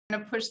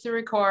going to push the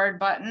record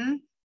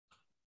button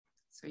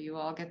so you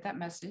all get that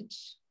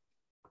message.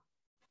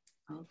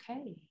 Okay,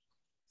 let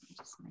me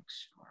just make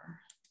sure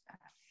that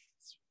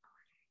it's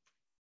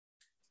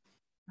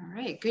recording.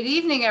 All right, good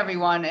evening,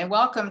 everyone, and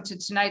welcome to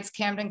tonight's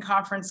Camden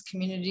Conference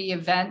Community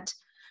Event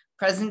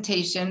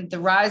presentation, The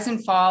Rise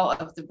and Fall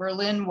of the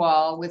Berlin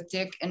Wall with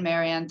Dick and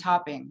MaryAnn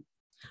Topping.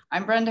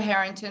 I'm Brenda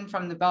Harrington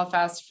from the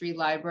Belfast Free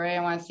Library.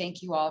 I want to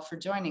thank you all for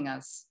joining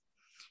us.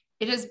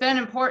 It has been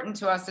important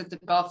to us at the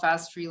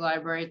Belfast Free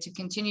Library to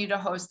continue to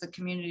host the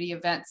community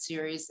event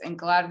series, and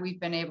glad we've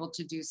been able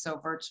to do so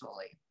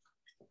virtually.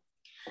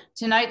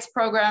 Tonight's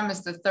program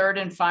is the third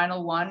and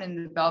final one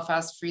in the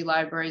Belfast Free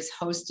Library's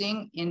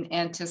hosting in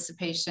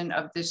anticipation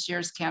of this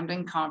year's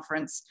Camden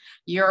Conference,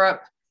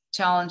 Europe,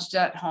 Challenged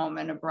at Home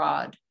and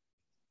Abroad.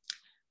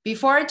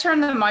 Before I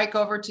turn the mic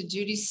over to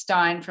Judy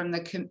Stein from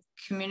the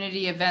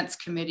Community Events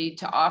Committee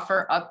to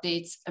offer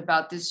updates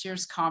about this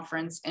year's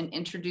conference and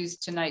introduce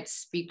tonight's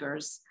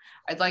speakers,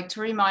 I'd like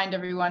to remind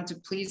everyone to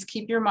please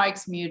keep your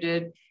mics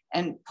muted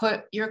and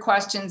put your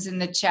questions in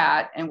the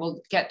chat, and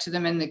we'll get to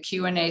them in the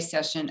Q&A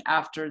session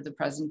after the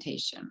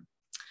presentation.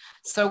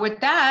 So with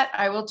that,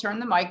 I will turn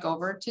the mic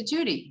over to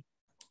Judy.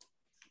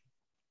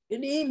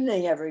 Good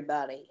evening,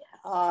 everybody.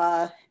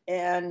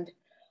 And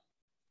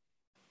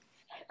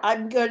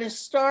I'm going to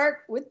start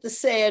with the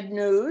sad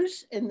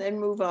news and then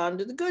move on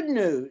to the good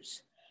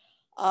news.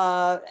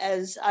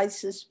 As I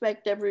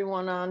suspect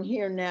everyone on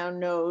here now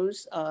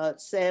knows,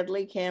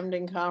 sadly,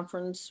 Camden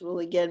Conference will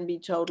again be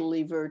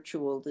totally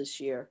virtual this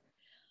year.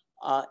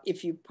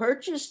 If you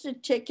purchased a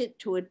ticket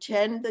to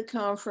attend the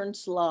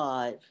conference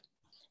live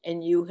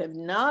and you have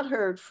not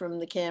heard from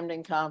the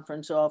Camden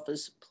Conference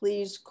office,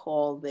 please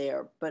call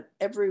there, but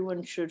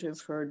everyone should have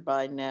heard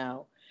by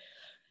now.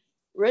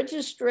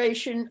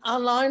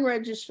 Online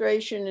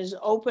registration is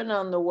open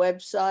on the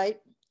website.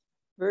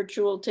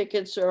 Virtual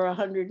tickets are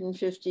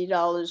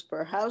 $150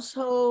 per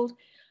household.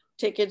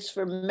 Tickets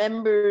for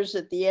members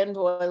at the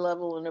envoy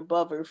level and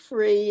above are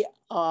free.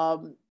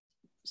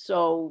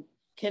 So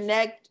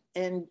connect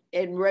and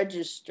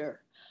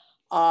register.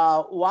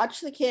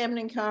 Watch the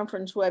Camden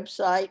Conference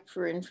website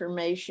for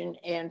information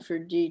and for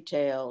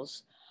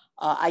details.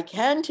 I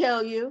can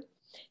tell you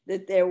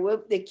that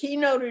the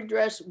keynote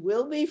address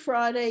will be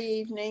Friday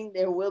evening.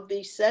 There will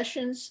be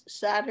sessions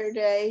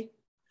Saturday,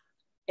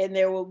 and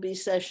there will be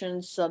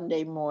sessions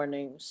Sunday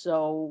morning.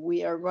 So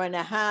we are going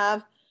to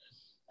have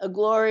a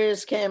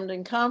glorious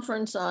Camden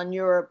Conference on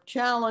Europe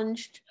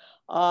Challenged,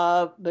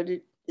 but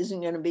it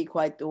isn't going to be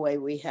quite the way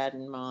we had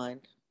in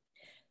mind.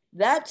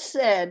 That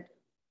said,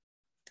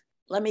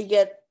 let me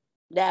get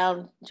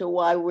down to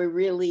why we're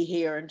really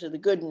here and to the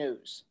good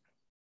news.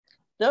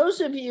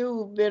 Those of you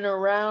who've been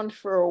around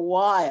for a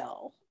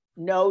while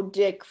know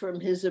Dick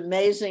from his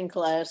amazing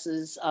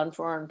classes on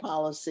foreign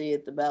policy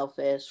at the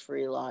Belfast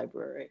Free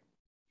Library.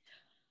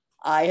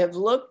 I have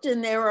looked,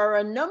 and there are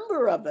a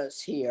number of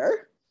us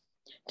here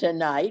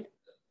tonight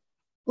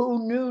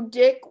who knew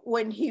Dick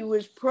when he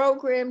was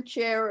program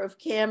chair of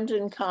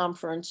Camden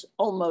Conference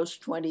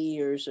almost 20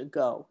 years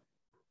ago.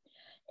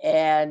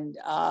 And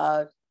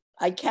I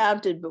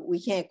counted, but we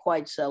can't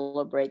quite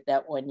celebrate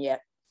that one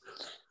yet.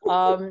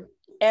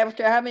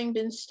 After having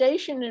been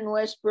stationed in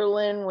West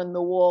Berlin when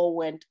the wall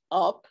went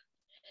up,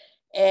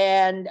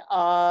 and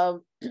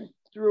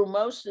through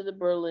most of the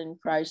Berlin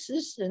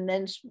crisis, and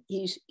then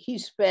he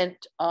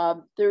spent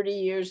 30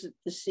 years at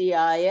the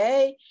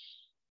CIA,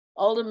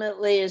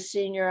 ultimately as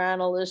senior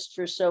analyst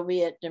for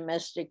Soviet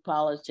domestic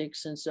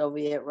politics and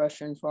Soviet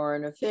Russian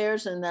foreign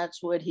affairs, and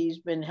that's what he's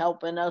been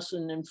helping us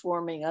and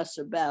informing us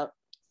about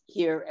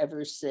here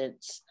ever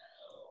since.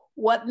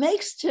 What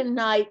makes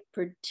tonight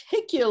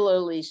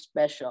particularly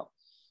special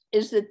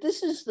is that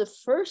this is the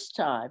first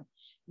time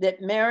that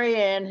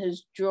MaryAnn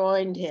has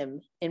joined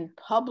him in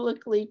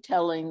publicly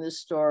telling the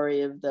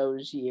story of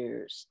those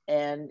years.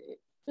 And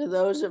for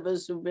those of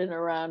us who've been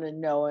around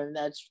and know him,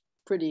 that's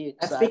pretty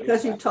exciting. That's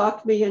because you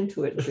talked me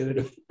into it,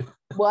 Judy.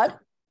 What?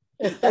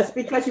 That's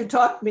because you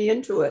talked me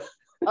into it.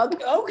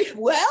 Okay,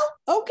 well,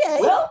 okay.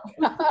 Well.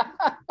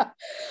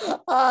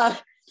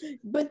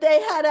 But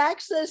they had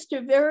access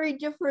to very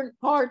different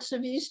parts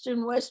of East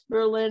and West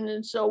Berlin.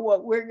 And so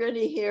what we're going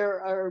to hear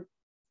are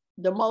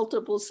the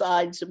multiple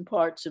sides and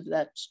parts of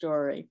that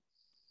story.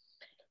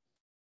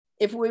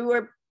 If we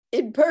were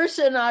in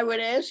person, I would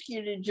ask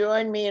you to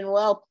join me in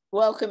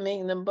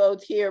welcoming them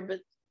both here. But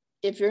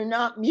if you're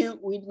not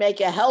mute, we'd make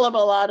a hell of a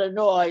lot of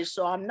noise.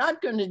 So I'm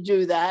not going to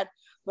do that.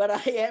 But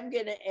I am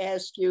going to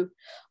ask you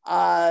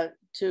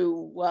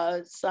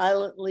to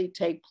silently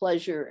take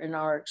pleasure in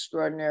our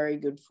extraordinary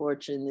good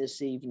fortune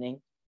this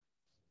evening.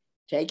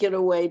 Take it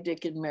away,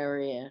 Dick and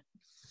MaryAnn.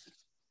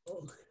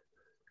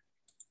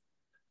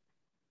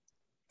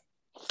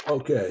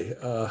 Okay,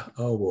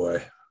 oh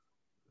boy.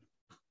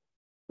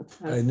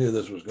 I knew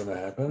this was going to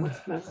happen.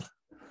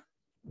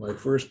 My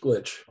first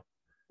glitch.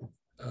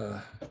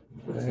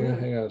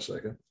 Hang on a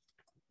second.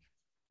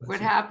 What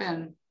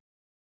happened?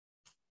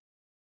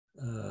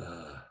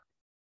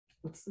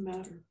 What's the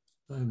matter?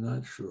 I'm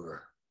not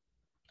sure.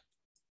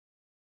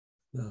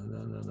 No,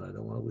 I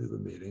don't want to leave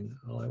meeting.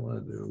 All I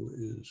want to do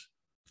is,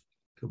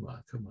 come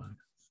on.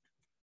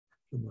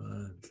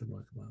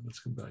 Let's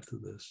come back to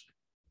this.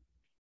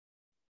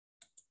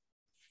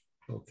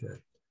 Okay.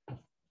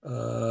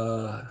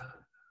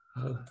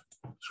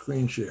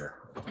 Screen share.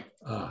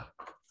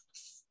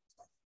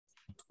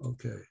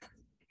 Okay.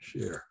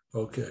 Share.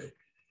 Okay.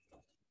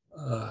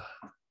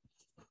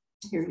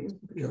 Here you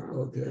Yeah,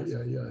 okay.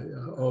 Yeah.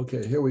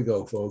 Okay, here we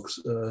go, folks.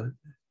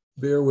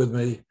 Bear with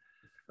me.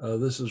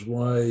 This is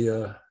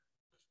why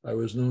I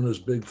was known as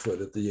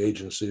Bigfoot at the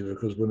agency,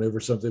 because whenever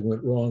something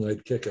went wrong,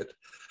 I'd kick it.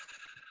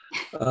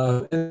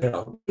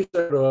 Anyhow, we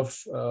start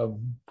off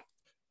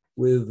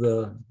with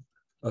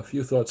a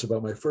few thoughts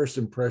about my first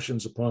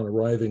impressions upon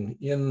arriving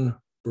in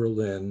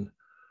Berlin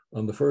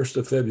on the 1st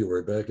of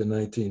February back in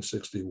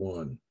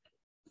 1961.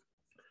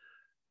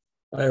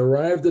 I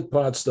arrived at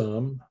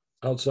Potsdam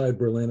outside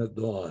Berlin at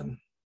dawn.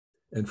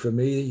 And for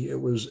me, it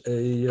was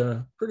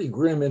a pretty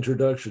grim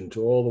introduction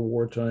to all the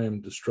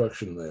wartime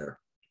destruction there.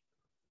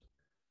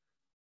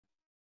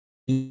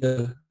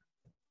 The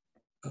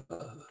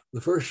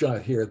first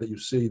shot here that you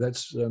see,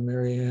 that's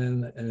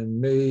MaryAnn and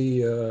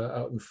me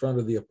out in front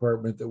of the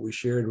apartment that we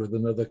shared with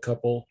another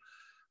couple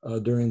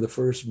during the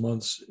first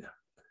months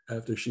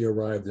after she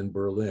arrived in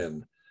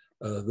Berlin.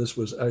 This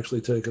was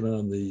actually taken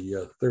on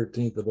the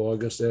 13th of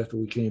August after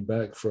we came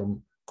back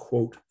from,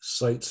 quote,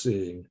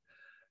 sightseeing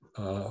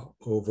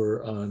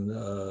over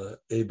on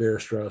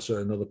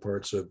Eberstrasse and other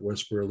parts of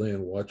West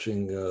Berlin,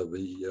 watching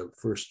the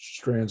first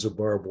strands of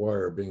barbed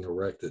wire being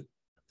erected.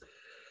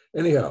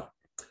 Anyhow,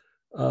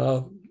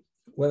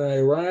 when I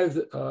arrived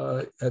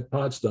at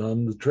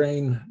Potsdam,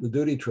 the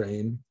duty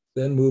train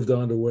then moved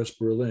on to West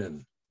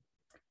Berlin.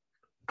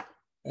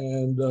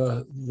 And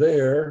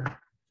there,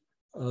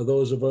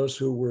 those of us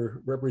who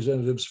were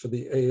representatives for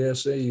the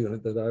ASA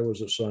unit that I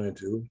was assigned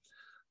to,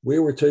 we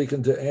were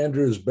taken to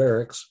Andrews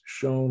Barracks,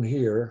 shown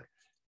here.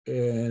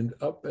 And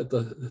up at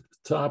the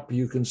top,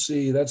 you can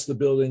see that's the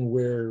building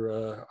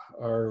where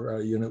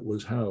our unit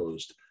was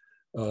housed.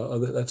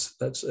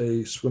 That's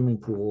a swimming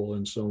pool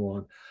and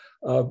so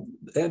on.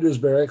 Andrews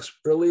Barracks,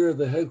 earlier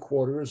the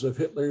headquarters of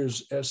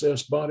Hitler's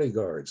SS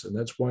bodyguards. And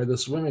that's why the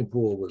swimming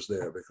pool was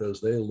there,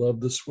 because they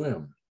loved to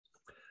swim.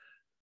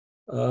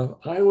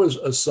 I was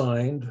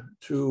assigned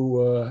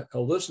to a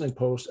listening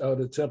post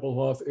out at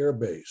Tempelhof Air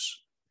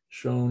Base,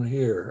 shown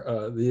here,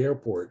 the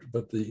airport,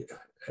 but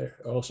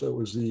also it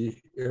was the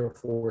Air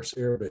Force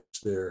Air Base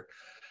there.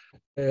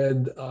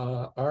 And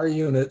our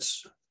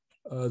units,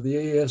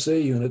 the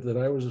ASA unit that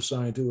I was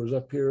assigned to, was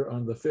up here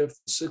on the 5th,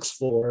 6th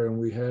floor, and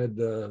we had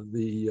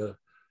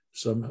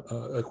some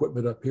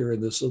equipment up here in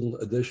this little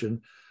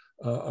addition.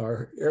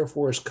 Our Air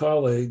Force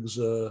colleagues,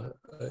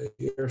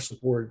 air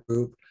support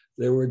group,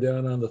 they were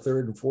down on the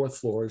 3rd and 4th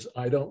floors.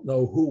 I don't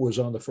know who was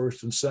on the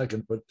 1st and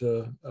 2nd, but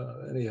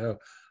anyhow,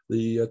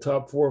 the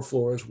top 4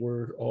 floors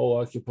were all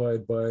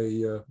occupied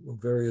by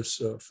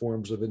various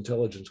forms of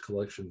intelligence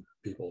collection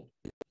people.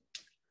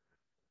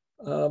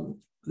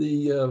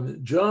 The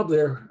job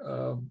there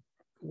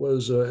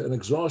was an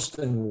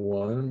exhausting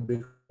one,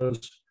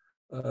 because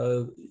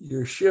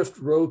your shift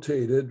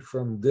rotated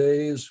from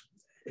days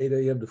 8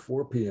 a.m. to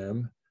 4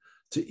 p.m.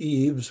 to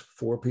eves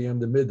 4 p.m.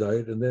 to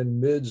midnight, and then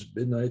mids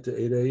midnight to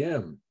 8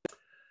 a.m.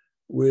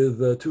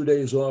 with 2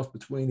 days off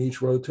between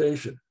each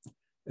rotation.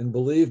 And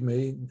believe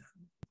me,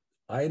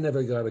 I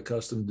never got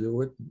accustomed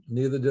to it.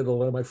 Neither did a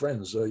lot of my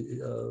friends.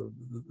 The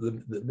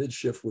mid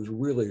shift was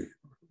really,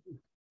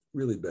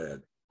 really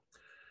bad.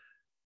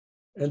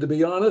 And to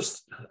be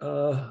honest,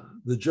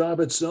 the job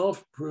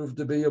itself proved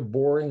to be a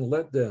boring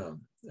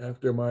letdown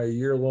after my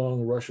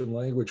year-long Russian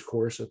language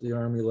course at the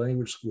Army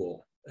Language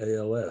School,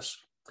 ALS.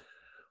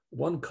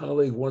 One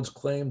colleague once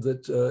claimed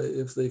that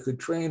if they could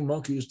train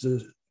monkeys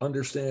to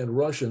understand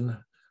Russian,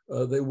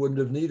 they wouldn't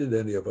have needed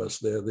any of us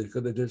there. They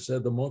could have just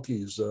had the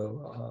monkeys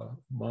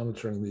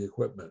monitoring the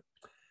equipment.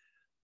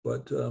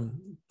 But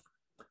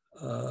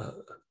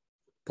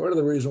part of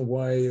the reason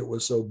why it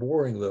was so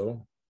boring,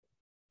 though,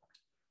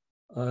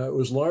 it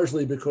was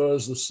largely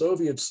because the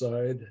Soviet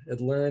side had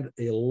learned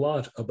a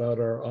lot about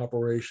our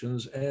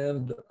operations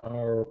and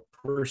our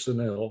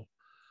personnel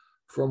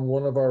from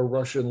one of our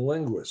Russian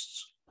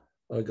linguists,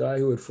 a guy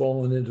who had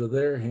fallen into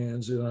their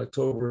hands in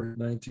October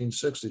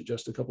 1960,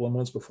 just a couple of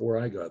months before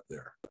I got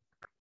there.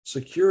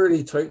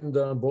 Security tightened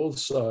on both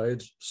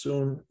sides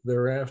soon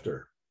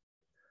thereafter.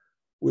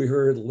 We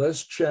heard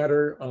less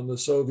chatter on the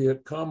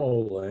Soviet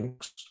commo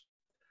links,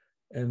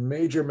 and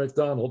Major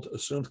McDonald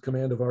assumed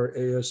command of our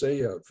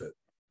ASA outfit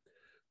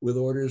with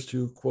orders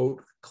to,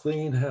 quote,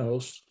 clean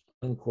house,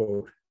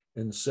 unquote,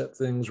 and set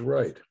things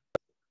right.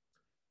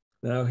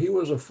 Now, he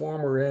was a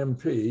former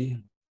MP,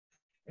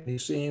 and he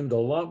seemed a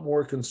lot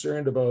more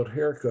concerned about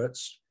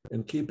haircuts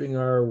and keeping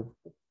our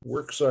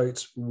work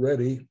sites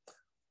ready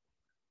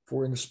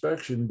for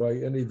inspection by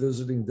any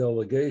visiting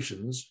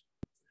delegations,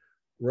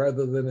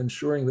 rather than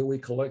ensuring that we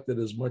collected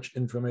as much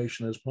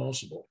information as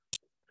possible.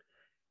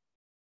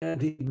 And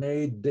he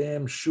made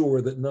damn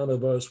sure that none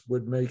of us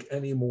would make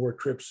any more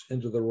trips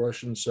into the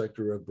Russian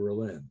sector of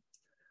Berlin.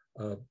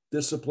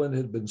 Discipline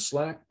had been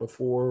slack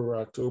before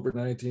October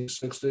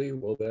 1960.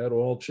 Well, that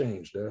all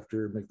changed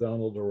after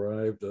McDonald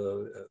arrived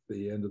at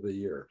the end of the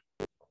year.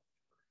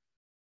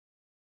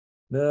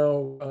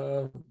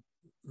 Now,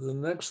 the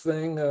next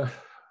thing,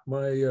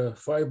 my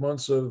 5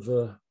 months of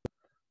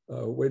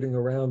waiting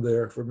around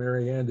there for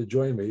MaryAnn to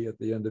join me at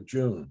the end of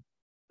June.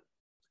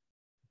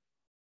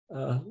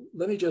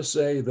 Let me just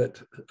say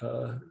that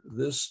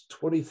this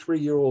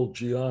 23-year-old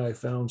GI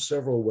found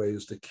several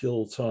ways to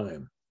kill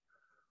time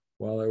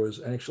while I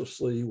was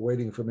anxiously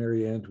waiting for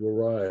MaryAnn to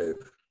arrive.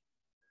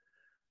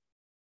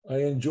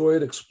 I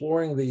enjoyed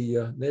exploring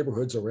the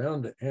neighborhoods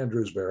around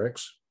Andrews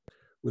Barracks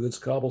with its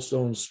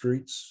cobblestone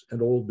streets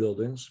and old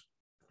buildings.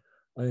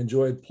 I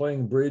enjoyed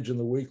playing bridge in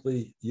the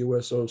weekly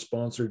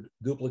USO-sponsored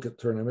duplicate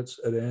tournaments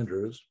at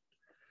Andrews,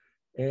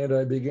 and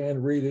I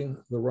began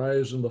reading The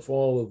Rise and the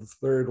Fall of the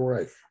Third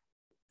Reich.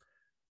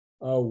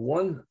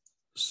 One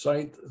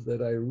site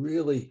that I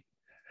really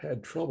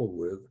had trouble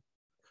with,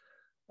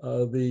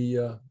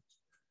 the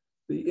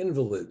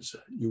invalids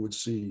you would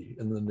see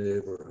in the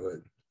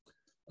neighborhood,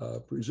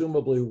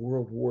 presumably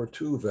World War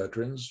II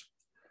veterans,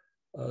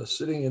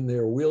 sitting in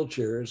their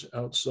wheelchairs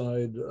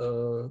outside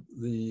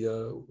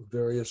the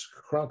various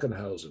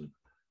Krankenhausen,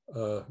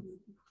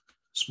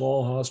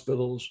 small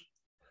hospitals,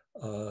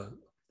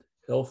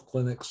 health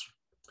clinics,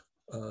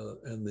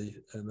 and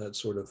that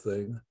sort of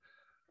thing.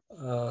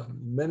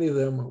 Many of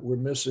them were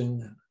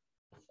missing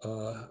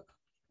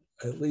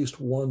at least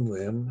one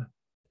limb,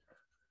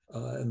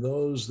 and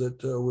those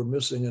that were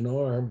missing an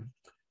arm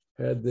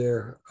had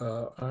their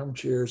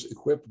armchairs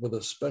equipped with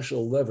a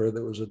special lever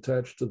that was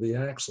attached to the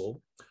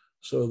axle,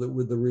 so that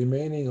with the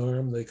remaining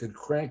arm, they could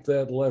crank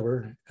that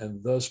lever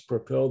and thus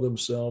propel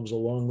themselves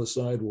along the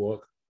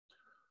sidewalk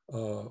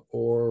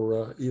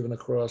or even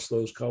across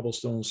those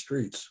cobblestone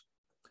streets.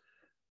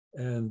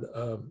 And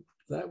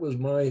that was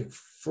my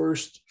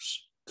first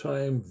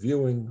time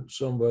viewing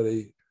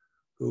somebody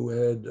who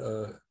had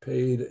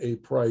paid a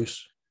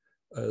price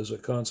as a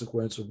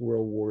consequence of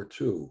World War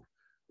II.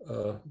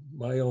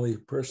 My only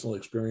personal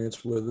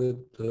experience with it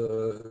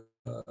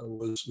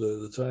was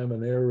the time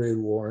an air raid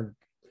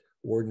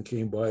warden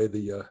came by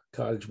the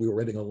cottage we were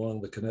renting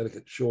along the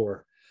Connecticut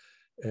shore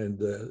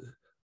and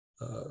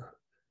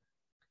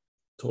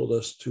told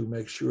us to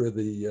make sure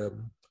the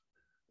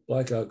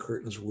blackout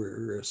curtains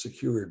were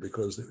secured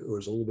because there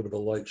was a little bit of a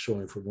light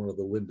showing from one of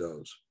the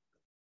windows.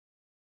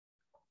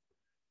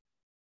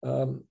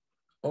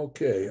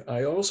 Okay,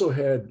 I also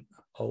had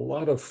a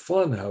lot of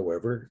fun,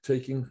 however,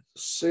 taking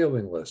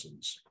sailing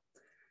lessons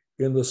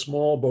in the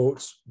small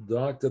boats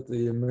docked at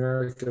the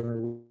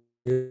American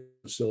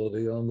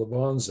facility on the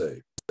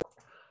Wannsee,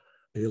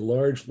 a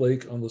large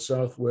lake on the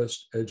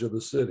southwest edge of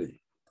the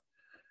city.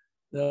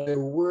 Now, there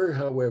were,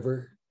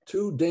 however,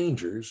 two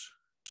dangers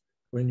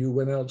when you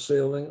went out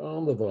sailing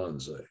on the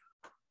Wannsee.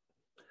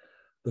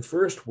 The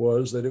first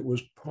was that it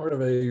was part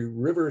of a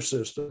river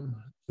system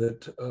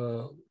that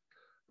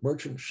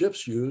merchant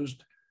ships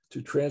used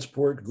to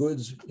transport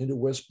goods into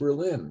West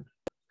Berlin.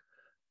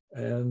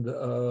 And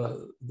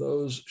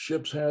those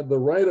ships had the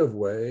right of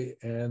way,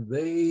 and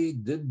they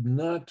did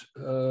not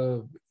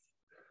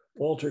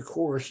alter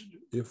course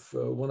if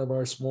one of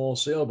our small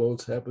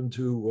sailboats happened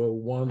to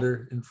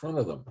wander in front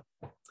of them.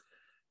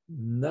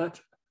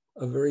 Not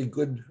a very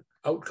good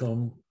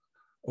outcome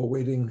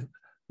awaiting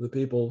the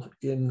people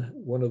in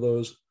one of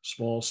those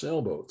small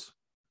sailboats.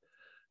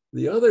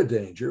 The other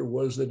danger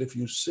was that if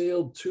you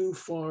sailed too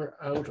far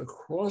out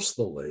across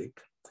the lake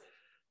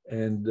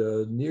and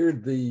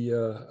neared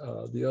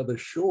the other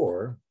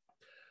shore,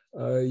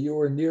 you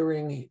were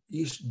nearing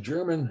East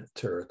German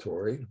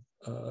territory,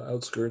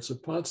 outskirts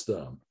of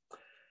Potsdam.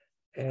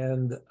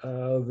 And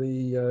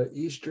the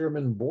East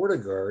German border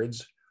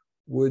guards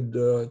would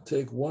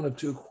take one of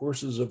two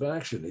courses of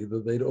action. Either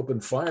they'd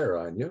open fire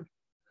on you,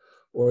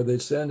 or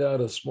they'd send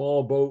out a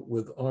small boat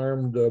with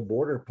armed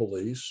border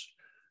police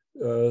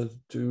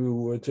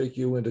to take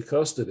you into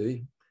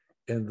custody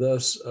and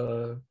thus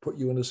put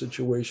you in a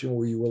situation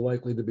where you were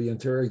likely to be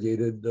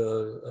interrogated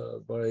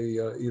by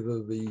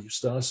either the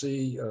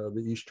Stasi,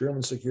 the East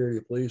German security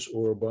police,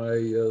 or by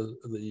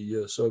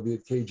the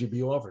Soviet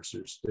KGB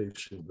officers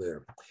stationed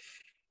there.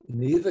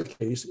 In either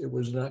case, it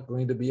was not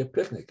going to be a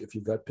picnic if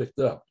you got picked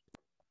up.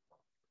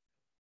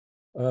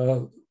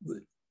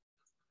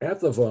 At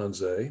the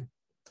Wannsee,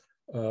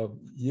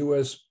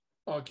 U.S.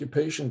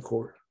 occupation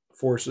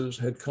forces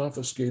had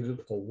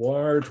confiscated a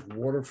large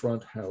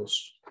waterfront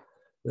house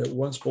that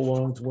once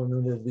belonged to a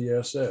member of the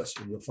SS.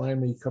 And you'll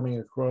find me coming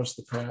across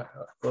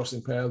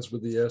crossing paths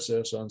with the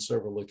SS on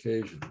several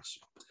occasions.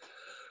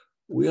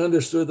 We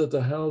understood that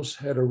the house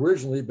had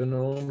originally been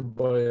owned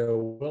by a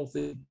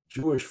wealthy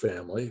Jewish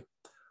family,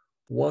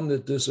 one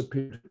that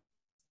disappeared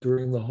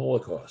during the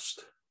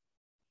Holocaust.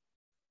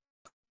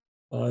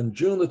 On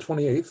June the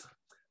 28th,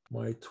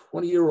 my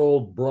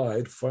 20-year-old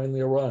bride finally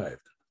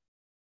arrived.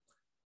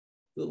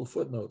 Little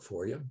footnote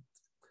for you.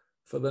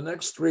 For the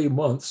next 3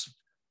 months,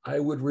 I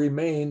would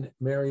remain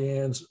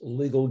MaryAnn's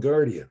legal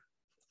guardian.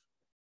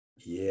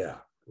 Yeah,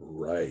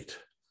 right.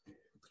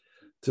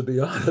 To be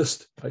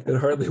honest, I could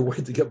hardly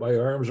wait to get my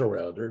arms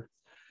around her.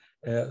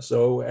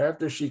 So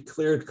after she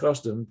cleared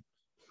custom,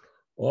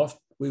 off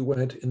we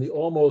went in the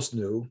almost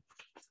new,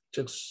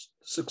 just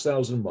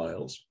 6,000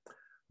 miles,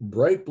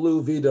 bright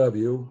blue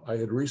VW I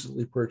had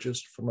recently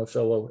purchased from a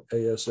fellow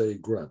ASA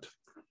grunt.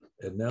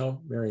 And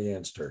now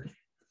MaryAnn's turn.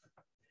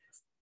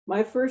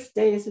 My first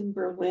days in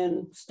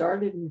Berlin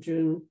started in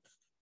June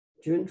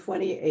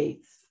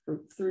 28th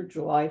through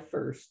July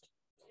 1st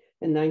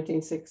in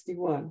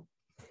 1961.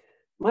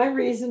 My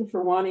reason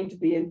for wanting to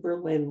be in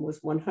Berlin was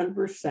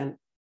 100%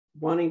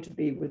 wanting to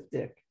be with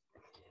Dick.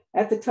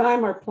 At the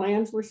time, our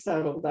plans were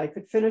settled. I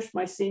could finish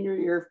my senior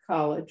year of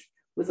college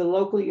with the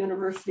local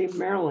University of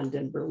Maryland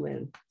in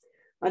Berlin.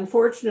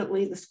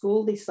 Unfortunately, the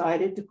school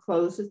decided to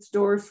close its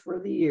doors for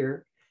the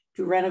year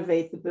to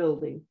renovate the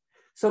building.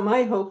 So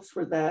my hopes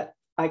were that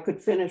I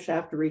could finish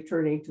after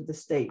returning to the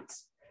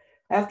States.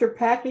 After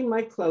packing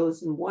my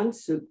clothes in one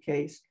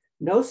suitcase,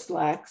 no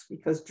slacks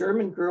because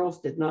German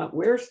girls did not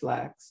wear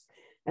slacks,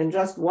 and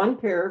just one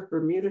pair of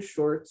Bermuda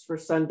shorts for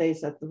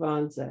Sundays at the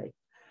Wannsee,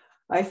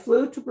 I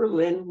flew to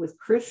Berlin with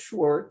Chris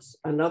Schwartz,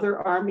 another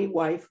Army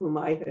wife whom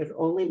I had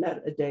only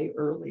met a day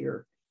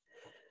earlier.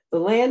 The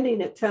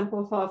landing at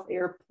Tempelhof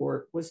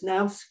Airport was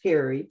now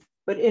scary,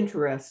 but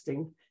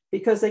interesting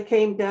because they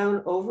came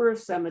down over a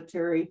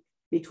cemetery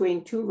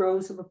between two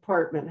rows of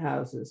apartment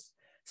houses,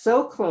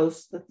 so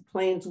close that the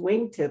plane's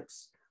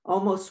wingtips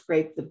almost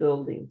scraped the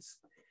buildings.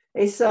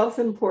 A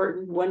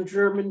self-important one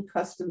German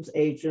customs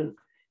agent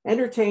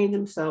entertained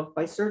himself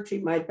by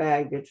searching my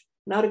baggage,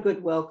 not a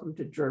good welcome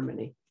to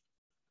Germany.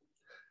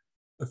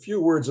 A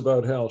few words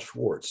about Hal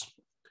Schwartz.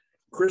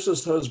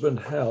 Chris's husband,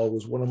 Hal,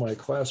 was one of my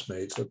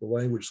classmates at the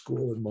language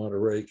school in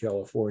Monterey,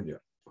 California.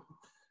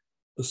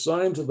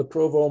 Assigned to the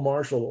Provost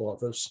Marshal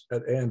office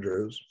at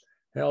Andrews,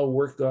 Hal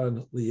worked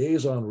on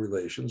liaison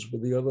relations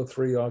with the other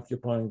three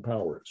occupying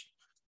powers,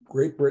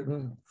 Great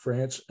Britain,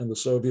 France, and the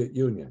Soviet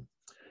Union,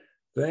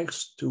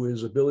 thanks to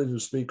his ability to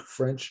speak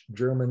French,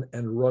 German,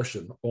 and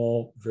Russian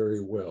all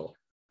very well.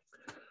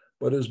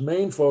 But his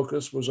main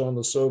focus was on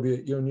the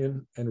Soviet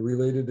Union and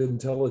related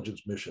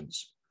intelligence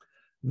missions,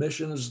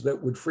 missions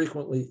that would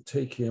frequently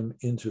take him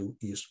into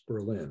East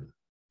Berlin.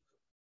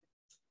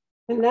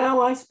 And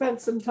now I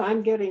spent some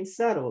time getting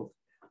settled.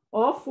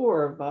 All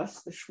four of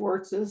us, the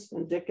Schwartzes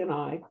and Dick and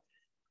I,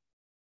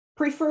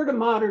 preferred a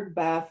modern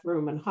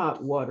bathroom and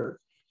hot water,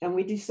 and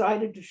we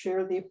decided to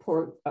share the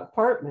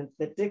apartment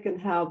that Dick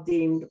and Hal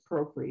deemed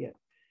appropriate.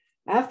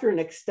 After an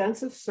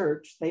extensive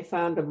search, they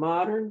found a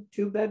modern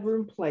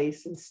two-bedroom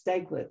place in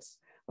Steglitz,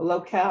 a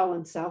locale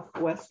in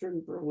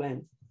southwestern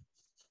Berlin.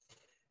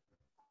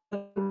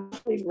 The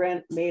monthly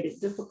rent made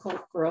it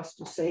difficult for us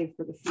to save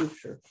for the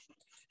future.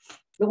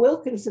 The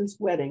Wilkinsons'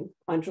 wedding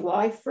on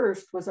July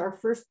 1st was our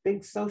first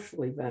big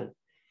social event.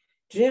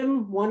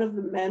 Jim, one of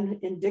the men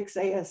in Dick's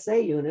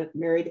ASA unit,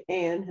 married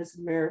Anne, his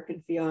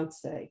American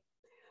fiancée.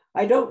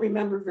 I don't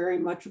remember very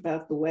much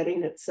about the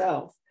wedding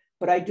itself,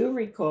 but I do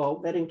recall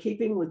that in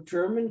keeping with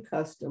German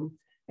custom,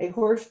 a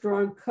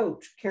horse-drawn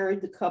coach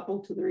carried the couple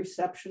to the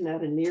reception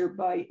at a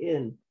nearby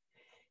inn.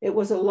 It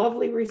was a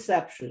lovely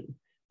reception,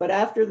 but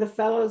after the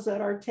fellows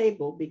at our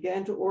table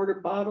began to order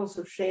bottles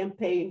of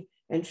champagne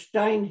and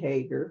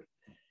Steinhager,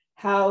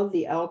 how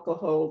the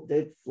alcohol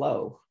did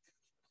flow.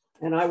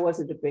 And I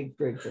wasn't a big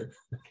drinker.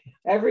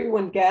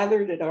 Everyone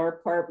gathered at our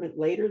apartment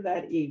later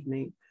that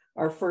evening,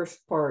 our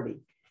first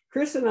party.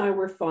 Chris and I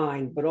were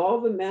fine, but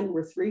all the men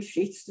were three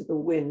sheets to the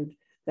wind.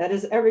 That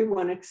is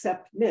everyone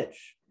except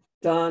Mitch,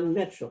 Don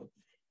Mitchell,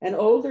 an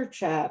older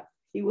chap.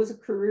 He was a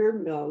career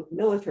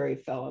military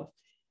fellow.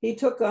 He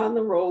took on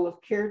the role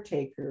of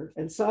caretaker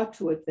and saw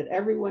to it that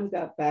everyone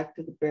got back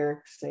to the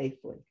barracks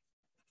safely.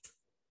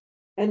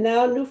 And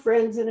now new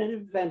friends and an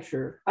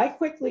adventure. I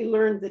quickly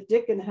learned that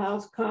Dick and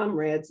Hal's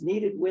comrades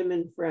needed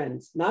women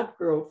friends, not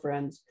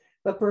girlfriends,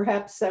 but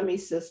perhaps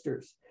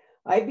semi-sisters.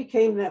 I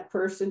became that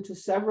person to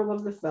several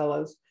of the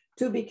fellows.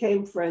 Two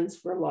became friends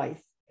for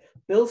life.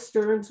 Bill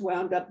Stearns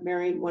wound up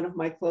marrying one of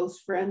my close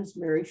friends,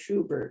 Mary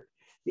Schubert.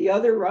 The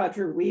other,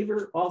 Roger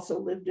Weaver, also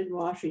lived in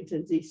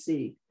Washington,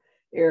 D.C.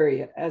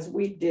 area, as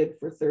we did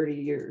for 30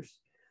 years.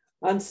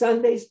 On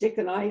Sundays, Dick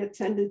and I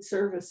attended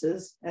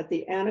services at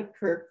the Anna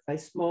Kirk, a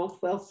small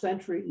 12th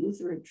century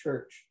Lutheran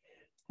church.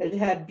 It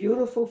had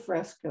beautiful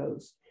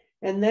frescoes.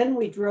 And then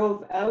we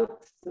drove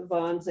out to the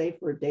Wannsee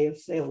for a day of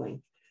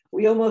sailing.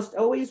 We almost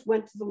always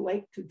went to the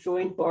lake to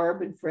join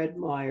Barb and Fred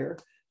Meyer,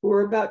 who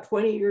were about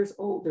 20 years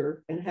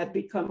older and had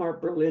become our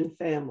Berlin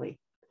family.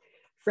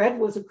 Fred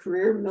was a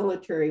career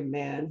military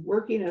man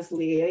working as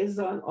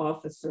liaison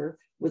officer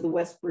with the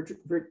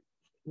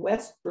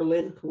West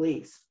Berlin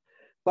Police.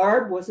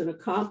 Barb was an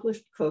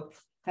accomplished cook,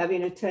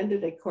 having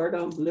attended a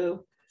Cordon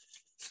Bleu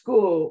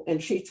school,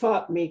 and she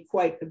taught me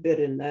quite a bit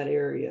in that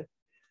area.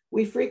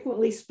 We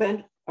frequently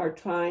spent our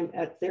time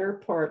at their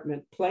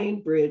apartment,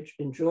 playing bridge,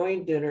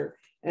 enjoying dinner,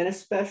 and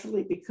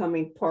especially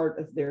becoming part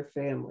of their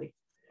family.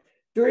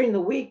 During the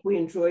week, we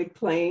enjoyed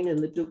playing in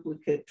the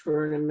duplicate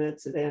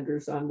tournaments at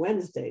Andrews on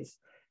Wednesdays,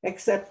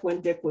 except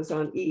when Dick was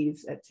on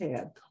Eves at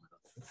Tab.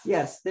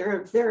 Yes,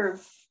 there are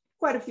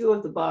quite a few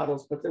of the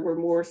bottles, but there were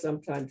more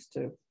sometimes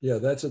too. Yeah,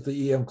 that's at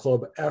the EM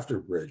Club after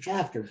Bridge.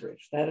 After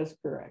Bridge, that is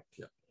correct.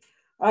 Yeah.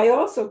 I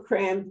also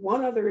crammed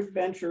one other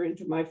adventure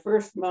into my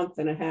first month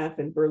and a half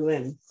in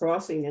Berlin,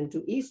 crossing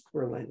into East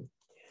Berlin.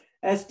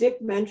 As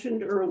Dick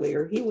mentioned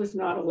earlier, he was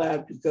not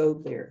allowed to go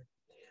there.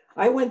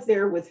 I went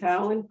there with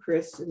Hal and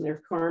Chris in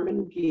their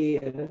Carmen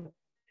Ghia.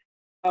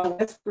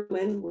 West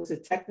Berlin was a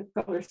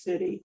technicolor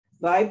city,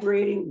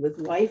 vibrating with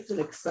life and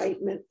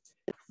excitement,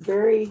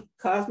 very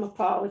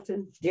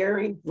cosmopolitan,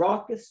 daring,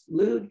 raucous,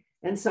 lewd,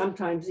 and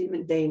sometimes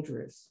even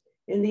dangerous.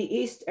 In the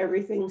East,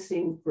 everything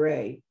seemed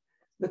gray.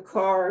 The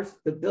cars,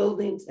 the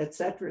buildings, et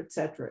cetera,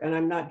 and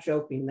I'm not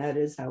joking, that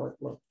is how it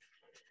looked.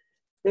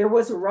 There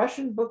was a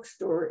Russian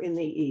bookstore in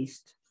the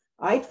East.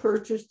 I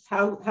purchased,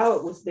 how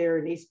it was there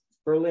in East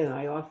Berlin,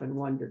 I often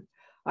wondered.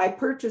 I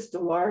purchased a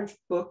large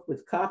book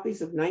with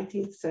copies of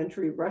 19th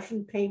century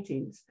Russian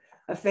paintings,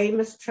 a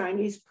famous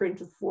Chinese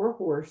print of 4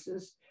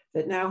 horses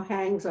that now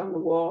hangs on the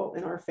wall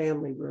in our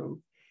family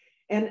room,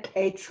 and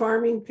a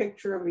charming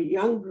picture of a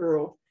young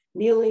girl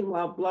kneeling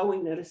while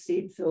blowing at a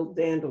seed-filled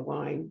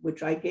dandelion,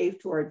 which I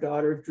gave to our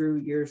daughter Drew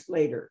years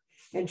later.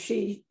 And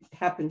she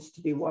happens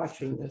to be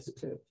watching this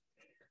too.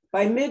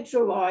 By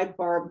mid-July,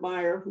 Barb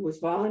Meyer, who was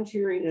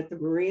volunteering at the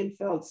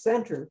Marienfeld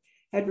Center,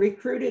 had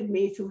recruited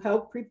me to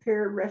help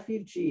prepare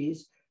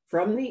refugees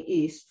from the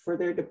East for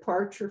their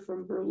departure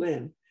from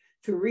Berlin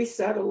to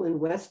resettle in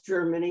West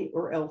Germany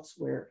or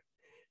elsewhere.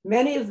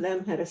 Many of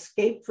them had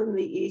escaped from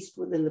the East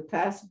within the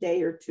past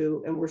day or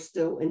two and were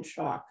still in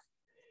shock.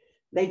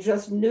 They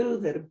just knew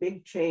that a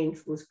big change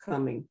was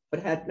coming,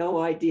 but had no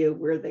idea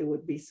where they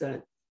would be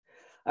sent.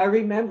 I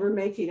remember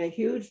making a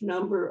huge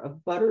number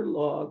of butter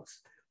logs,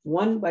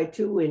 1 by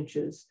 2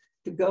 inches,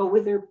 to go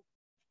with their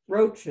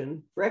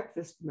Brötchen,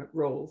 breakfast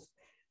rolls,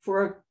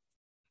 for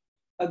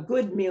a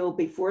good meal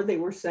before they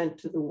were sent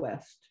to the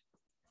West.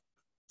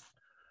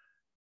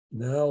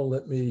 Now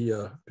let me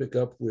pick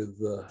up with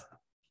the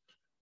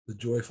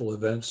joyful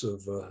events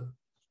of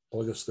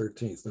August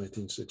 13th,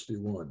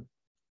 1961.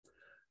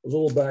 A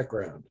little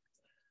background.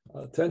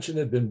 Tension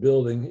had been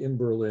building in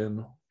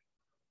Berlin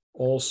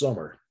all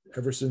summer,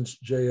 ever since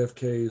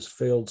JFK's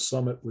failed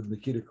summit with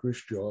Nikita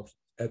Khrushchev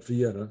at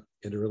Vienna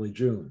in early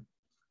June.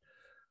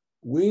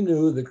 We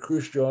knew that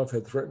Khrushchev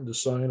had threatened to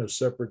sign a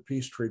separate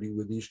peace treaty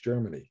with East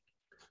Germany,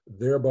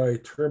 thereby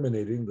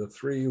terminating the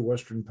 3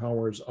 Western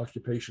powers'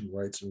 occupation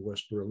rights in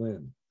West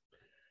Berlin.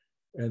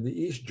 And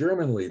the East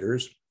German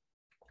leaders,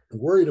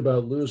 worried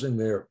about losing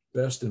their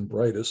best and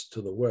brightest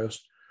to the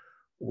West,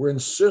 were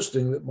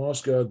insisting that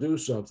Moscow do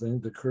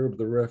something to curb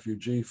the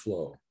refugee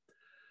flow.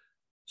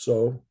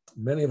 So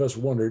many of us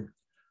wondered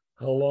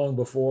how long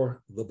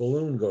before the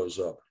balloon goes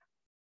up.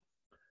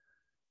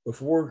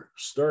 Before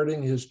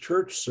starting his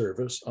church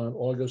service on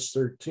August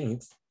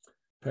 13th,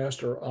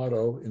 Pastor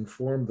Otto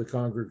informed the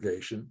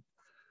congregation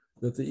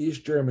that the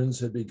East Germans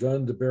had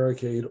begun to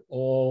barricade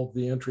all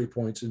the entry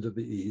points into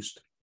the East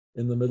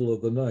in the middle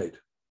of the night.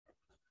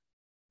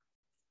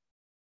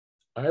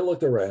 I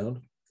looked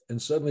around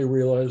and suddenly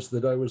realized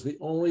that I was the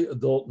only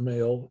adult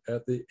male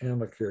at the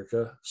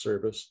Anna-Kirche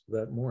service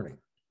that morning.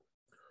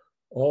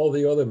 All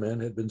the other men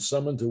had been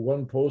summoned to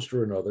one post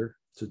or another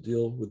to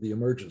deal with the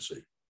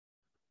emergency.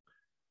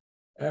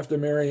 After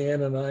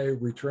MaryAnn and I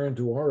returned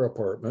to our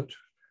apartment,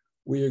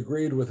 we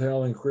agreed with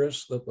Hal and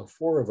Chris that the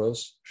 4 of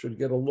us should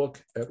get a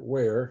look at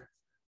where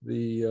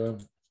the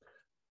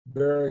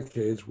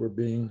barricades were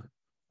being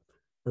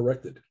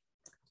erected.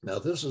 Now,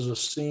 this is a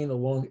scene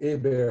along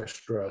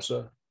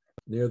Eberstrasse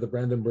near the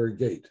Brandenburg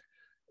Gate.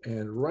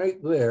 And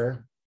right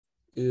there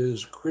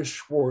is Chris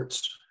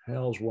Schwartz,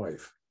 Hal's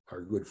wife,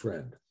 our good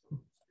friend.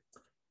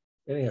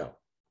 Anyhow,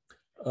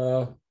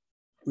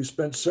 we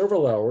spent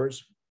several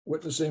hours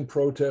witnessing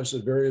protests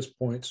at various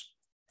points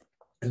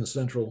in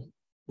central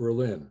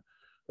Berlin,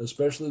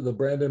 especially the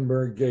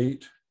Brandenburg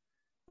Gate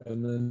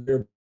and the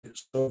nearby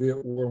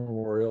Soviet War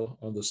Memorial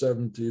on the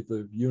 17th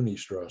of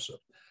Unistrasse.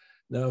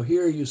 Now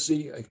here you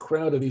see a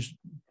crowd of East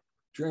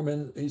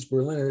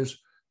Berliners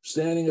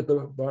standing at the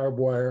barbed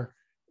wire,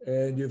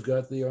 and you've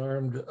got the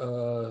armed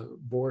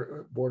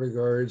border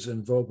guards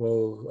and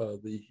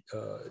VOPO, the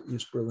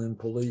East Berlin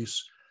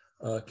police,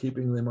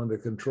 keeping them under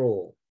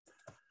control.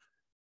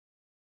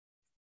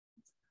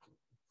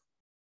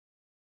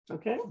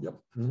 Okay. Yep.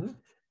 Mm-hmm.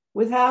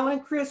 With Hal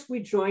and Chris, we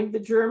joined the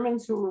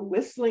Germans who were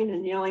whistling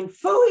and yelling,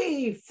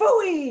 "Phooey,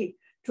 phooey,"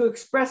 to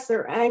express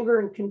their anger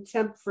and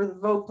contempt for the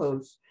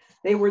VOPOs.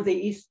 They were the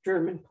East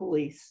German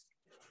police.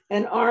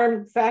 And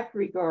armed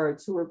factory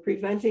guards who were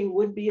preventing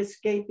would-be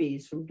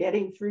escapees from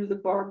getting through the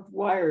barbed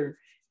wire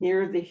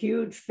near the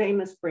huge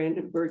famous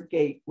Brandenburg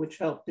Gate, which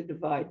helped to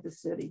divide the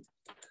city.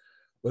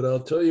 But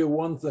I'll tell you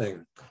one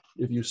thing.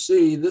 If you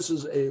see, this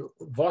is a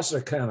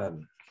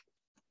Wasserkannon,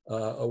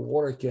 a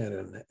water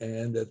cannon.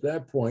 And at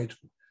that point,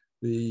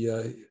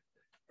 the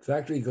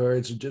factory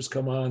guards had just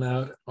come on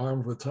out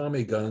armed with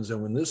Tommy guns.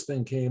 And when this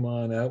thing came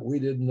on out, we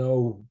didn't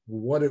know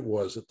what it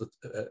was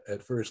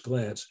at first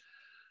glance.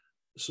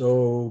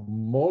 So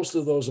most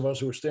of those of us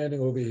who were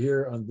standing over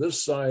here on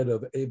this side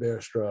of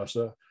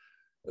Eberstrasse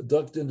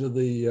ducked into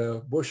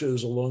the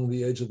bushes along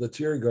the edge of the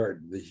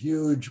Tiergarten, the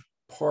huge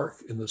park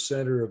in the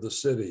center of the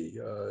city.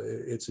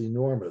 It's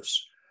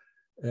enormous.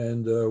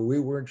 And we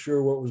weren't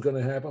sure what was going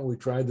to happen. We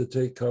tried to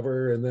take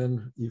cover, and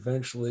then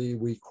eventually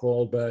we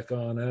crawled back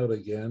on out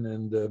again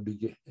and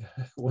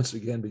once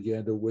again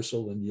began to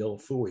whistle and yell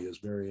phooey, as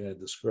MaryAnn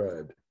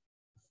described.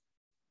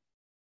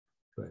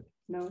 Go ahead.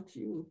 No, it's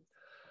you.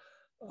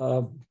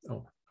 Oh,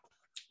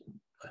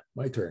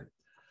 my turn.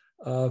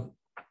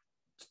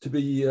 To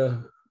be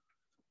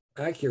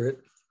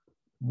accurate,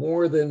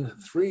 more than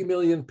 3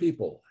 million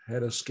people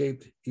had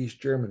escaped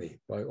East Germany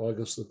by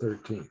August the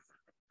 13th.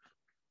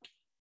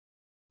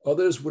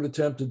 Others would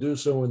attempt to do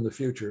so in the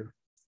future,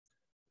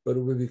 but it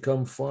would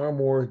become far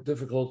more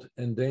difficult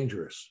and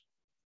dangerous.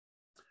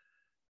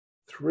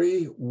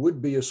 3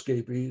 would-be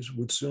escapees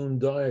would soon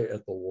die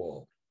at the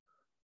wall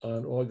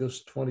on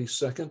August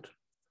 22nd,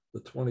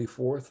 the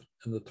 24th,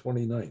 and the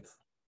 29th.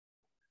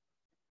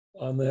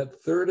 On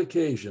that third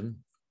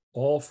occasion,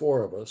 all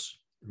 4 of us,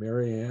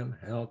 MaryAnn,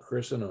 Hal,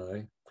 Chris, and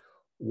I,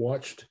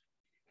 watched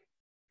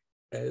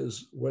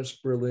as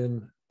West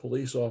Berlin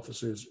police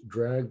officers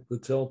dragged the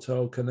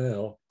Teltow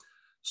Canal,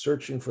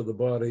 searching for the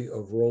body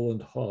of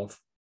Roland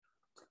Hoff,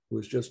 who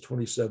was just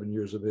 27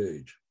 years of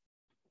age.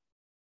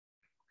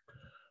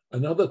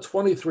 Another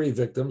 23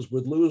 victims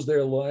would lose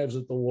their lives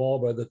at the wall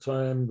by the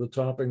time the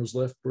Toppings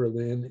left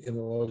Berlin in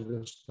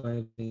August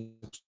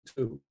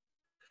 1962.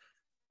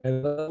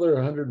 And another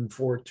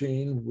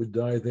 114 would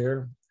die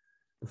there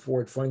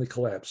before it finally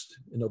collapsed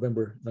in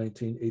November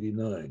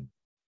 1989.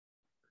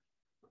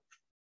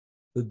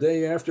 The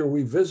day after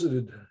we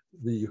visited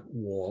the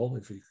wall,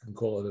 if you can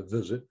call it a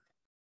visit,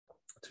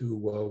 to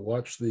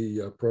watch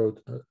the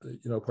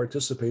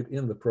participate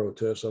in the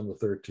protest on the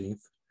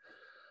 13th.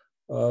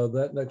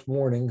 That next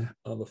morning,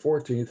 on the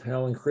 14th,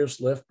 Hal and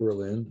Chris left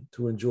Berlin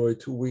to enjoy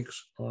 2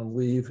 weeks on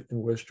leave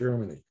in West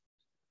Germany.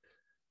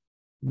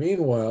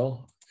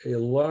 Meanwhile, a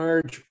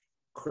large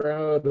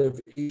crowd of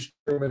East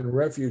German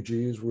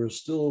refugees were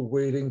still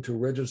waiting to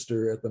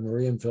register at the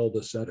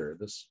Marienfelde Center.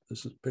 This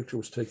picture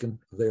was taken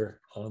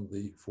there on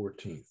the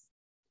 14th.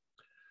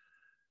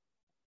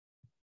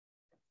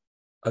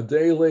 A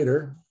day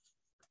later,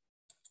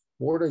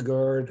 border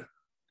guard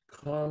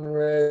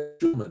Konrad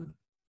Schumann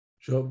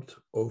jumped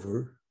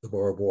over the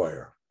barbed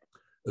wire,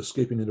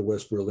 escaping into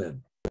West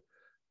Berlin.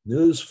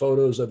 News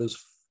photos of his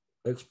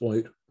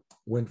exploit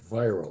went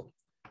viral,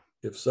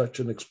 if such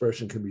an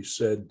expression can be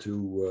said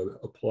to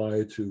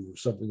apply to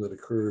something that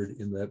occurred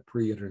in that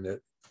pre-internet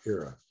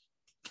era.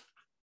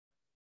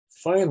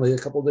 Finally, a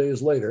couple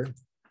days later,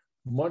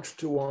 much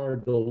to our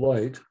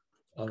delight,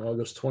 on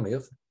August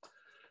 20th,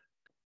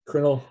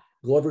 Colonel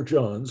Glover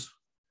Johns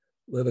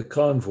led a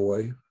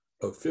convoy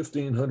of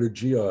 1,500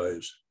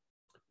 GIs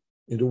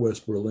into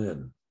West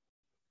Berlin.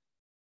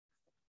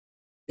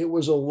 It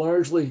was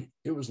largely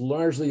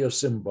a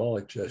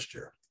symbolic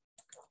gesture,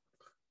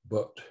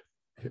 but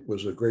it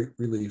was a great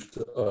relief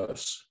to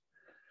us.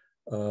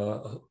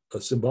 A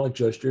symbolic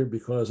gesture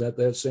because at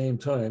that same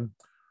time,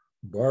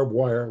 barbed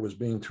wire was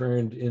being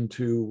turned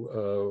into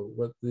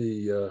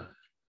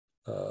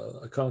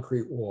a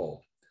concrete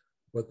wall,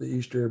 what the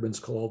East Germans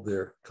called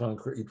their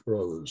concrete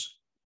rose.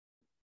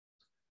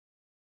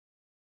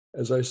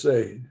 As I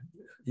say,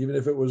 even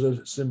if it was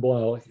a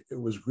symbolic, it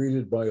was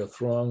greeted by a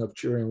throng of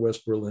cheering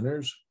West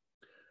Berliners,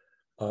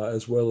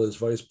 as well as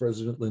Vice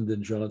President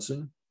Lyndon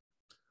Johnson,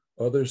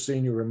 other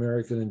senior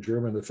American and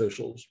German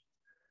officials,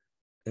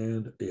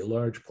 and a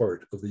large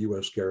part of the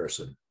US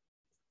garrison.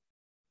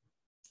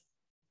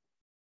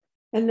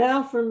 And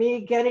now for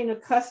me, getting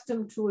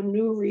accustomed to a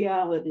new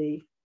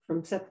reality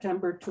from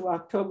September to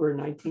October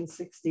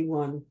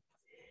 1961.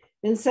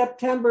 In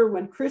September,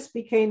 when Chris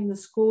became the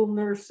school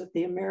nurse at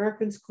the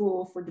American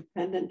School for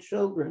Dependent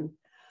Children,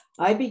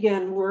 I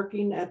began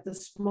working at the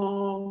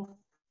small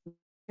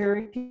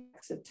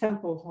PX at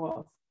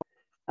Tempelhof,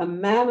 a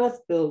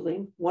mammoth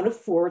building, one of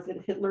 4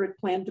 that Hitler had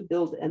planned to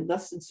build and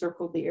thus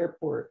encircled the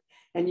airport.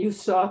 And you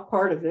saw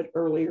part of it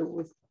earlier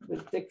with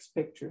Dick's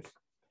pictures.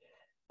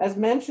 As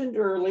mentioned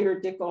earlier,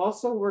 Dick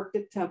also worked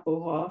at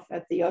Tempelhof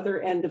at the other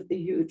end of the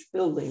huge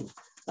building,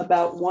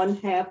 about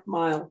 1/2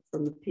 mile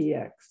from the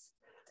PX.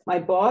 My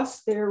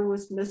boss there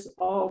was Miss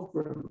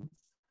Algrim,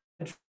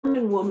 a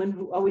German woman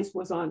who always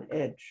was on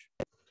edge.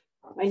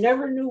 I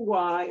never knew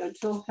why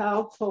until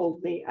Hal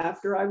told me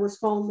after I was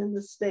home in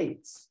the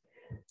States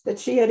that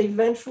she had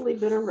eventually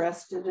been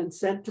arrested and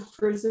sent to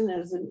prison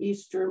as an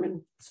East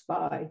German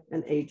spy,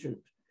 an agent.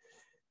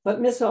 But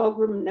Miss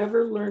Algrim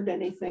never learned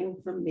anything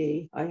from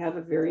me. I have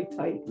a very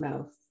tight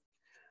mouth.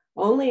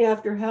 Only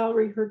after Hal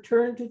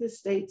returned to the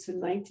States in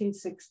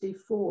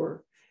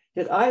 1964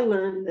 did I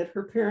learn that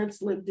her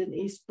parents lived in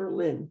East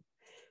Berlin,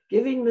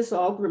 giving Miss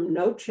Algrim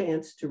no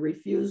chance to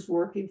refuse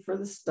working for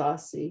the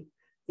Stasi,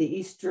 the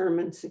East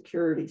German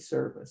Security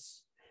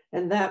Service.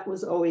 And that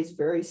was always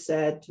very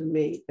sad to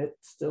me. It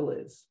still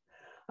is.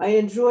 I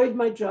enjoyed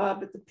my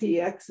job at the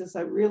PX as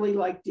I really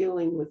like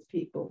dealing with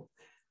people.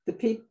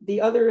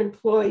 The other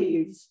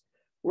employees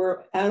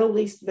were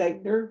Annalise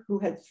Wegner, who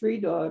had 3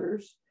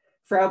 daughters,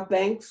 Frau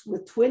Banks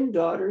with twin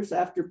daughters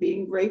after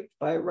being raped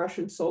by a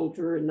Russian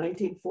soldier in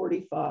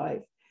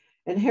 1945,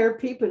 and Herr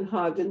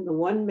Piepenhagen, the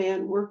one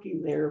man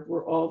working there,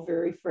 were all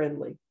very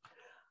friendly.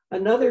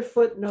 Another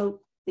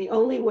footnote, the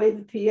only way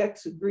the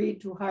PX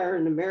agreed to hire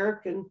an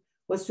American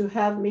was to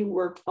have me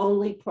work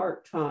only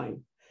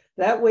part-time.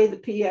 That way the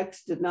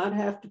PX did not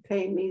have to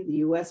pay me the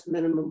US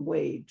minimum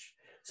wage.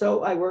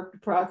 So I worked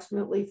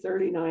approximately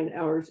 39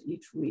 hours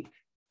each week.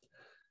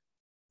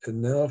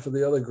 And now for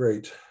the other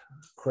great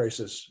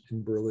crisis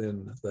in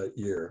Berlin that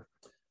year,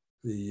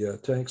 the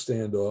tank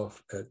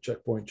standoff at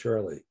Checkpoint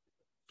Charlie.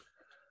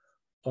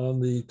 On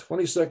the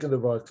 22nd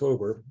of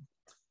October,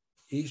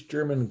 East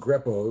German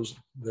Grepos,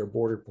 their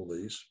border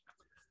police,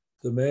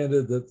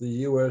 demanded that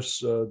the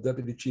US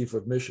Deputy Chief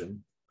of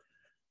Mission,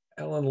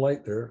 Alan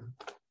Leitner,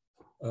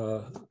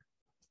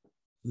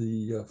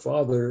 the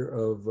father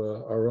of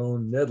our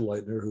own Ned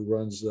Leitner, who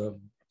runs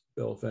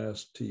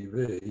Belfast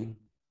TV,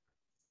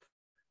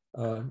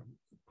 Alan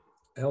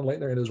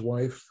Leitner and his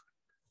wife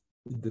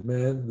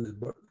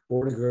the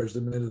border guards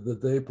demanded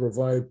that they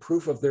provide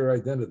proof of their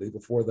identity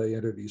before they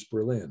entered East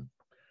Berlin.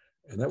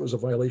 And that was a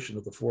violation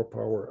of the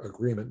four-power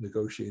agreement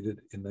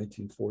negotiated in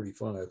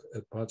 1945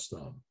 at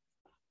Potsdam.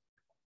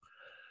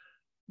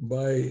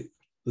 By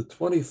the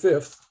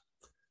 25th,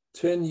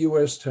 10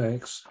 US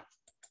tanks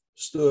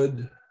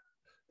stood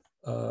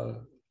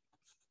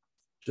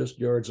just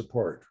yards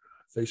apart,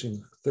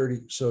 facing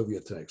 30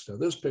 Soviet tanks. Now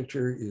this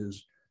picture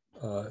is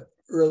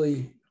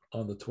early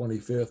on the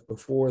 25th,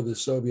 before the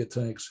Soviet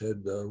tanks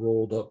had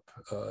rolled up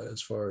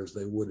as far as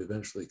they would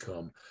eventually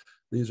come.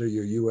 These are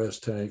your US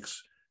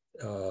tanks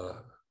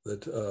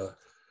that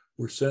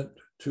were sent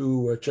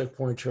to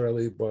Checkpoint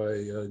Charlie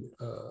by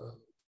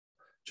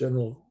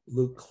General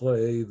Luke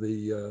Clay,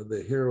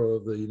 the hero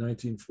of the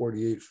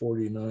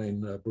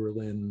 1948-49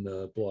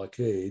 Berlin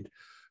blockade,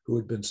 who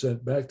had been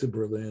sent back to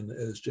Berlin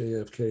as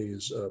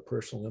JFK's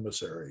personal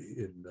emissary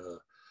in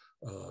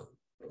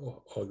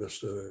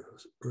August,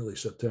 early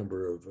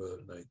September of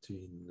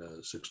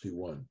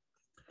 1961.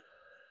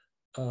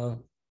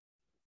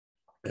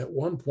 At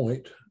one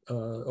point,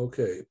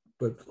 okay,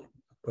 but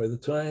by the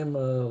time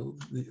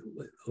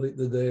late in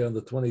the day on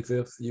the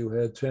 25th, you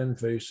had 10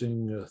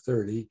 facing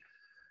 30,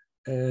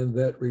 and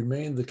that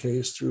remained the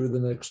case through the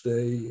next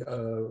day,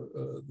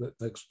 the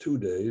next 2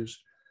 days.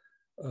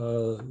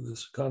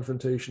 This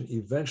confrontation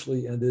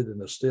eventually ended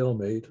in a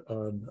stalemate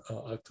on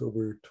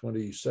October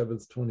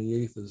 27th,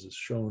 28th, as is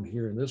shown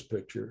here in this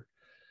picture,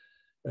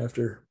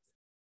 after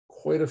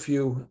quite a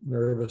few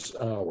nervous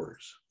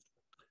hours.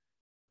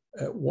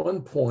 At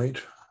one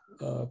point,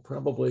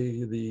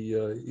 probably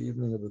the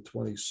evening of the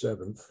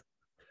 27th,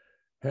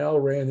 Hal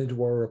ran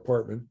into our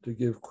apartment to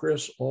give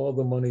Chris all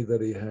the money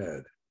that he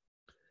had.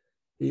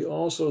 He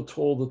also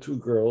told the 2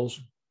 girls,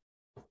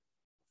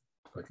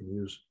 if I can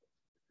use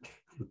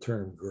the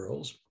term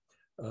girls.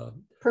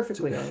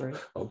 Perfectly all right.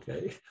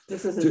 Okay.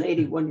 This is an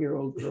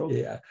 81-year-old girl.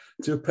 Yeah,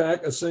 to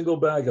pack a single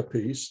bag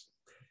apiece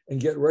and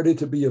get ready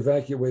to be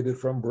evacuated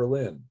from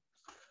Berlin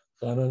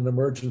on an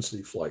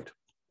emergency flight.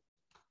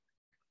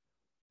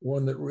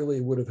 One that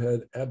really would have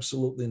had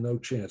absolutely no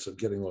chance of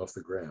getting off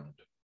the ground.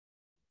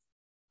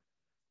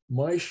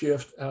 My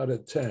shift out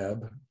at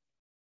Tab,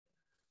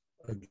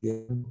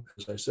 again,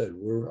 as I said,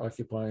 we're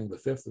occupying the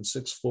 5th and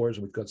 6th floors,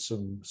 and we've got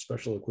some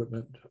special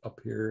equipment up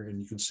here,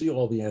 and you can see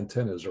all the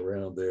antennas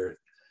around there.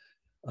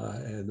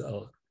 And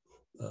I'll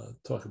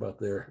talk about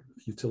their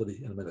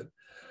utility in a minute.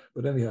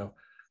 But anyhow,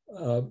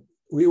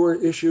 we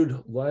were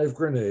issued live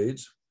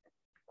grenades,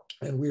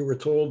 and we were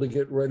told to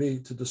get ready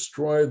to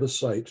destroy the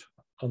site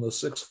on the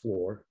 6th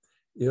floor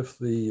if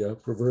the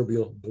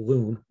proverbial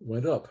balloon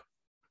went up.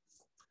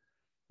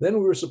 Then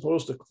we were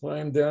supposed to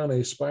climb down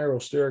a spiral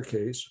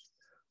staircase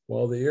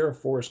while the Air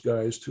Force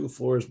guys 2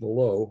 floors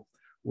below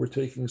were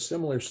taking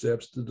similar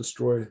steps to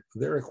destroy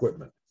their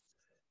equipment.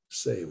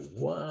 Say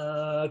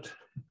what?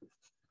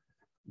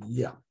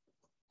 Yeah.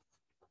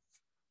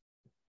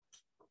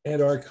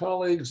 And our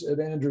colleagues at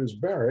Andrews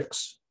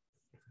Barracks,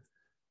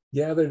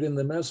 gathered in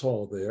the mess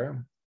hall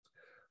there,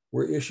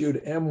 were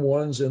issued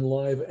M1s in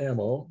live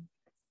ammo.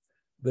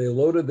 They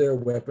loaded their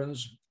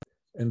weapons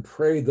and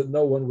prayed that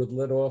no one would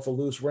let off a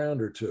loose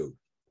round or 2.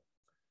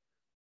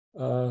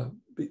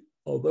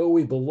 Although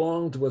we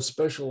belonged to a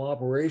special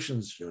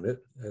operations unit,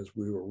 as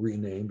we were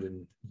renamed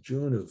in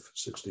June of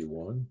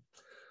 '61,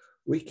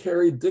 we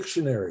carried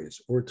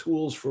dictionaries or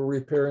tools for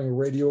repairing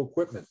radio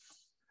equipment,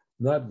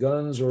 not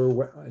guns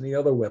or any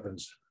other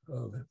weapons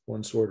of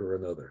one sort or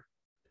another.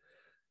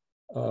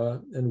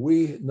 And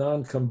we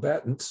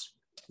non-combatants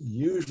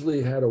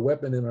usually had a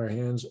weapon in our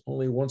hands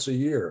only once a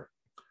year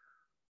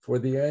for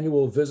the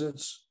annual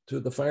visits to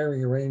the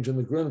firing range in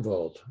the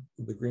Grunwald,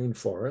 the Green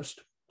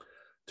Forest,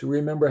 to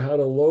remember how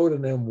to load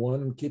an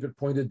M1 and keep it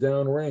pointed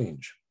down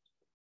range.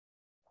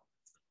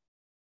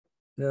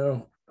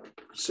 Now,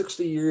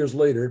 60 years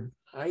later,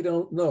 I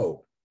don't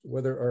know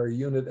whether our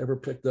unit ever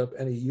picked up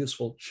any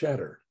useful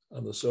chatter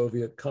on the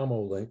Soviet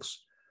commo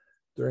links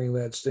during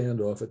that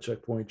standoff at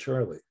Checkpoint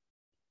Charlie.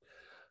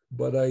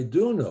 But I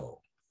do know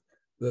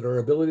that our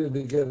ability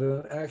to get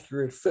an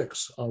accurate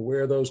fix on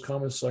where those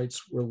common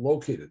sites were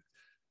located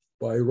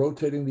by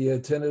rotating the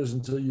antennas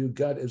until you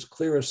got as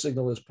clear a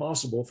signal as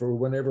possible for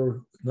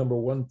whenever number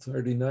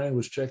 139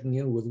 was checking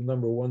in with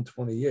number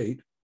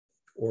 128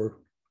 or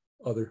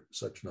other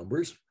such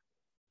numbers,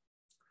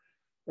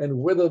 and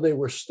whether they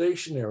were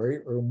stationary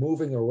or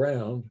moving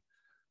around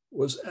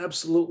was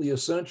absolutely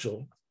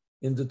essential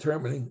in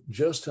determining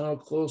just how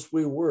close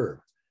we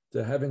were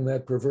to having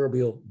that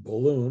proverbial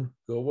balloon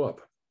go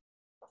up.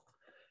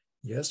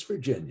 Yes,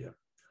 Virginia,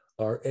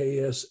 our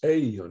ASA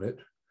unit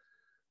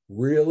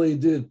really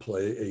did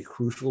play a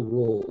crucial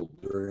role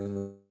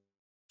during,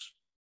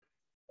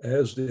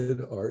 as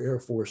did our Air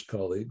Force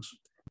colleagues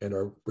and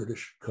our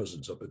British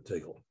cousins up at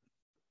Tegel.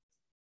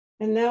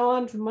 And now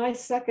on to my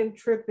second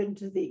trip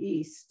into the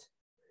East.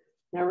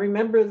 Now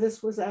remember,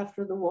 this was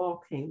after the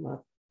wall came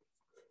up.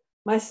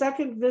 My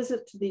second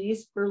visit to the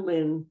East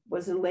Berlin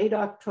was in late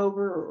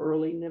October or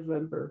early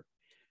November,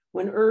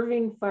 when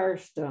Irving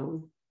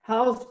Firestone,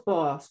 Hal's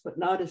boss, but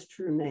not his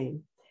true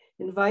name,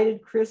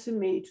 invited Chris and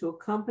me to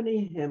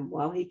accompany him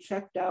while he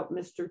checked out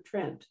Mr.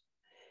 Trent,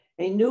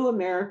 a new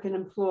American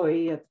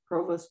employee at the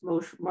Provost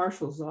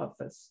Marshal's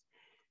office.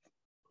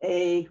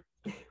 A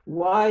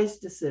wise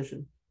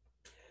decision.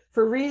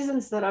 For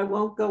reasons that I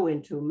won't go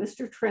into,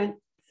 Mr. Trent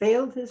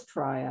failed his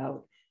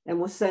tryout and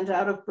was sent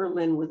out of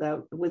Berlin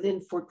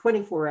within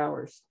 24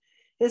 hours.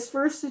 His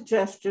first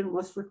suggestion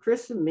was for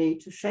Chris and me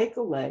to shake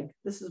a leg,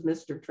 this is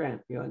Mr.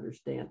 Trent, you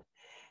understand,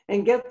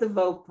 and get the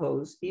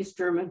VOPOs, East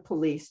German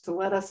police, to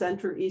let us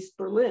enter East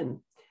Berlin.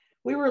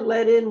 We were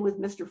let in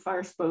with Mr.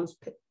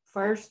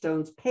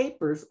 Firestone's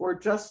papers or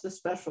just a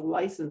special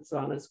license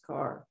on his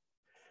car.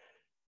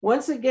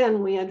 Once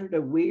again, we entered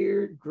a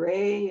weird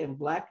gray and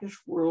blackish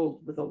world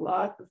with a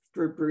lot of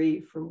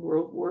debris from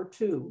World War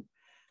II.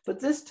 But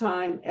this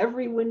time,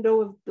 every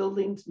window of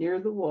buildings near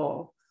the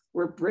wall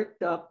were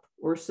bricked up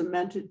or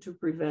cemented to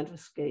prevent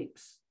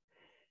escapes.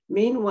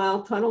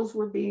 Meanwhile, tunnels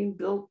were being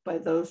built by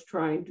those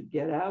trying to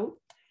get out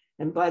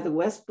and by the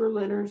West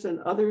Berliners and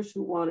others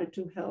who wanted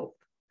to help.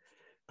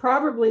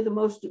 Probably the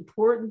most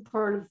important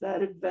part of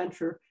that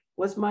adventure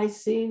was my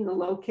seeing the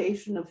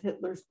location of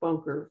Hitler's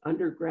bunker,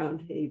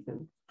 Underground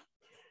Haven.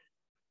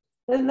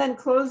 And then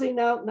closing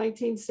out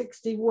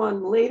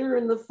 1961, later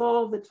in the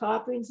fall, the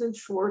Toppings and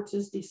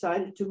Schwartzes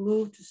decided to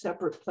move to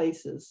separate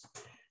places.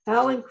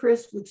 Hal and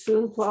Chris would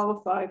soon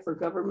qualify for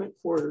government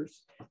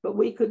quarters, but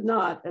we could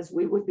not, as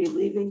we would be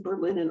leaving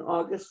Berlin in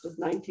August of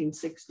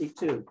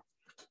 1962.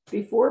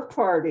 Before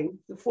parting,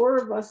 the four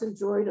of us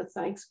enjoyed a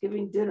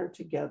Thanksgiving dinner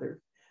together.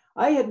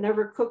 I had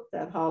never cooked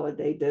that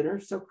holiday dinner,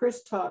 so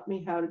Chris taught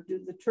me how to do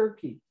the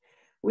turkey.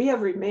 We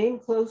have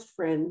remained close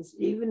friends,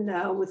 even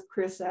now with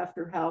Chris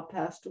after Hal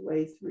passed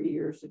away 3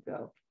 years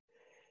ago.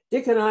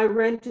 Dick and I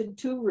rented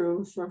 2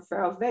 rooms from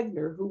Frau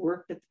Wegner, who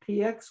worked at the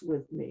PX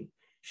with me,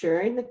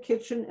 sharing the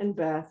kitchen and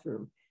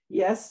bathroom.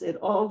 Yes, it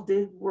all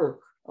did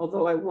work,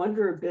 although I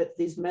wonder a bit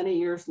these many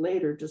years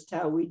later just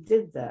how we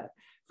did that.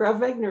 Frau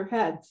Wegner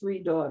had 3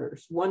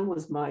 daughters. One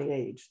was my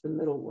age, the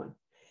middle one.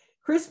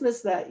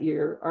 Christmas that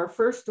year, our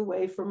first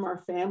away from our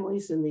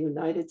families in the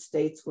United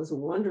States, was a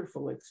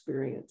wonderful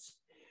experience.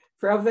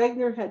 Frau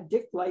Wegner had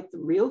Dick light the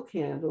real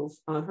candles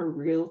on her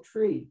real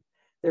tree.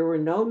 There were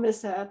no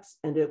mishaps,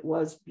 and it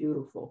was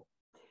beautiful.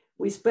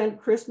 We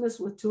spent Christmas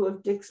with 2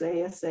 of Dick's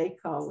ASA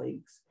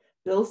colleagues,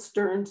 Bill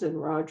Stearns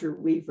and Roger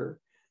Weaver,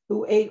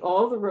 who ate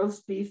all the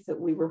roast beef that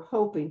we were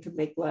hoping to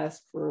make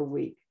last for a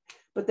week.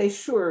 But they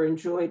sure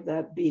enjoyed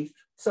that beef,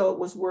 so it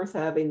was worth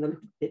having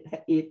them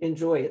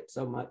enjoy it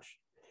so much.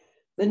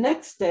 The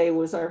next day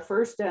was our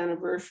first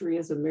anniversary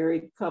as a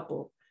married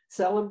couple,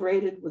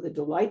 celebrated with a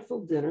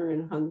delightful dinner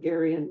in a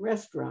Hungarian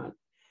restaurant.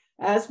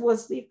 As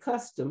was the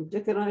custom,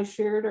 Dick and I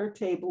shared our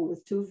table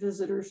with 2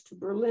 visitors to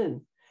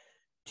Berlin,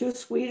 2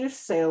 Swedish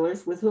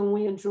sailors with whom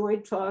we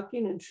enjoyed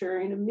talking and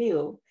sharing a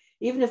meal,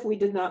 even if we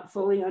did not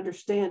fully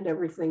understand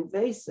everything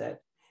they said.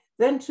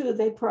 Then too,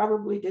 they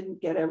probably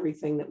didn't get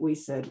everything that we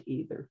said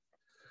either.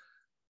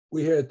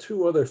 We had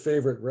 2 other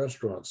favorite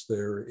restaurants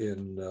there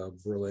in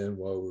Berlin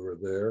while we were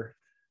there.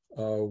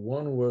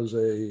 One was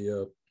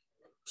a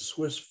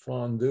Swiss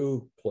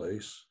fondue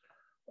place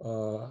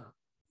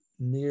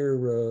near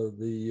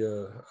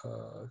the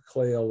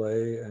Clay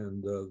LA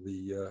and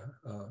the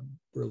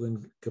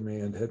Berlin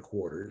Command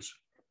headquarters,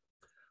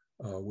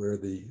 where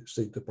the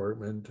State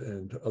Department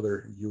and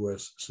other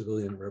US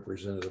civilian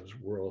representatives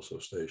were also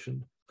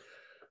stationed.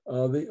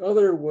 The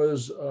other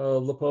was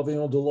Le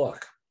Pavillon de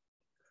l'Arc,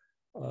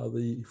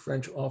 the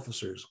French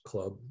Officers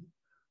Club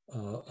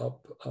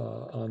up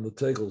on the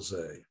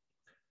Tegelsee.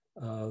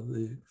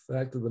 The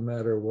fact of the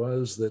matter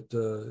was that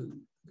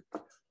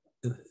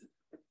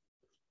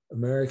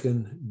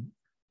American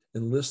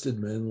enlisted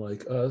men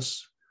like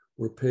us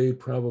were paid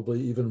probably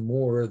even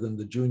more than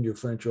the junior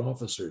French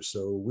officers.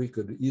 So we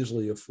could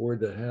easily afford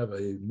to have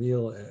a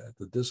meal at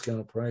the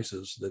discount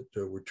prices that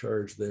were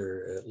charged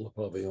there at Le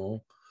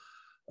Pavillon.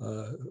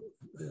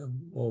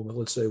 Well,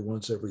 let's say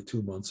once every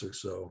 2 months or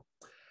so.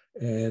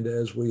 And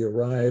as we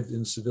arrived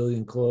in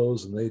civilian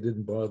clothes and they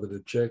didn't bother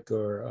to check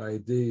our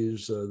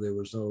IDs, there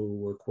was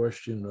no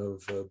question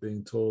of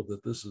being told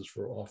that this is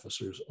for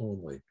officers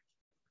only.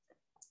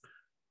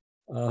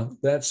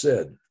 That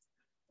said,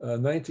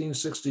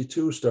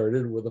 1962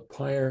 started with a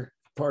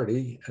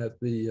party at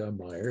the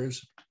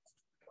Myers,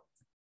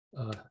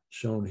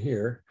 shown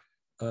here.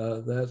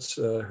 That's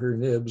her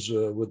nibs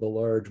with a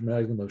large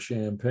magnum of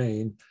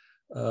champagne.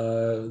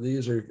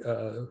 These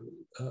are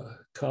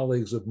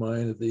colleagues of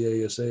mine at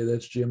the ASA.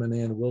 That's Jim and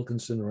Ann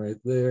Wilkinson right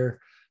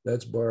there.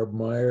 That's Barb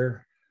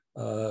Meyer.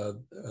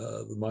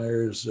 The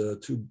Myers'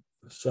 two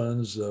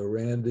sons,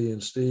 Randy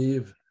and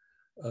Steve,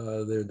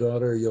 their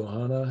daughter,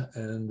 Johanna,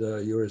 and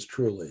yours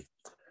truly.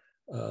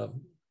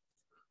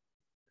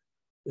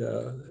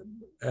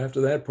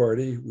 After that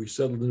party, we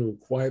settled into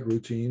a quiet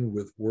routine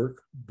with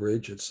work,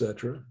 bridge,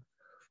 etc.,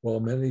 while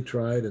many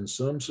tried and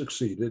some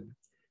succeeded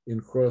in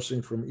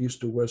crossing from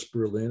East to West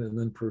Berlin and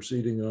then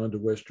proceeding on to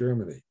West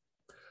Germany.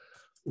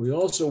 We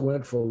also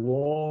went for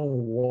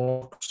long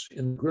walks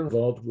in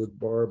Grunwald with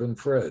Barb and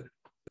Fred,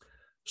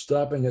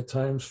 stopping at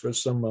times for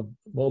some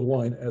mulled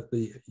wine at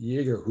the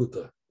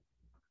Jägerhütte,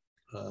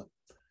 a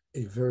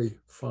very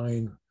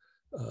fine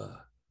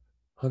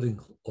hunting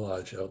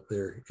lodge out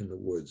there in the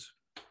woods.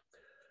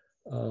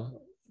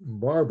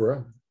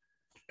 Barbara,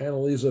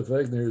 Annalisa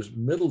Wegner's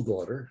middle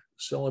daughter,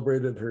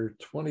 celebrated her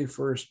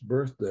 21st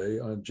birthday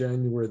on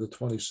January the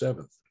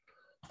 27th,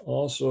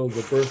 also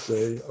the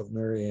birthday of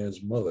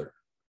MaryAnn's mother.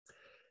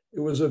 It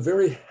was a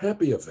very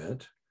happy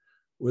event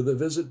with a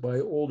visit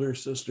by older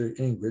sister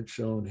Ingrid,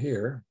 shown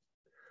here.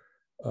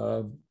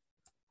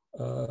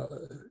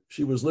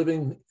 She was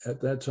living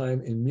at that time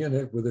in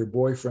Munich with her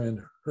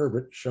boyfriend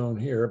Herbert, shown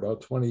here,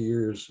 about 20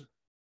 years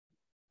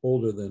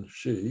older than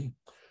she.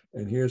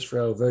 And here's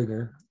Frau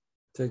Wegner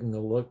taking a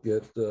look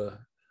at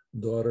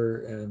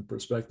daughter and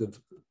prospective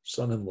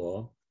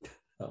son-in-law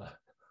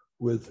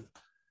with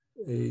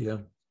a,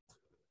 I'm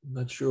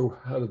not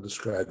sure how to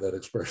describe that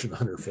expression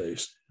on her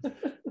face.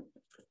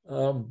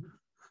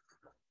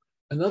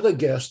 Another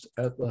guest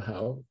at the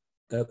house,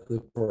 at the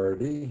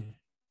party,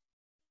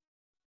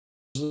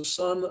 was the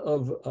son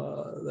of,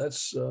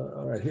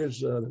 all right,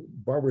 here's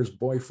Barbara's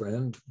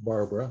boyfriend,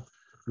 Barbara.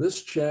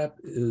 This chap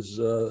is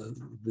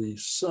the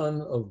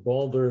son of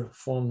Baldur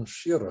von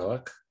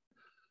Schirach,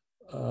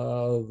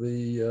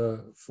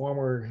 the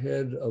former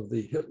head of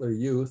the Hitler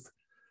Youth,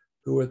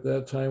 who at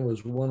that time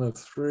was one of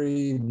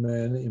 3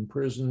 men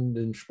imprisoned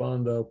in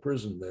Spandau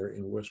prison there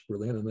in West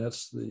Berlin, and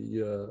that's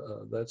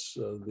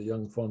the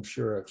young von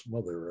Schirach's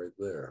mother right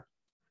there.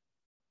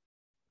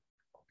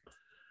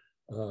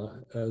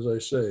 As I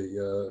say,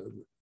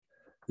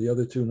 the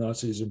other 2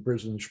 Nazis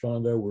imprisoned in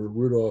Spandau were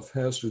Rudolf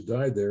Hess, who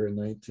died there in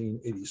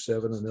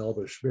 1987, and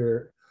Elva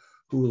Speer,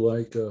 who,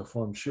 like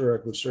von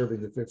Schirach, was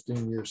serving a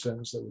 15-year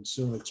sentence that would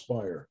soon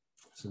expire,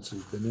 since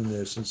he'd been in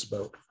there since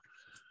about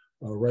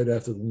right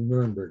after the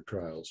Nuremberg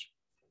trials.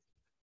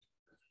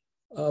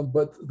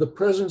 But the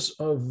presence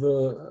of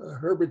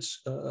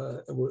Herbert's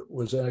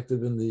was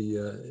active in the,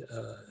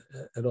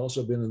 had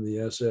also been in the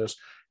SS,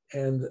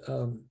 and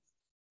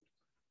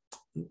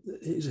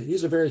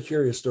he's a very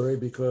curious story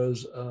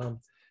because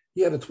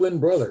he had a twin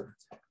brother.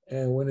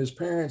 And when his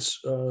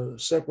parents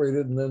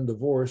separated and then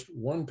divorced,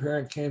 one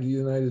parent came to the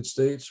United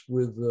States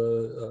with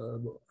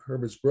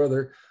Herbert's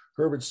brother.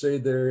 Herbert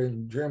stayed there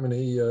in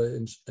Germany,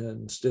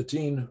 in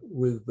Stettin,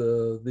 with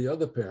the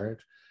other parent.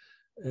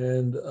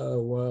 And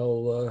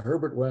while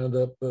Herbert wound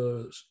up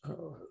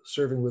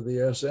serving with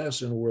the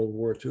SS in World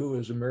War II,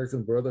 his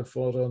American brother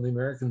fought on the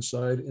American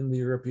side in the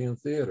European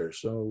theater.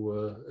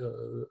 So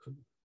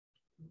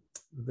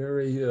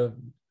very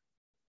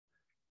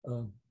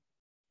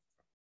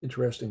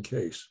interesting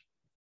case.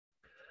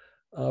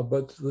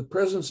 But the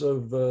presence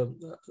of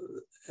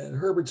and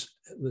Herbert's,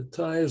 the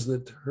ties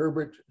that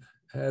Herbert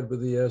had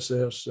with the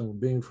SS and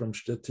being from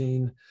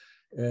Stettin,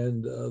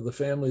 and the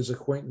family's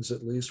acquaintance,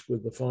 at least,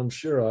 with the von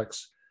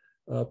Schirachs,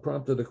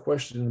 prompted a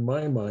question in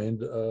my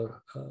mind.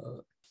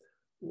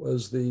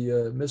 Was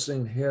the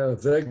missing Herr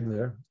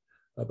Wegner,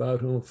 about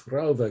whom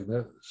Frau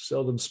Wegner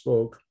seldom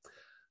spoke,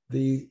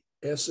 the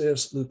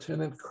SS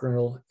Lieutenant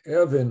Colonel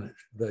Erwin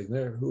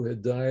Wegner, who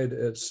had died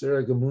at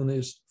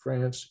Sarreguemines,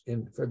 France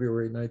in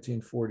February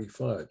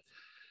 1945.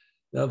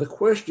 Now, the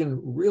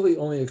question really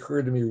only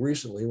occurred to me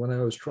recently when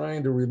I was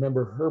trying to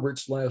remember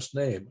Herbert's last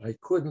name. I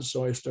couldn't,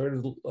 so I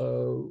started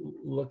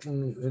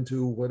looking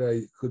into what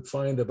I could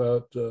find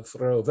about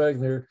Frau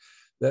Wegner.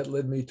 That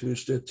led me to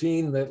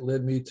Stettin. That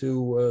led me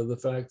to the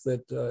fact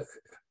that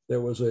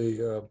there was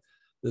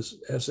this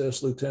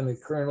SS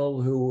Lieutenant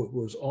Colonel who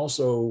was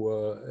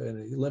also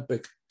an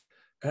Olympic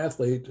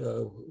athlete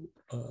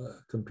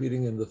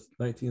competing in the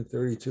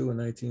 1932 and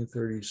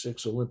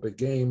 1936 Olympic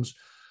Games,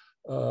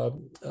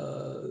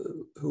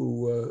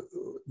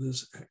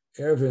 this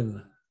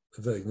Erwin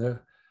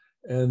Wegner,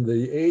 and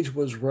the age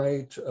was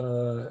right,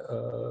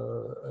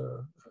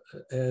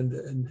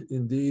 and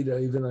indeed,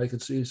 I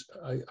could see,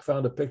 I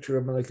found a picture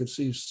of him, and I could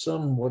see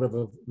somewhat of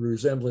a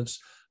resemblance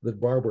that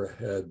Barbara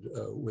had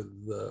with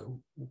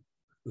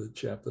the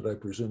chap that I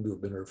presume to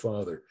have been her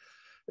father.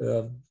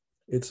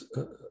 It's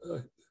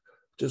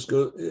just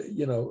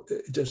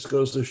it just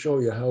goes to show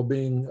you how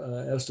being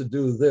asked to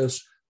do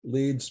this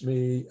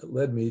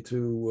led me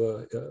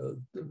to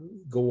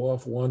go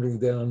off wandering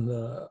down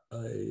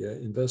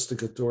a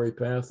investigatory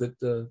path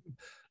that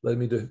led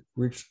me to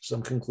reach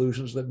some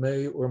conclusions that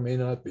may or may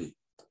not be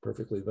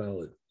perfectly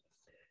valid.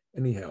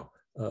 Anyhow,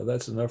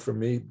 that's enough from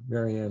me.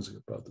 MaryAnn's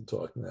about to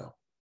talk now.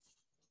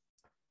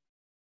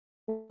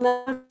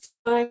 Now it's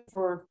time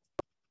for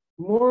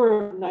more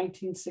of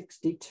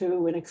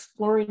 1962 and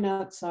exploring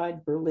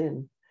outside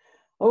Berlin.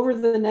 Over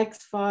the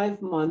next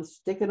 5 months,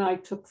 Dick and I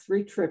took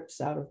 3 trips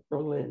out of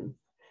Berlin,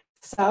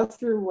 south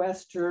through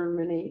West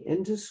Germany,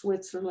 into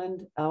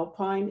Switzerland,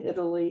 Alpine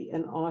Italy,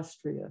 and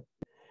Austria,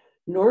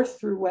 north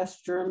through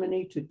West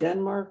Germany to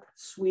Denmark,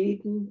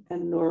 Sweden,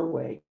 and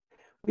Norway.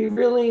 We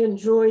really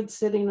enjoyed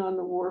sitting on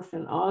the wharf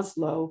in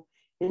Oslo,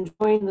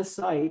 enjoying the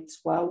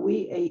sights while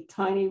we ate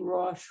tiny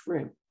raw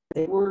shrimp.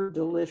 They were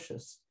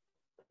delicious.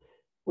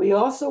 We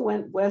also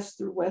went west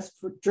through West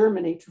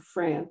Germany to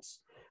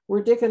France,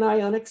 where Dick and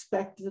I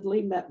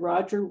unexpectedly met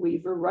Roger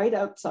Weaver right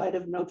outside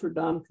of Notre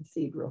Dame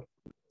Cathedral.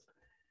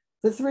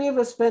 The 3 of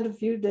us spent a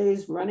few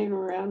days running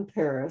around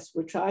Paris,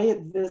 which I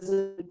had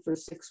visited for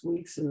 6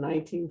 weeks in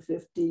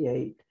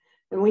 1958,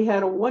 and we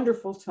had a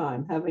wonderful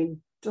time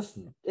just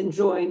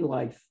enjoying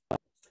life.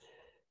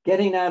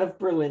 Getting out of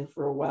Berlin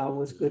for a while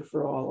was good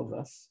for all of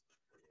us.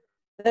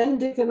 Then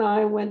Dick and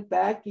I went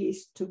back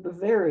east to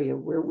Bavaria,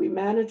 where we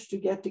managed to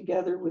get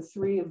together with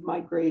 3 of my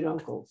great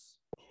uncles.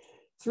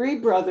 3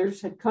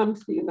 brothers had come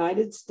to the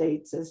United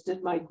States, as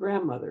did my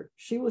grandmother.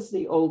 She was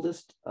the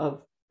oldest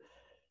of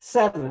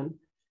 7,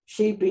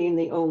 she being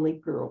the only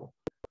girl,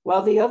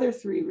 while the other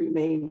 3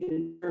 remained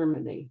in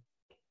Germany.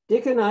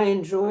 Dick and I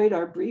enjoyed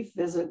our brief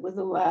visit with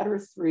the latter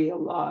 3 a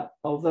lot,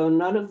 although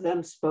none of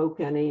them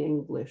spoke any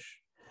English.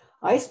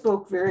 I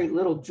spoke very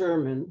little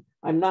German.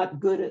 I'm not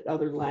good at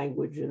other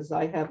languages.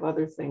 I have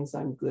other things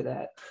I'm good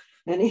at.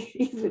 And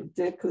even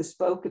Dick, who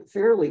spoke it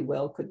fairly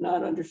well, could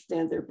not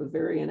understand their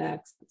Bavarian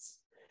accents.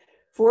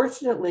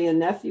 Fortunately, a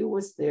nephew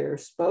was there,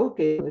 spoke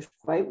English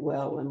quite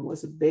well, and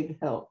was a big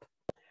help.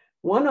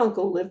 One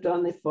uncle lived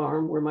on the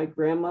farm where my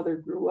grandmother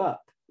grew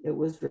up. It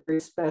was very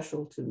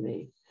special to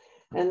me.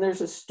 And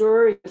there's a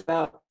story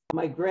about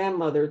my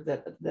grandmother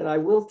that I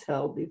will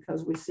tell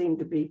because we seem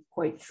to be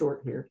quite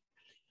short here.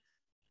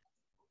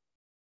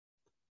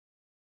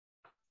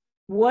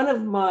 One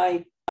of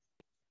my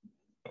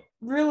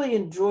really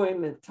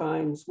enjoyment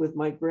times with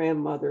my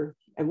grandmother,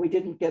 and we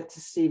didn't get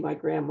to see my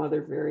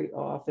grandmother very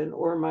often,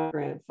 or my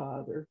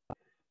grandfather.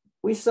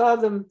 We saw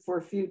them for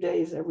a few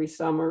days every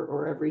summer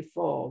or every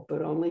fall,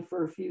 but only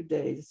for a few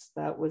days.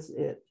 That was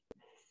it.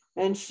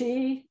 And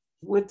she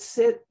would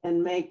sit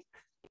and make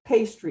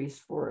pastries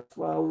for us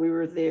while we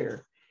were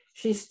there.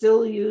 She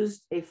still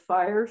used a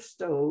fire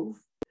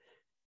stove,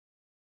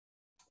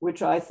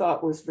 which I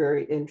thought was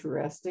very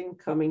interesting,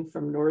 coming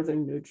from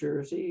northern New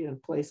Jersey, in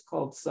a place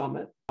called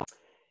Summit.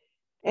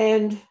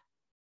 And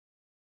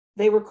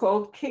they were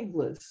called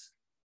kiglas,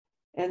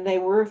 and they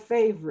were a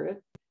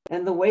favorite.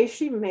 And the way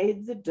she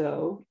made the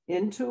dough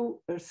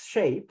into a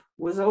shape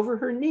was over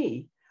her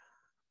knee.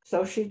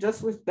 So she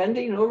just was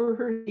bending over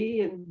her knee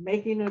and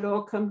making it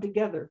all come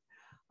together.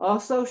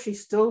 Also, she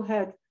still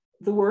had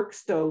the work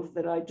stove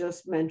that I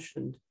just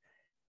mentioned.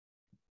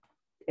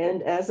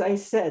 And as I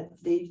said,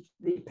 the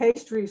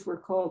pastries were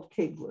called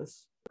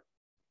kiglas.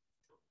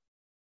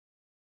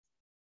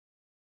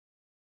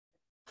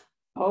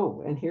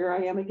 Oh, and here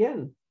I am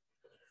again,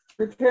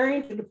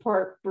 preparing to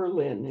depart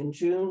Berlin in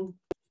June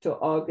to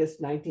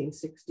August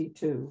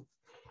 1962.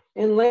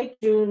 In late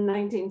June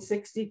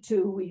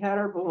 1962, we had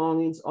our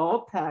belongings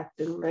all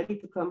packed and ready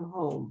to come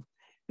home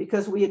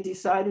because we had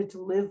decided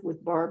to live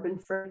with Barb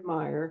and Fred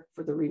Meyer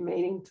for the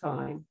remaining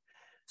time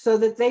so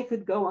that they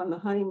could go on the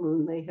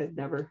honeymoon they had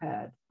never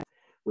had.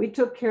 We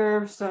took care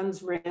of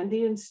sons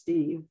Randy and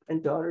Steve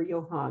and daughter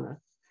Johanna.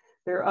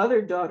 Their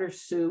other daughter,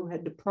 Sue,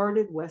 had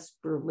departed West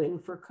Berlin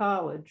for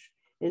college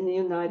in the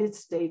United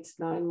States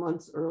 9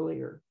 months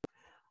earlier.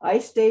 I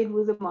stayed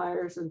with the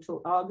Meyers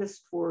until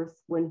August 4th,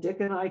 when Dick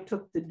and I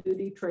took the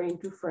duty train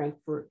to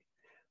Frankfurt,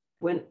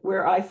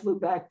 where I flew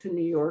back to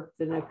New York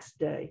the next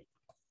day.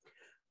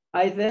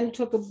 I then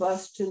took a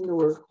bus to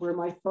Newark, where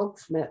my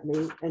folks met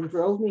me, and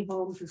drove me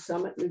home to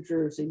Summit, New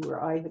Jersey,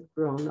 where I had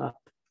grown up.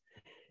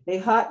 A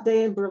hot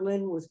day in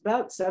Berlin was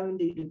about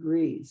 70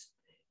 degrees.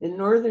 In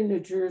northern New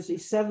Jersey,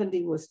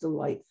 70 was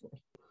delightful.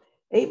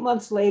 8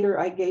 months later,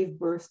 I gave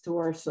birth to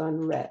our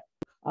son, Rhett.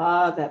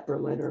 Ah, that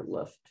Berliner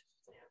Luft.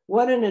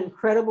 What an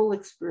incredible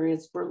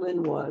experience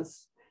Berlin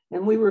was,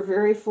 and we were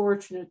very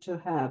fortunate to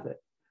have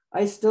it.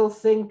 I still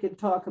think and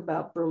talk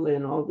about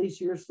Berlin all these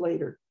years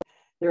later.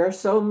 There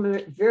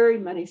are very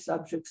many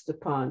subjects to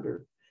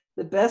ponder.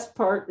 The best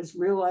part is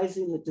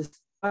realizing that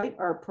despite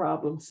our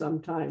problems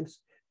sometimes,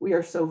 we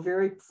are so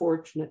very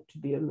fortunate to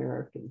be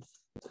Americans.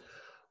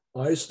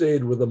 I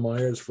stayed with the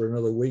Meyers for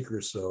another week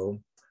or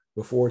so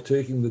before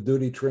taking the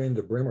duty train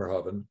to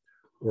Bremerhaven,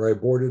 where I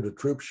boarded a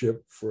troop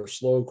ship for a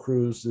slow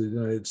cruise to the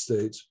United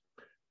States,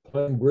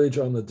 playing bridge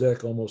on the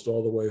deck almost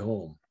all the way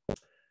home.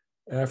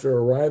 After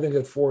arriving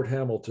at Fort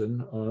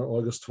Hamilton on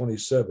August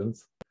 27th,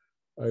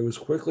 I was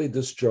quickly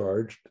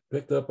discharged,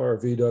 picked up our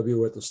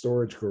VW at the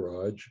storage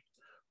garage,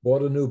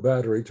 bought a new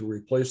battery to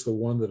replace the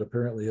one that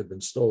apparently had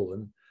been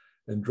stolen,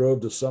 and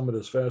drove to Summit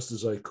as fast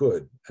as I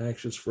could,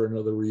 anxious for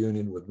another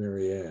reunion with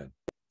MaryAnn.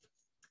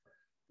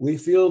 We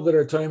feel that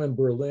our time in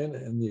Berlin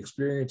and the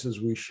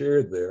experiences we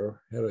shared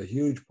there had a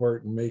huge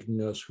part in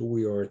making us who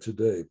we are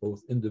today,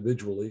 both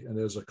individually and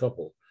as a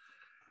couple.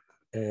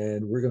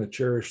 And we're going to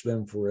cherish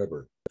them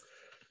forever.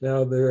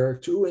 Now, there are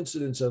two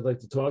incidents I'd like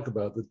to talk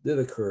about that did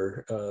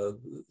occur.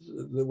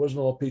 That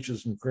wasn't all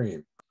peaches and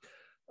cream.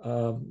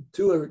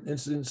 Two other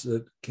incidents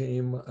that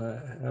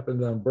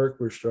happened on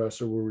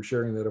Berkberstrasse, where we were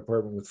sharing that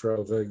apartment with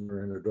Frau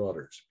Wegner and her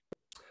daughters.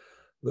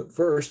 The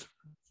first,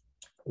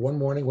 one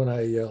morning when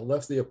I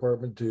left the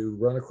apartment to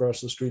run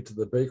across the street to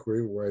the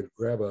bakery where I'd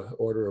grab an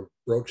order of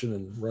brötchen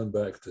and run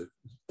back to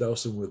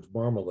douse them with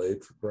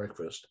marmalade for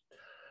breakfast,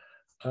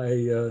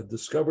 I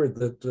discovered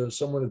that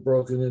someone had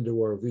broken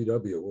into our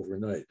VW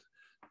overnight.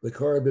 The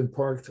car had been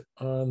parked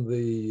on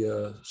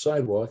the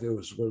sidewalk. It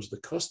was the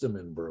custom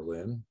in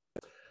Berlin.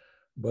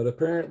 But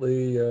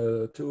apparently,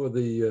 two of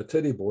the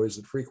teddy boys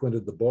that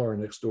frequented the bar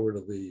next door to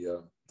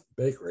the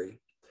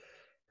bakery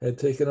had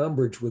taken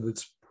umbrage with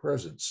its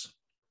presence.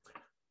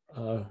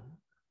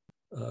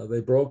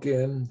 They broke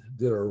in,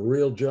 did a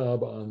real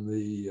job on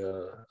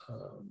the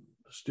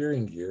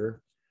steering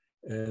gear,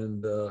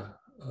 and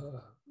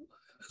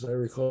as I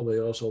recall, they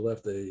also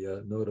left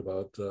a note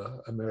about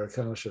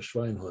Amerikanischer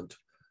Schweinhund,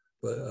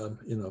 but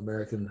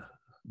American.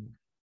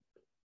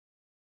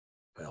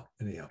 Well,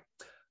 anyhow.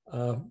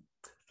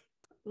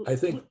 I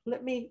think.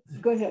 Let me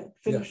go ahead.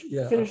 Finish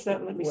that.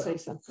 And let me say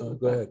something.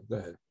 Go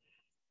ahead.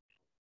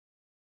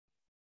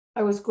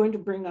 I was going to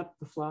bring up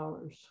the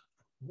flowers.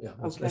 Yeah,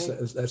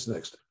 that's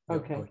next.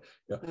 Okay.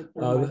 Yeah,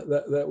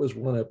 that was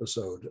one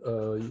episode.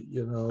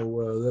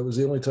 That was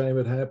the only time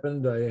it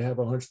happened. I have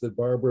a hunch that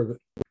Barbara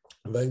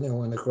Wegner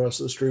went across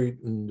the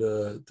street and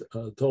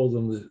told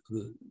them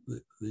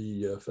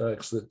the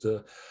facts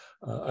that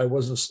I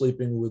wasn't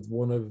sleeping with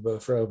one of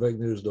Frau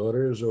Wegner's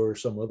daughters or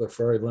some other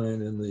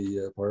Fräulein in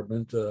the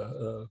apartment.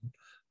 The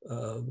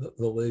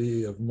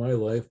lady of my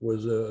life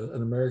was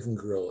an American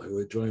girl who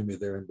had joined me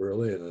there in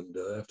Berlin. And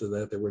after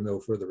that, there were no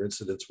further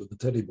incidents with the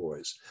teddy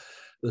boys.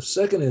 The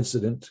second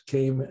incident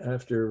came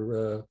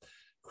after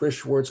Chris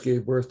Schwartz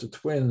gave birth to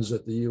twins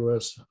at the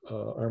U.S.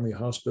 Army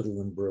Hospital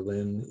in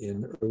Berlin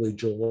in early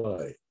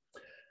July.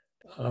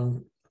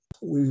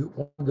 We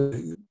wanted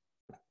to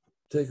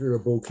take her a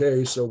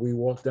bouquet, so we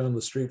walked down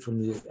the street from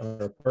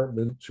our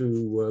apartment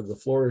to the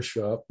florist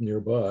shop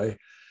nearby,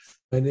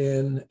 went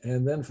in,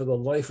 and then for the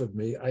life of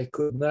me, I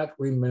could not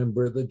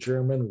remember the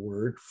German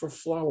word for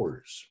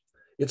flowers.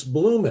 It's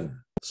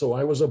Blumen. So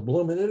I was a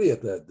bloomin'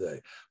 idiot that day.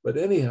 But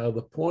anyhow,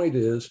 the point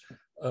is,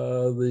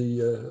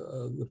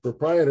 the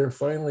proprietor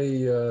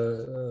finally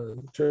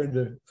turned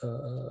to,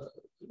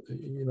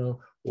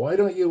 why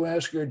don't you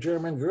ask your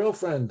German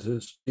girlfriend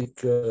to speak,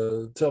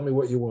 tell me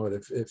what you want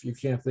if you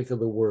can't think of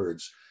the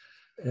words.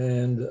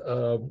 And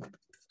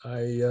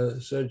I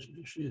said,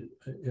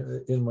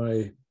 in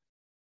my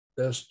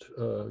best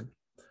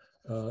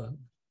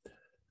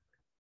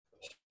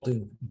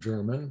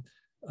German,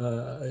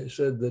 I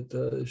said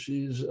that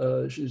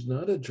she's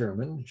not a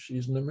German,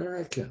 she's an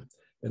American.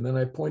 And then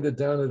I pointed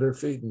down at her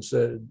feet and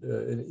said,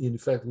 in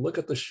fact, look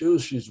at the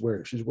shoes she's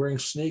wearing. She's wearing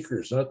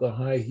sneakers, not the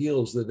high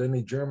heels that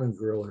any German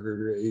girl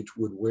her age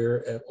would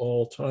wear at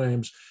all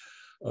times,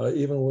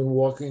 even when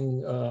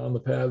walking on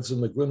the paths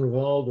in the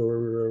Grunewald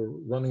or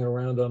running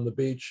around on the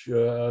beach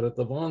out at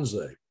the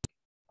Wannsee.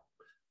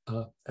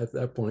 At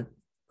that point,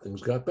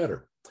 things got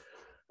better.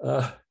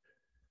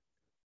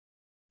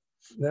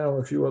 Now,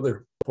 a few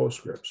other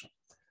postscripts.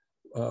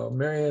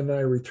 MaryAnn and I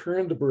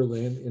returned to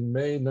Berlin in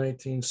May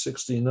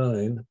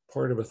 1969,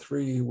 part of a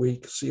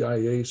 3-week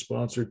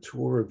CIA-sponsored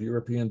tour of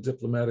European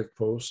diplomatic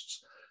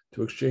posts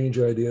to exchange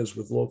ideas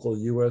with local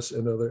US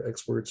and other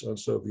experts on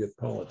Soviet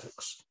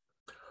politics.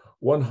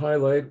 One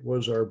highlight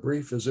was our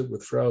brief visit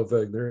with Frau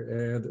Wegner,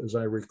 and as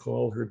I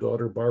recall, her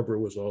daughter Barbara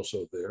was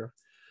also there,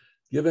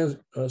 giving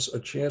us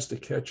a chance to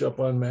catch up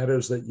on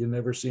matters that you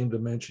never seem to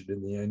mention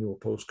in the annual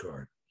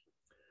postcard.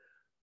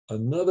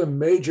 Another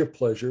major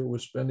pleasure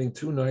was spending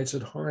 2 nights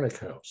at Harnack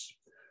House,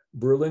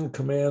 Berlin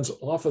Command's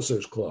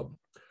officers club,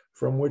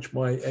 from which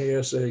my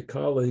ASA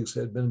colleagues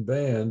had been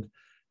banned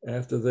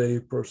after they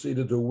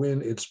proceeded to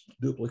win its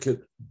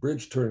duplicate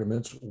bridge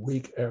tournaments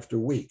week after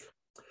week.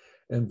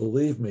 And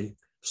believe me,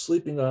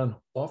 sleeping on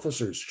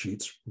officers'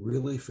 sheets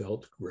really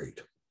felt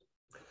great.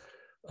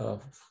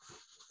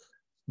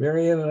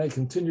 MaryAnn and I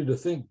continue to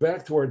think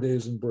back to our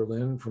days in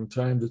Berlin from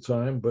time to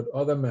time, but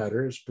other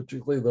matters,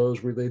 particularly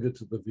those related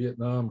to the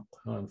Vietnam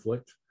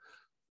conflict,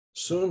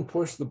 soon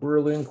pushed the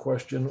Berlin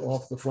question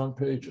off the front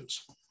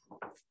pages.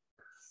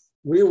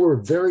 We were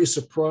very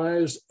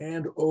surprised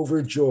and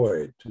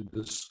overjoyed to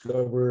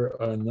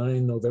discover on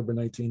 9 November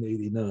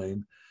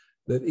 1989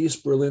 that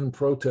East Berlin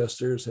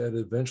protesters had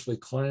eventually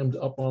climbed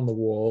up on the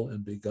wall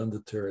and begun to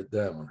tear it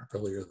down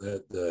earlier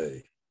that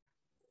day.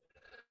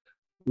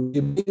 We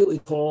immediately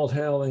called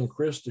Hal and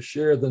Chris to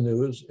share the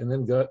news, and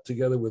then got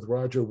together with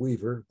Roger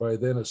Weaver, by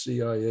then a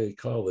CIA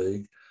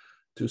colleague,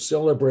 to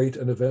celebrate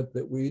an event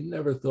that we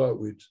never thought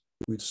we'd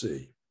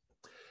see.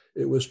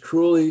 It was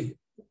truly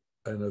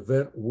an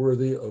event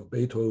worthy of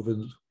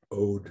Beethoven's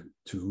Ode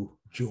to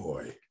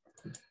Joy.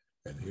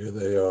 And here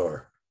they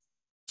are,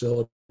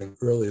 celebrating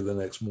early the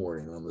next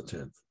morning on the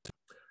 10th.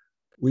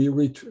 We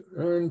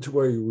returned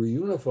to a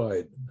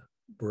reunified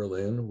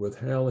Berlin with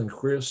Hal and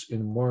Chris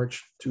in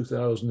March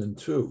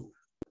 2002.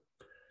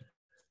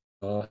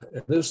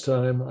 At this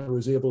time, I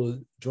was able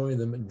to join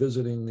them in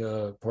visiting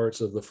parts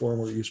of the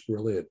former East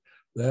Berlin.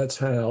 That's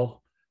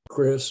Hal,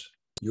 Chris,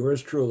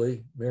 yours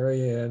truly,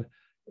 MaryAnn,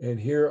 and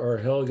here are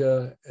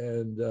Helga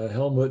and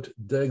Helmut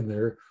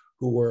Degner,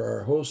 who were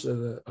our hosts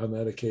on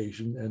that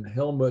occasion. And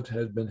Helmut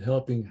had been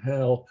helping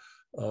Hal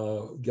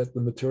get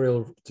the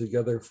material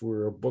together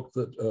for a book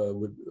that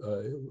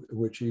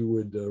which he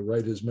would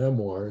write his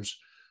memoirs.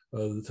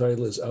 The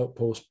title is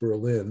Outpost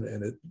Berlin,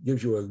 and it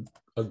gives you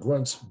a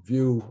grunt's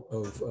view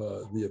of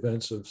the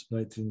events of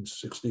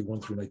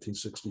 1961 through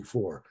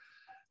 1964.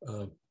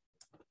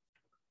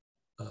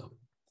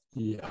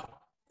 Yeah.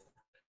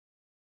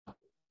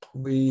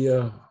 We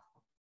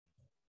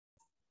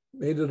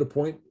made it a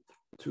point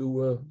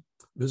to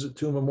visit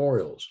two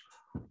memorials.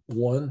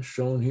 One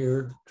shown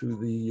here to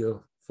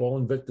the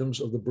fallen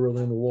victims of the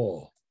Berlin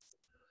Wall,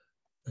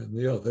 and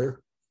the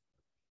other,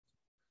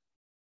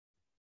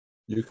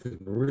 you can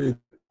read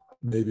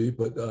maybe,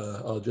 but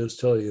I'll just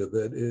tell you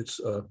that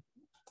it's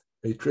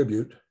a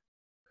tribute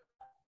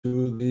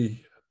to the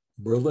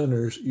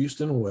Berliners, East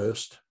and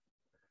West,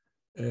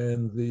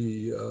 and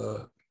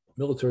the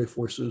military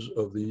forces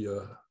of the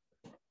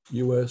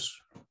US,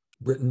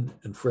 Britain,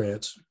 and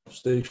France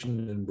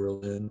stationed in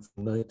Berlin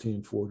from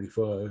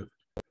 1945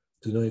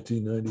 to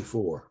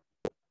 1994.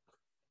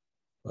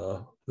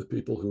 The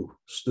people who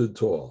stood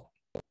tall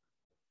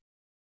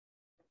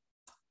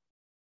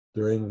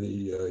during the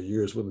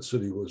years when the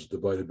city was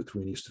divided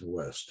between East and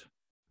West.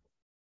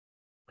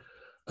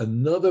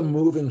 Another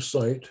moving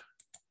site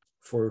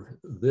for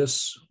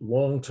this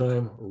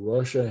longtime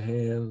Russia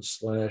hand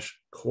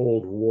 /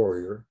 Cold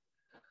Warrior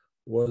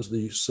was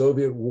the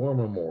Soviet War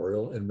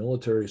Memorial and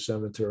Military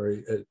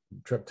Cemetery at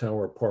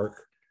Treptower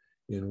Park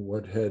in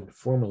what had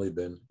formerly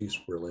been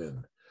East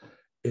Berlin.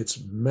 It's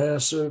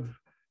massive,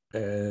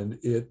 and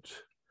it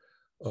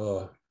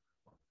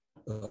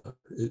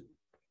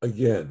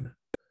again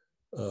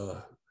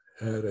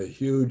had a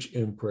huge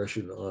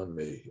impression on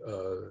me.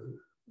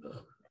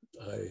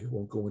 I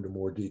won't go into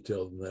more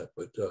detail than that,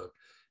 but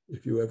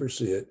if you ever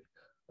see it,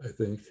 I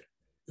think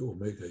it will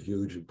make a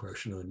huge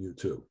impression on you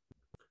too.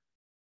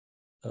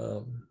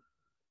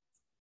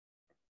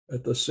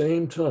 At the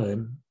same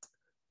time,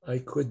 I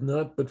could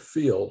not but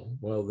feel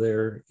while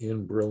there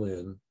in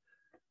Berlin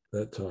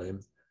that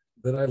time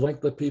that I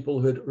liked the people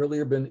who had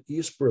earlier been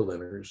East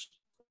Berliners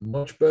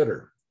much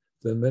better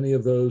than many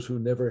of those who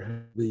never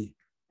had the,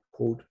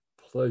 quote,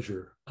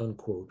 pleasure,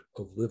 unquote,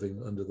 of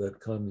living under that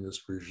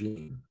communist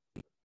regime.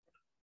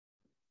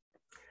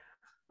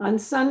 On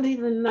Sunday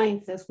the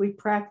 9th, as we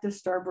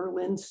practiced our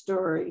Berlin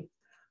story,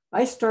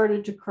 I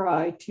started to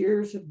cry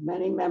tears of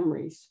many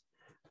memories,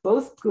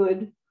 both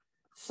good,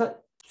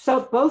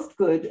 both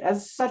good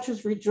as such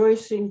as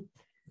rejoicing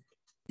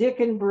Dick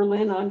in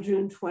Berlin on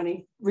June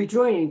 20,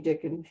 rejoining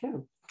Dick in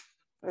him.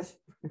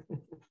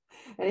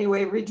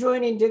 Anyway,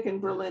 rejoining Dick in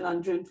Berlin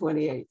on June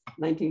 28,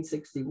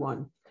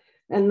 1961,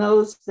 and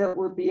those that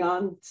were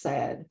beyond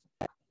sad.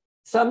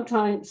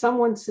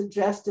 Someone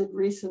suggested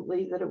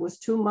recently that it was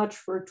too much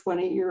for a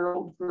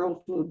 20-year-old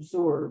girl to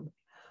absorb.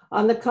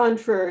 On the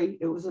contrary,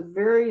 it was a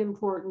very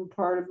important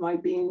part of my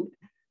being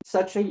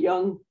such a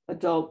young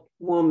adult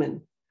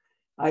woman.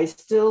 I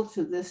still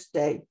to this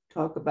day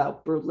talk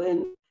about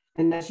Berlin,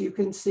 and as you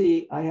can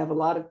see, I have a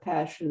lot of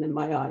passion in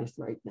my eyes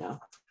right now.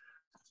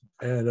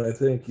 And I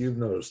think you've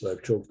noticed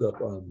I've choked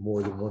up on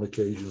more than one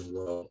occasion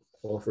while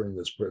offering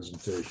this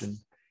presentation,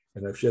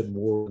 and I've shed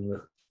more than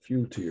a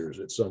few tears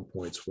at some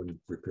points when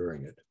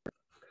preparing it.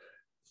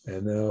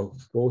 And now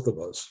for both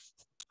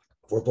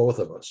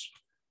of us,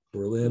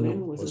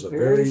 Berlin was a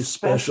very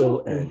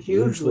special and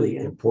hugely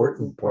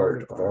important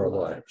part of our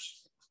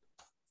lives.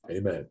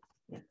 Amen.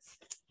 Yes.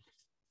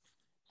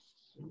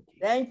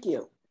 Thank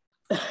you.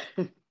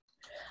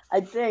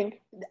 I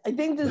think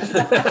this is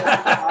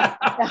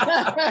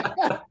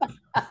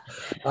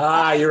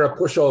you're a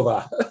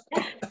pushover.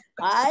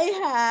 I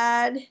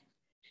had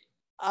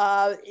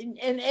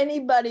and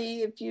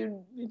anybody, if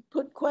you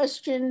put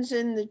questions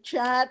in the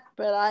chat,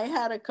 but I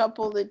had a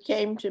couple that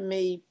came to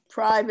me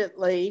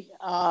privately.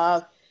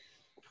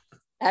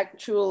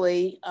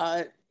 Actually,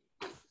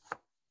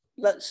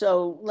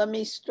 so let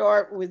me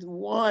start with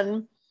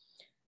one.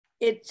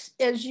 It's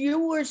as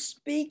you were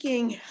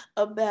speaking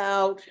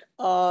about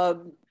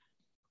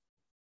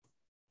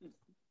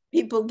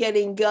people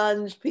getting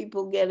guns,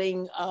 people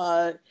getting,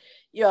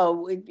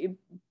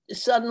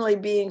 suddenly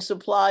being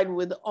supplied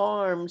with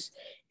arms,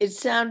 it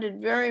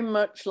sounded very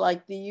much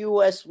like the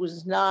US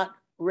was not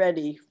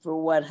ready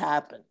for what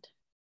happened.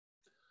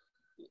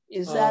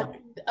 Is that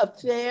a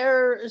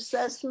fair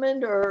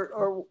assessment,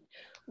 or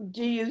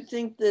do you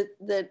think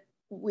that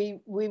we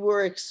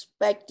were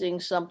expecting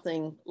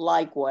something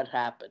like what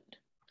happened?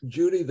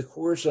 Judy, the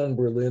course on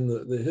Berlin,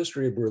 the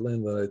history of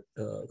Berlin, the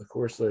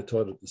course that I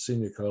taught at the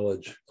Senior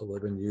College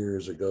 11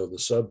 years ago, the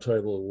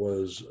subtitle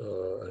was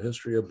A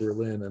History of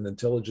Berlin, an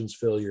Intelligence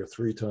Failure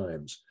 3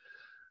 Times.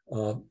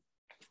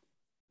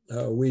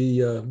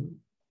 We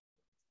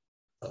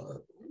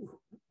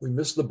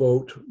missed the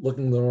boat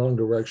looking in the wrong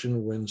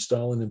direction when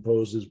Stalin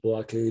imposed his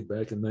blockade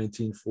back in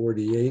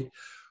 1948.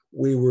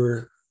 We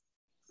were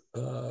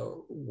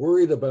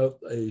worried about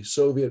a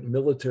Soviet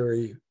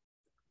military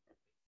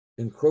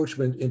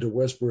encroachment into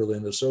West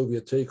Berlin, the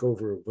Soviet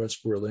takeover of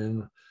West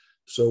Berlin.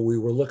 So we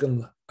were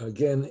looking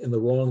again in the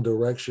wrong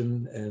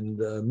direction and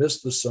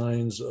missed the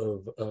signs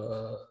of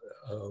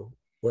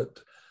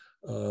what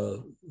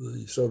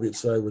the Soviet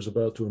side was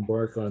about to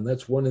embark on.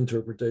 That's one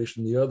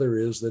interpretation. The other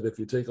is that if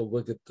you take a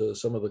look at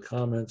some of the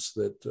comments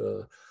that,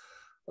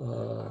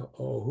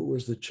 who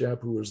was the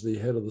chap who was the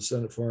head of the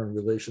Senate Foreign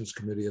Relations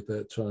Committee at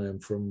that time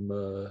from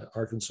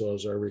Arkansas,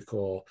 as I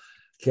recall,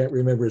 can't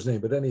remember his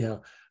name, but anyhow,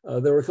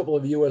 there were a couple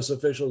of US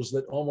officials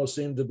that almost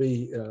seemed to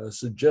be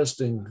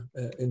suggesting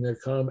in their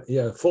comment,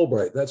 yeah,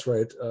 Fulbright, that's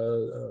right,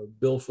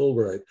 Bill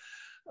Fulbright,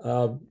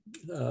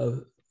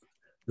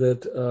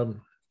 that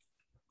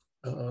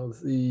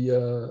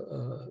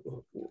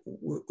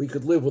we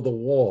could live with a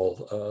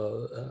wall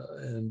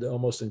and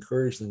almost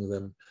encouraging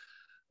them.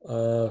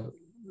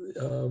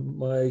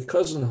 My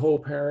cousin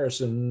Hope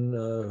Harrison,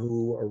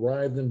 who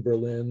arrived in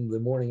Berlin the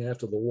morning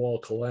after the wall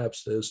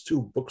collapsed, has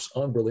 2 books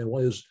on Berlin.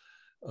 One is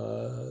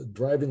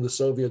Driving the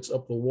Soviets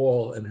Up the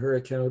Wall, and her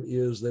account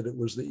is that it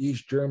was the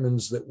East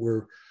Germans that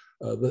were,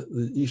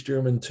 the East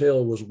German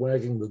tail was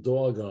wagging the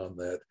dog on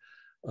that.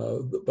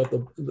 But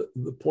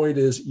the point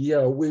is,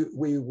 yeah,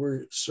 we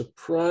were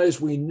surprised.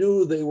 We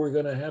knew they were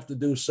going to have to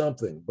do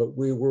something, but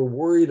we were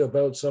worried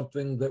about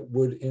something that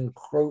would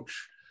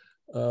encroach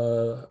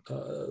on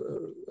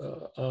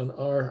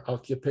our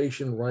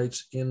occupation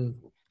rights in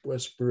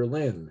West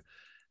Berlin.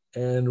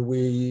 And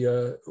we,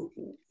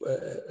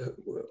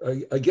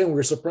 again,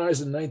 we're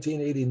surprised in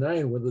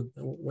 1989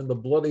 when the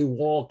bloody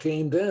wall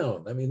came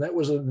down. I mean, that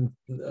was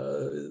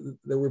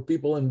there were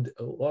people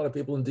a lot of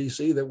people in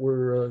DC that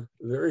were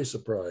very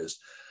surprised.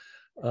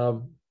 Yeah,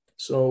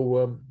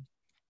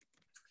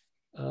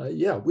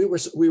 we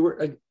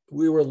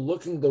were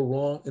looking in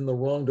the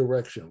wrong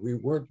direction. We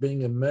weren't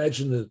being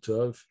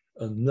imaginative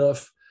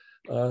enough.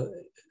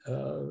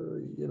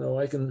 You know,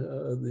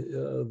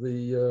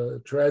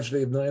 the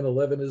tragedy of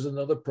 9/11 is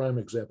another prime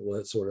example of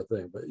that sort of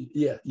thing. But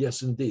yeah,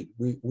 yes, indeed,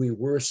 we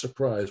were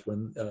surprised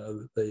when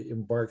they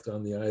embarked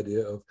on the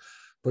idea of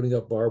putting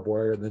up barbed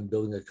wire and then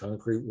building a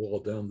concrete wall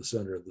down the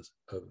center of the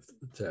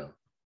town.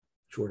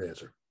 Short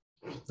answer,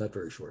 not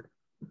very short.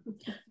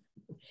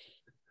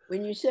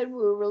 When you said we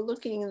were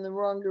looking in the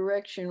wrong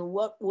direction,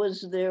 what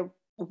was the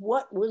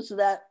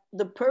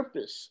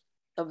purpose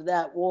of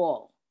that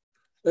wall?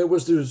 It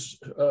was the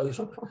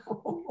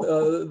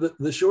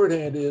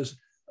shorthand is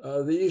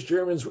the East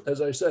Germans, as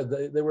I said,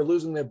 they were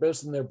losing their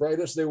best and their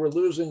brightest. They were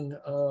losing,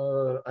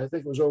 I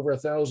think it was over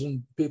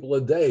 1,000 people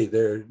a day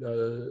there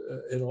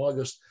in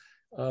August,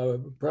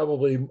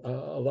 probably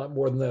a lot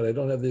more than that. I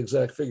don't have the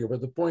exact figure,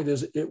 but the point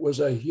is it was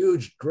a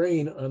huge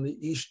drain on the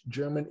East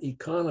German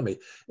economy.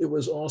 It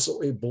was also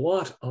a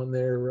blot on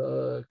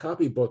their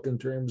copybook in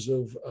terms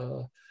of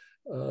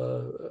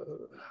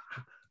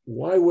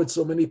why would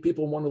so many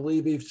people want to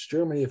leave East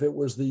Germany if it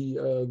was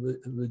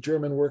the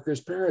German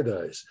workers'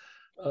 paradise?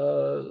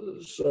 The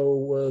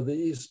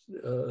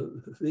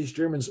East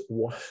Germans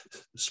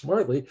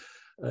smartly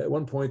at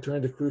one point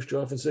turned to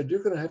Khrushchev and said,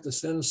 "You're going to have to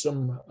send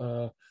some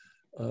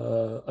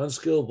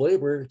unskilled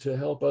labor to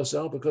help us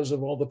out because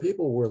of all the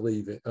people we're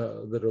leaving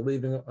that are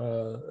leaving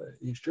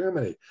East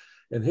Germany."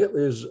 And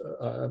Hitler's,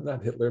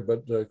 not Hitler,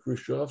 but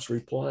Khrushchev's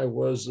reply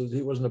was that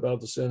he wasn't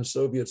about to send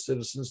Soviet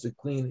citizens to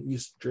clean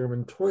East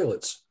German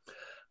toilets.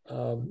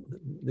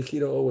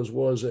 Nikita always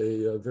was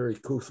a very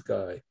couth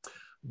guy.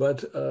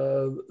 But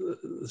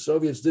the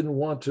Soviets didn't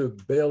want to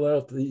bail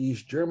out the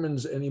East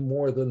Germans any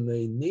more than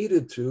they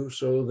needed to,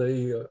 so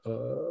they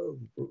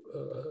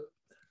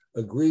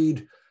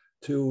agreed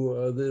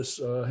to this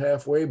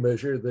halfway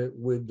measure that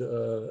would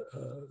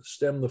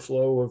stem the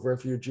flow of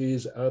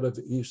refugees out of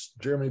East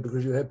Germany,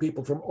 because you had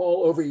people from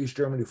all over East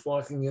Germany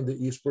flocking into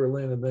East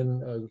Berlin and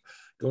then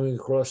going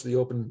across the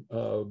open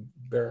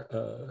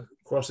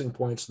crossing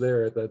points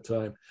there at that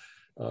time.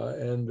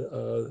 Then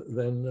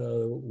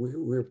we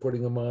were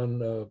putting them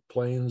on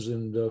planes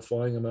and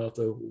flying them out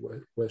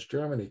to West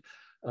Germany.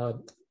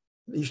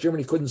 East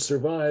Germany couldn't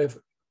survive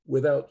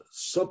without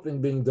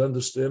something being done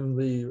to stem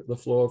the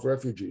flow of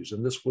refugees.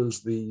 And this was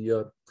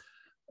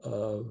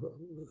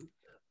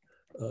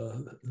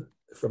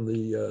from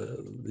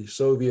the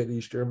Soviet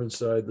East German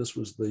side, this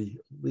was the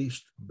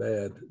least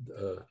bad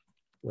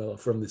well,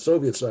 from the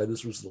Soviet side,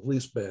 this was the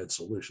least bad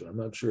solution. I'm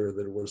not sure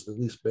that it was the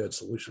least bad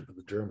solution for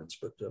the Germans,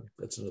 but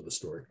that's another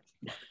story.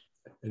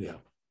 Anyhow.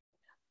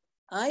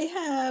 I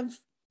have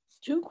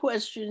two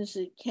questions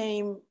that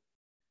came,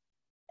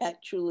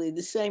 actually,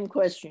 the same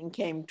question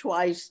came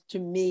twice to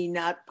me,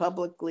 not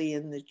publicly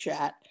in the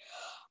chat,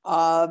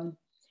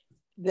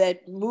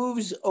 that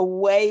moves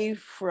away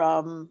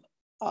from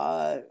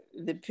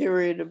the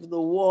period of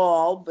the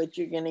wall, but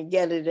you're going to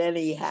get it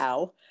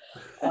anyhow.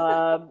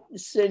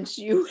 Since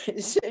you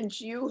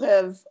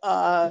have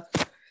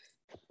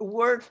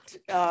worked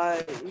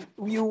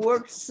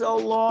so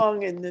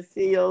long in the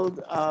field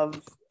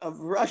of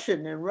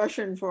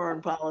Russian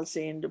foreign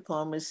policy and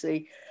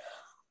diplomacy,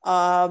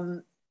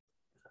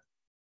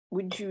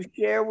 would you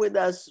share with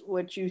us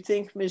what you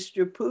think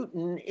Mr.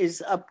 Putin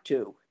is up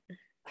to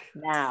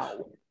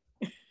now?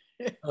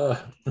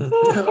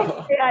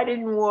 I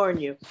didn't warn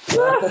you.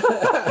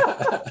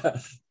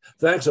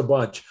 Thanks a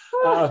bunch.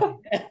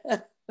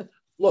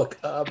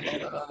 Look,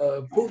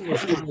 Putin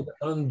was trying to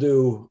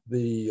undo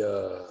the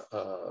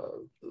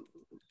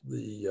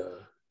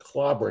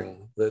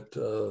clobbering that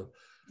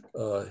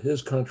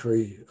his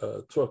country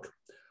took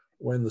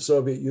when the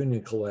Soviet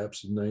Union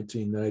collapsed in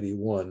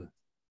 1991.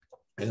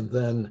 And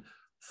then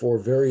for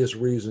various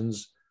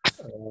reasons,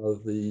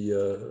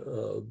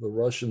 the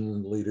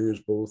Russian leaders,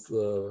 both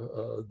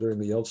during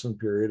the Yeltsin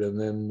period and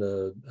then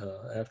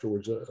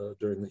afterwards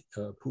during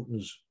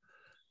Putin's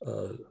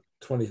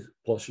 20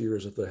 plus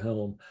years at the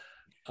helm,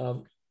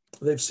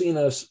 they've seen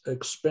us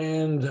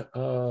expand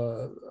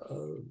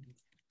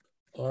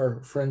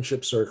our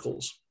friendship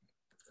circles.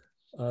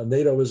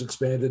 NATO has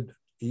expanded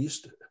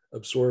east,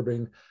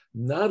 absorbing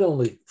not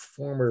only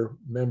former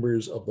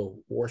members of the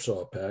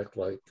Warsaw Pact,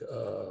 like,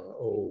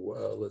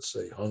 let's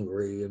say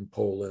Hungary and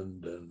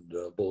Poland and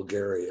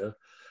Bulgaria,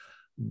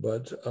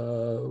 but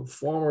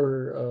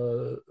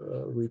former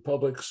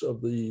republics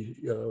of the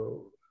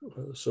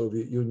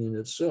Soviet Union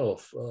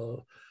itself,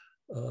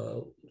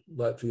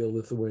 Latvia,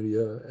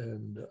 Lithuania,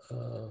 and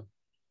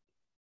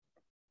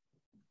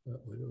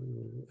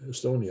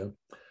Estonia.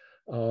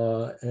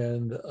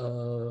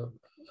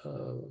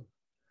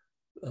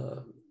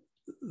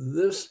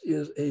 This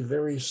is a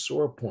very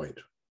sore point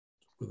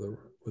with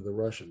the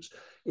Russians.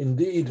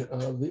 Indeed,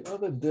 the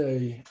other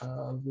day,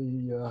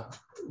 the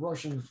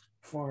Russian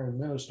foreign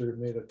minister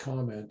made a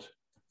comment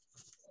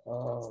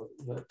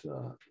that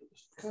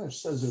kind of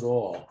says it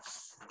all.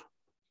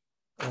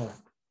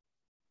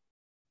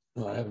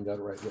 No, I haven't got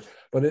it right here,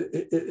 but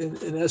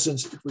in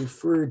essence, it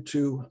referred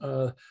to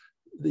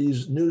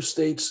these new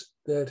states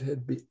that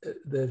had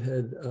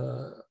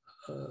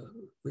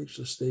reached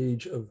a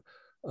stage of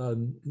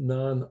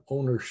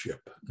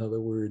non-ownership. In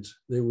other words,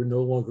 they were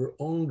no longer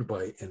owned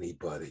by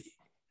anybody.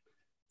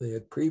 They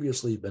had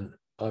previously been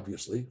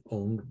obviously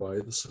owned by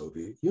the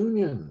Soviet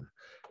Union,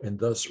 and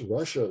thus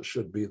Russia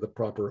should be the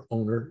proper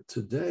owner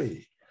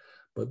today.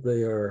 But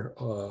they are,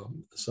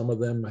 some of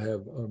them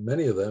have,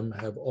 many of them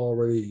have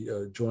already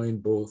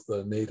joined both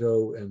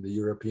NATO and the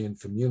European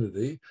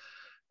community.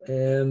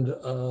 And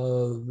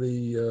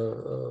the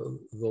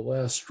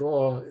last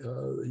straw,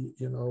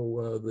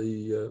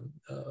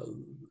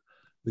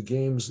 the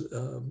games,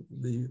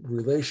 the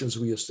relations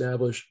we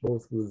established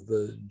both with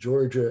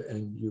Georgia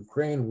and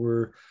Ukraine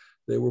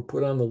they were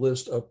put on the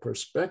list of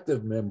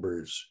prospective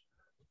members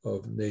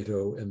of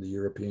NATO and the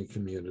European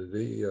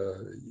community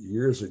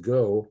years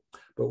ago,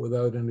 but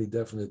without any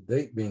definite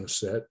date being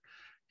set.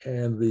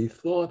 And the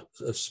thought,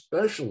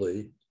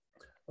 especially,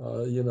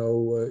 in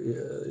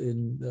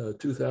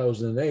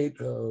 2008,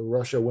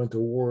 Russia went to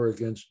war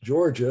against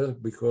Georgia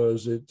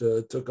because it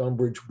took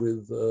umbrage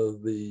with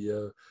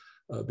the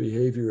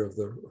behavior of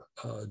the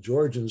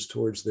Georgians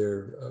towards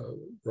their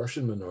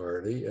Russian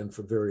minority and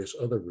for various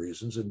other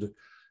reasons, and to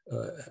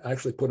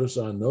actually put us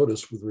on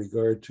notice with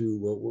regard to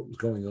what was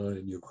going on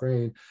in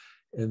Ukraine.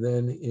 And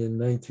then in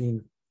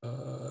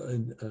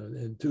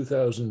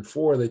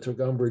 2004, they took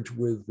umbrage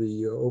with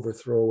the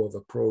overthrow of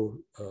a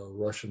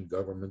pro-Russian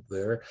government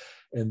there.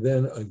 And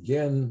then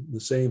again,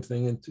 the same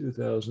thing in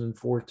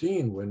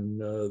 2014 when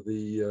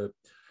the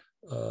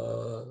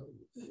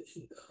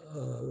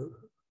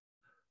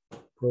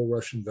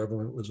pro-Russian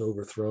government was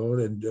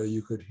overthrown, and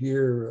you could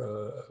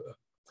hear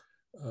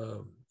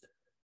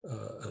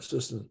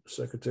Assistant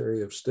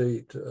Secretary of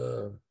State,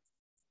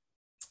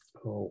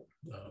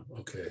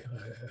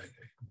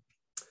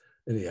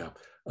 anyhow,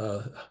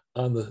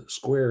 on the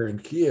square in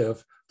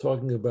Kiev,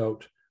 talking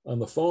about, on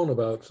the phone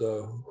about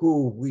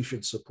who we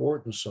should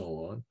support and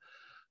so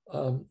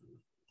on.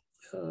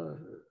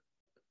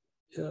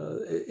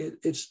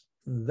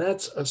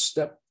 That's a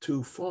step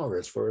too far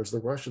as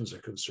the Russians are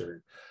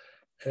concerned.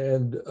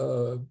 And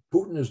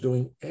Putin is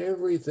doing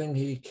everything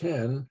he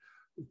can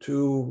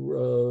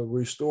to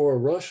restore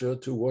Russia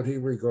to what he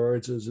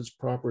regards as its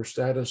proper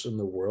status in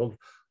the world.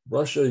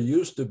 Russia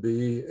used to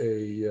be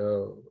a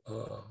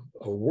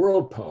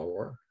world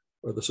power,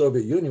 or the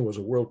Soviet Union was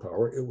a world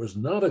power. It was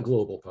not a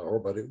global power,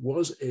 but it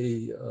was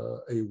a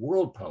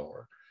world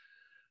power.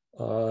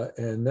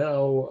 And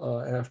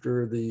now,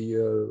 after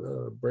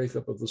the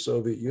breakup of the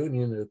Soviet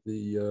Union at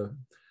the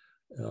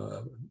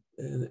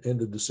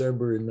end of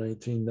December in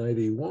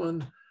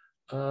 1991,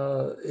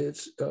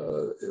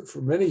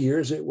 for many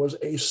years, it was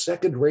a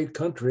second-rate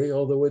country,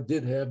 although it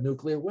did have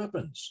nuclear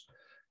weapons.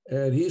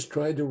 And he's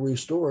tried to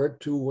restore it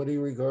to what he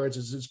regards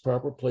as its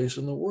proper place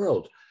in the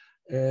world.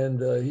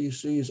 And he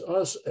sees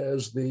us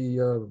as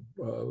the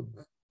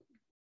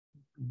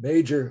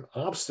major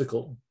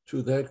obstacle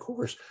to that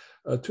course.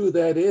 To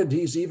that end,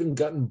 he's even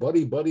gotten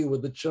buddy-buddy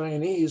with the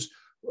Chinese,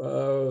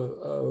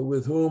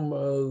 with whom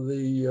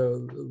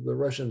the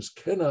Russians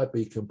cannot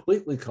be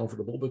completely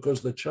comfortable, because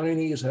the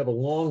Chinese have a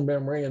long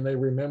memory and they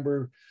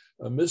remember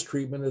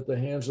mistreatment at the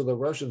hands of the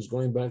Russians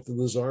going back to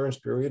the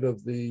Tsarist period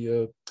of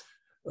the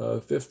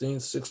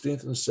 15th,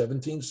 16th, and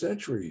 17th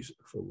centuries,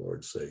 for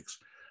Lord's sakes.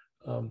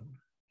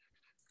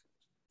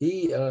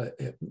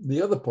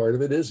 The other part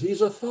of it is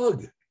he's a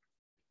thug,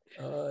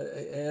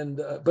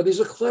 but he's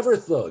a clever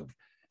thug,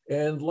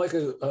 and like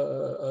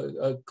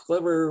a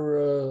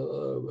clever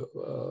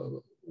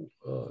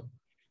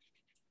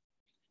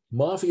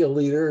mafia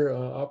leader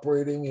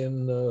operating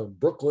in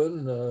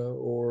Brooklyn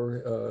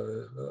or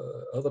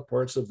other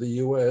parts of the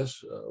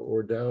U.S.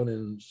 Or down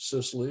in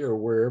Sicily or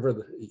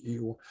wherever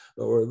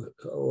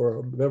or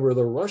a member of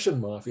the Russian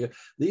mafia.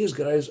 These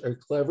guys are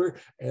clever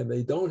and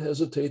they don't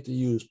hesitate to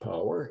use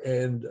power,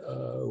 and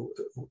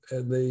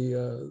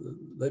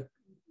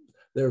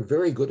they're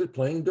very good at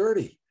playing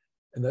dirty.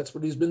 And that's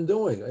what he's been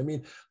doing. I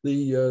mean,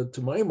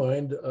 to my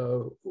mind,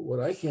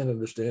 what I can't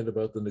understand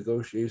about the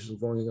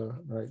negotiations going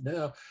on right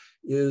now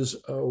is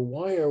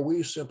why are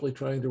we simply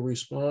trying to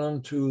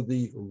respond to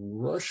the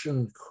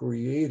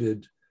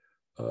Russian-created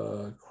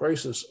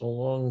crisis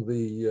along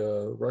the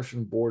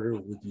Russian border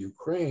with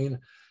Ukraine,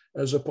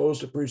 as opposed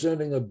to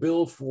presenting a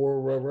bill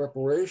for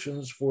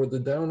reparations for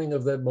the downing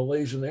of that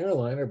Malaysian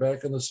airliner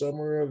back in the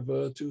summer of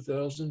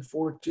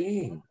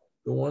 2014,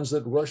 the ones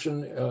that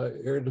Russian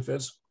air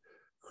defense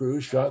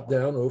crews shot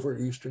down over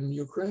eastern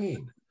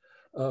Ukraine.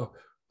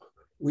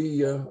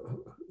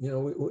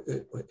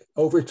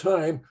 Over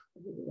time,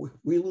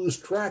 we lose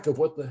track of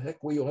what the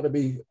heck we ought to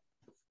be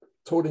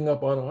toting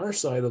up on our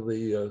side of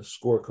the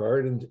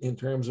scorecard in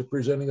terms of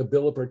presenting a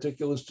bill of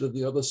particulars to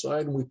the other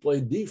side, and we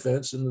play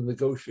defense in the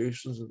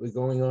negotiations that are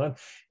going on.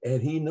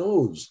 And he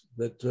knows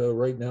that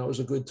right now is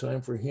a good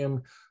time for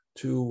him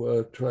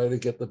to try to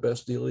get the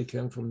best deal he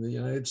can from the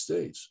United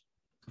States.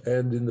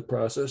 And in the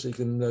process, he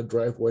can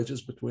drive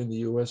wedges between the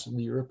US and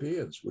the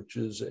Europeans, which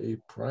is a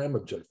prime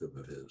objective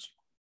of his.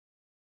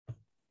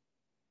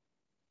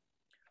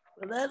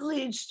 Well, that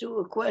leads to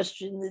a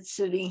question that's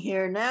sitting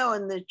here now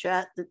in the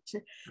chat that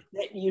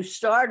you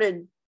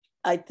started,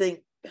 I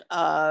think.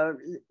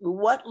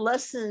 What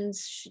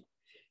lessons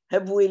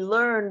have we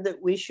learned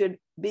that we should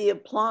be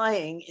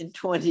applying in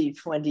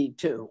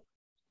 2022?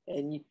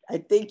 And I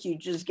think you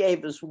just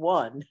gave us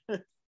one.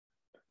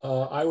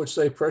 I would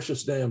say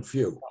precious damn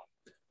few.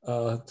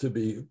 To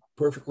be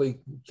perfectly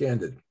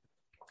candid,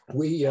 and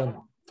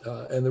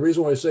the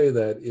reason why I say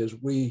that is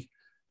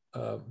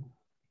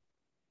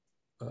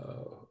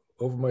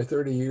over my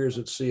 30 years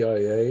at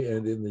CIA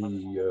and in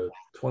the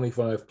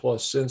 25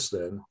 plus since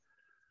then,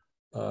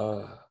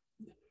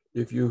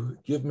 if you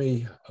give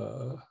me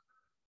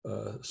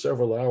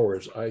several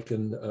hours, I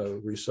can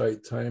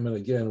recite time and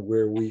again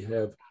where we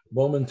have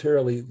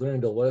momentarily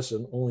learned a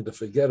lesson only to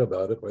forget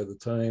about it by the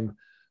time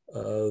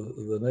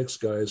the next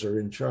guys are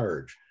in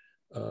charge.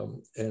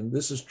 And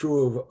this is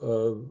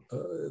true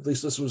at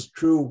least this was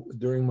true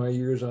during my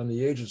years on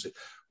the agency.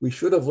 We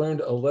should have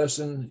learned a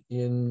lesson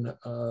in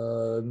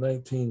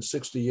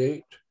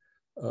 1968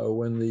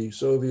 when the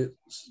Soviet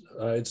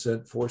side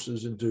sent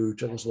forces into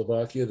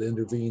Czechoslovakia to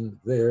intervene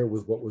there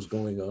with what was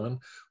going on.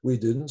 We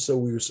didn't, so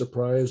we were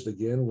surprised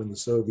again when the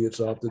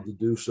Soviets opted to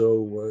do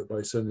so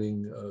by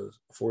sending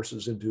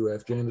forces into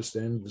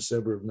Afghanistan in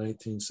December of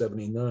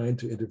 1979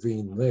 to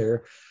intervene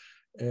there.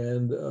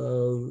 And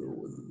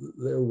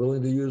they're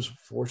willing to use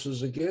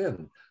forces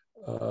again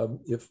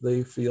if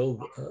they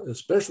feel,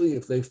 especially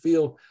if they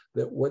feel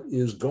that what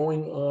is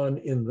going on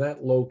in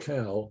that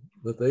locale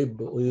that they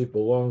believe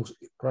belongs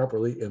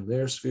properly in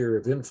their sphere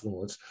of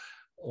influence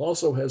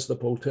also has the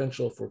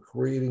potential for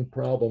creating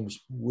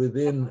problems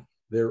within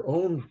their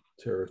own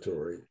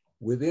territory,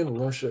 within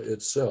Russia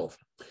itself.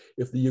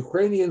 If the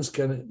Ukrainians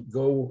can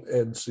go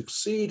and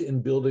succeed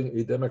in building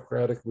a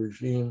democratic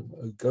regime,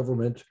 a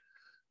government,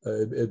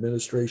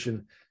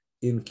 administration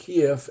in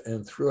Kiev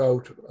and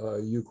throughout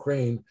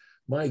Ukraine,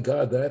 my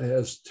God, that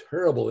has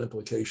terrible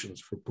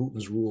implications for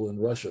Putin's rule in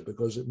Russia,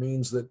 because it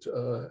means that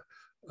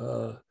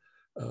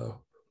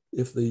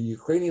if the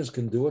Ukrainians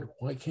can do it,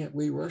 why can't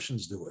we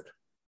Russians do it?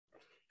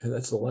 And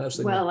that's the last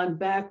thing. Well, I'm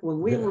back when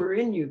we were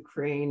in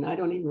Ukraine. I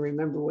don't even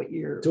remember what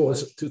year it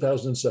was.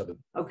 2007.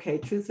 Okay,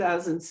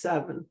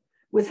 2007,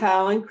 with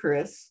Hal and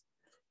Chris.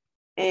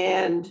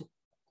 And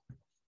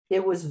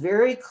it was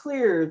very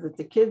clear that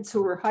the kids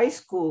who were high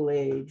school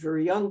age or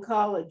young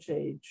college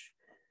age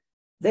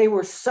they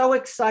were so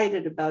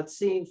excited about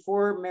seeing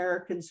 4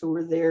 Americans who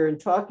were there and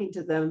talking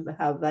to them about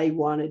how they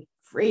wanted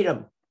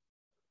freedom.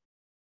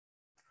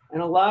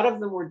 And a lot of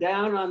them were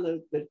down on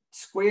the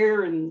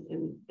square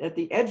and at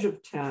the edge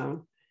of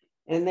town,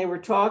 and they were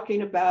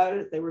talking about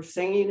it. They were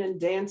singing and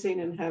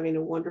dancing and having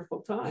a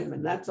wonderful time.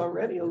 And that's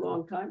already a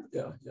long time ago.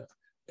 Yeah, yeah.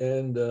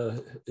 And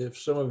if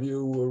some of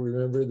you will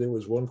remember, there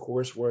was one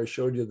course where I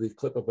showed you the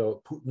clip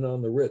about Putin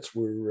on the Ritz,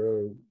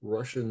 where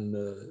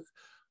Russian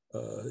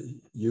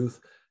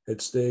youth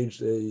had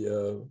staged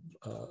a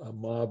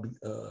mob,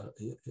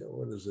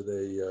 what is it,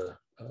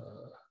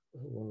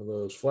 one of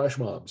those flash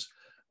mobs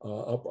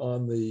up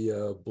on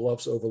the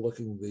bluffs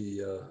overlooking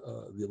the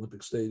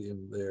Olympic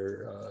Stadium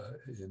there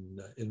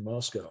in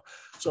Moscow.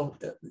 So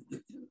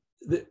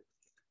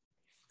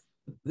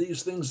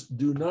these things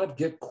do not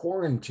get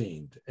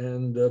quarantined,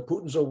 and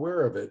Putin's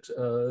aware of it,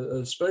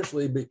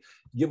 especially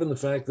given the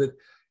fact that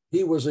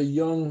he was a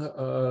young,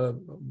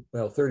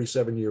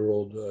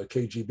 37-year-old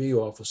KGB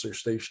officer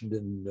stationed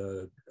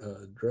in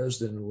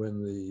Dresden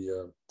when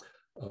the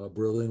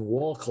Berlin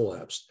Wall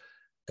collapsed.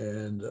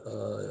 And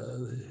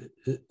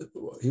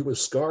he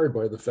was scarred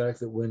by the fact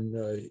that when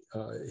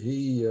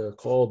he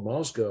called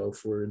Moscow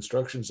for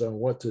instructions on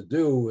what to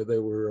do, they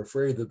were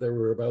afraid that they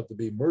were about to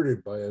be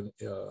murdered by an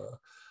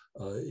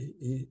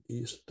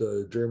East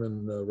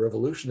German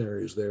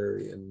revolutionaries there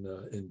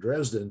in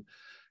Dresden.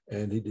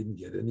 And he didn't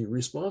get any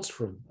response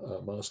from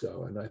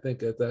Moscow. And I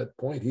think at that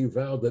point he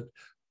vowed that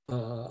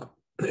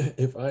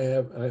if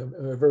I'm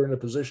ever in a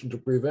position to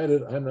prevent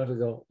it, I'm not going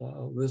to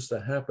allow this to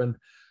happen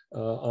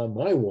on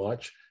my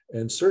watch,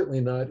 and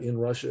certainly not in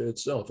Russia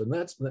itself. And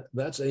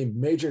that's a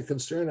major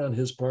concern on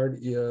his part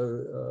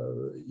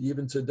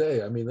even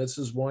today. I mean, this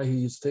is why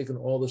he's taken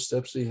all the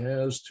steps he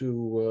has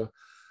to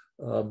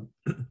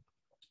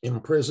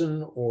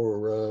imprison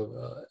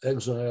or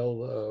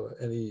exile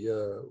any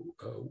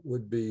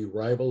would-be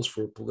rivals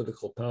for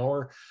political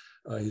power.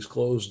 He's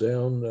closed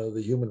down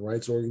the human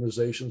rights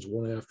organizations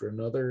one after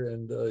another,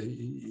 and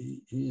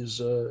he's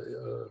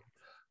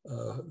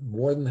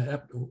more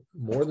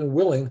than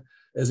willing,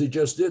 as he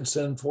just did,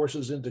 send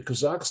forces into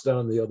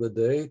Kazakhstan the other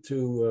day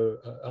to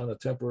on a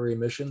temporary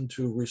mission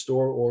to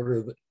restore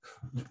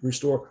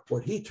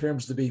what he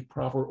terms to be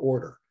proper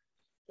order.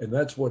 And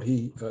that's what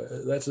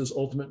that's his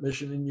ultimate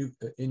mission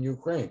in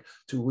Ukraine,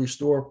 to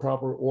restore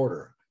proper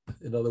order.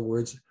 In other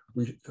words,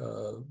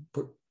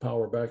 put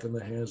power back in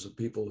the hands of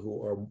people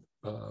who are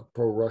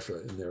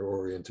pro-Russia in their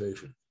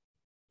orientation.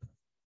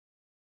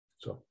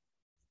 So,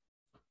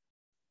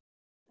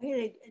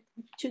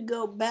 to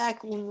go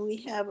back, when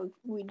we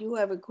do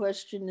have a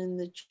question in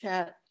the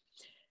chat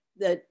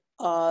that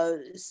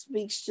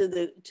speaks to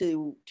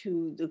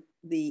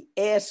the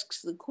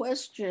asks the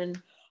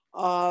question.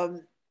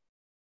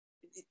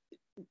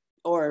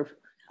 Or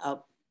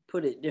I'll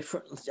put it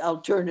differently, I'll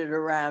turn it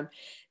around,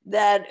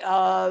 that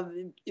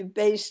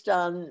based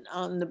on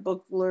the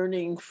book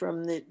Learning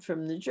from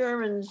the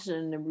Germans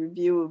and a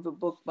review of a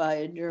book by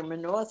a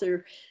German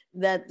author,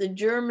 that the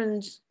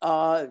Germans,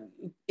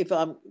 if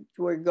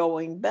we're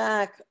going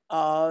back,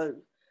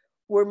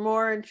 were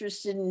more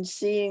interested in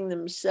seeing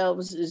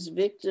themselves as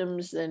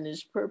victims than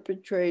as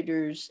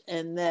perpetrators,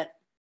 and that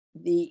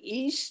the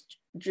East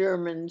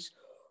Germans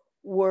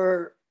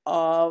were,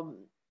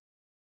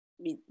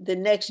 the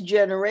next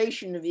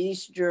generation of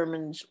East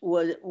Germans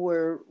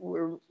were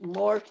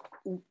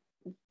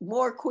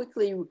more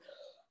quickly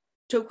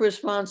took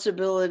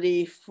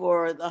responsibility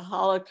for the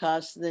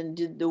Holocaust than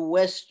did the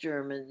West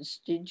Germans.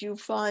 Did you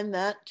find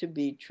that to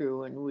be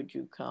true, and would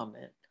you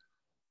comment?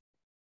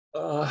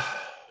 I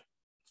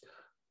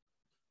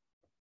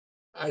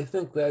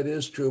think that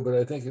is true, but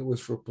I think it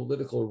was for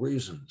political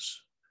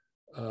reasons.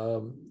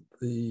 Back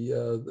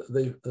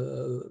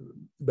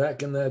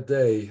in that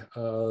day,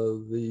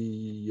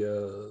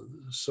 the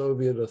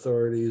Soviet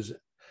authorities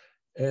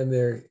and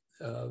the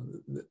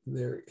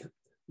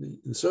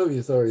Soviet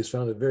authorities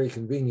found it very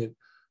convenient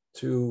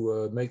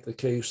to make the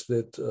case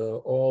that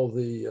all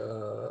the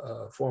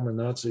former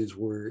Nazis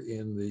were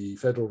in the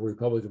Federal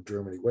Republic of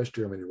Germany, West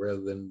Germany,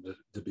 rather than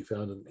to be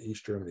found in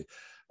East Germany.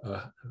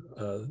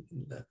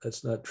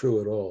 That's not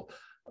true at all.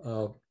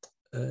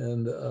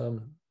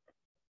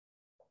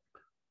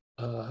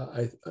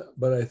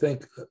 But I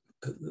think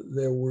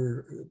there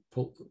were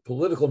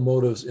political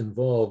motives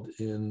involved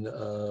in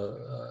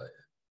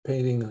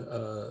painting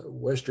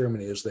West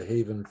Germany as the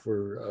haven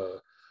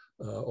for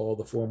all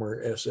the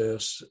former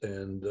SS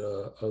and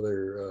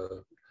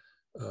other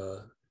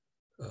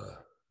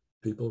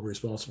people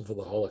responsible for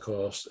the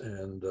Holocaust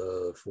and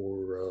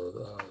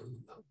for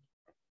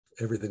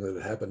everything that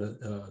had happened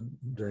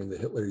during the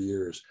Hitler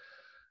years.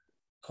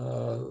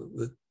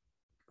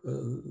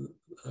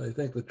 I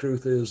think the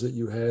truth is that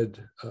you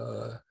had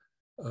a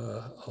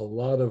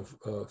lot of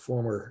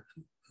former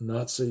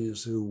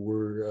Nazis who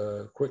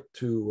were quick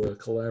to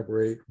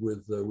collaborate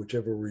with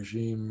whichever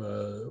regime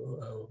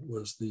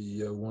was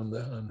the one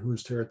on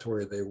whose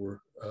territory they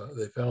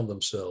found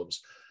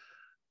themselves.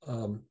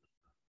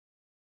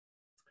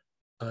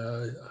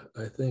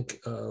 I think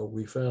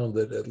we found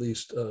that at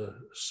least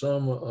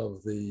some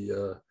of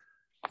the,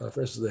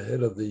 for instance, the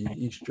head of the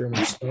East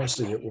German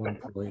Stasi at one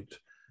point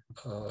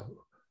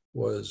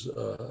was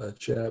a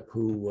chap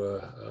who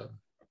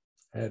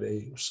had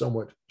a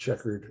somewhat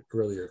checkered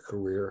earlier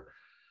career.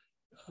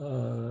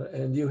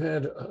 And you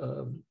had,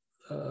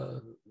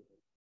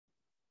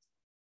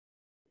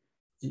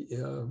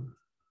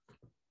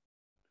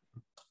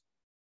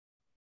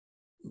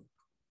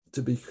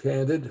 to be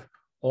candid,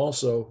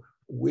 also,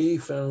 we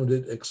found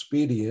it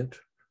expedient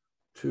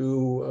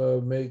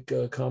to make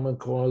common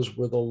cause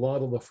with a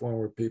lot of the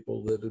former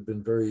people that had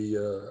been very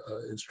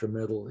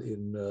instrumental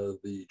in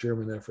the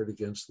German effort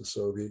against the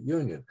Soviet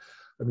Union.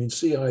 I mean,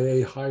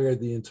 CIA hired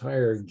the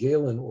entire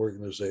Gehlen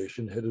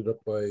organization, headed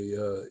up by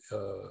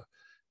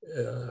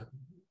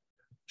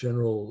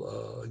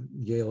General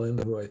Gehlen,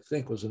 who I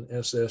think was an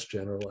SS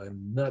general.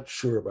 I'm not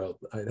sure about,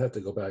 I'd have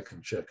to go back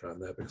and check on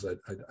that because I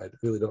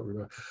really don't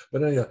remember.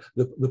 But anyhow,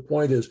 the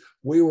point is,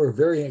 we were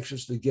very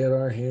anxious to get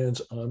our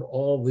hands on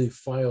all the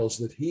files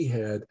that he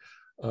had,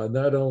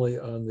 not only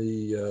on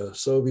the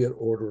Soviet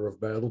order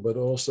of battle, but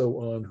also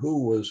on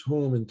who was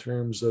whom in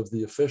terms of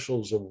the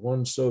officials of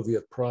one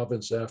Soviet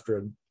province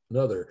after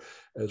another,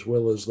 as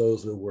well as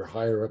those that were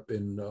higher up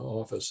in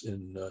office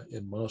in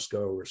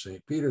Moscow or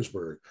St.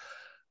 Petersburg.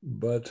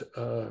 But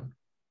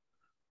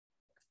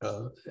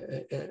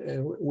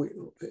and we,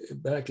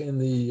 back in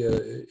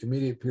the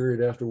immediate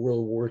period after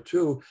World War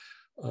II,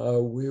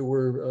 we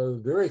were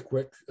very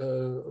quick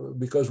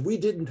because we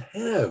didn't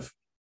have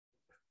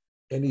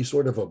any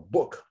sort of a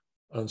book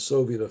on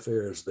Soviet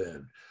affairs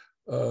then.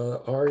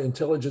 Our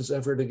intelligence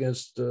effort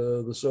against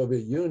the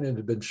Soviet Union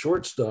had been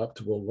short-stopped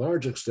to a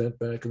large extent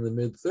back in the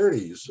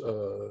mid-30s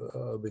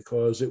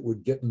because it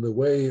would get in the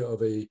way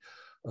of a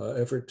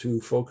effort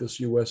to focus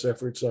US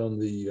efforts on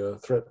the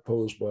threat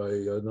posed by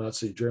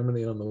Nazi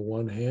Germany on the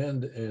one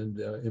hand and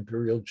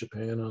Imperial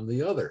Japan on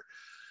the other.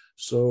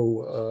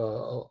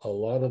 So a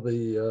lot of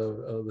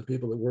the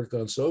people that worked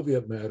on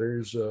Soviet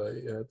matters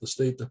at the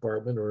State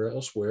Department or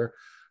elsewhere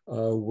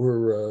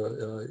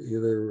were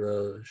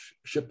either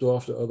shipped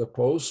off to other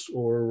posts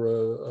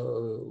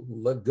or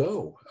let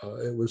go.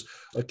 It was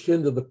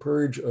akin to the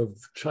purge of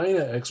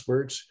China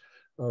experts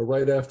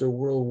right after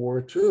World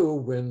War II,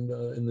 when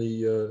in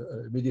the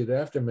immediate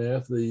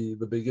aftermath,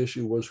 the big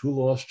issue was who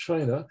lost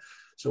China.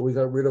 So we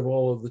got rid of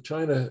all of the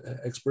China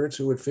experts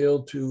who had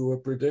failed to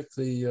predict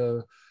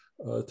the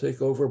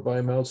takeover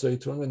by Mao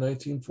Zedong in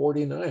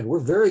 1949. We're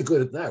very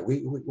good at that.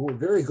 We're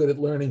very good at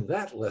learning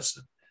that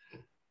lesson.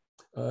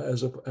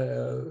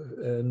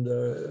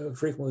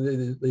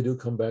 Frequently they do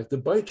come back to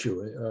bite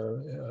you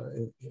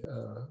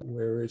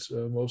where it's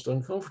most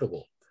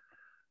uncomfortable.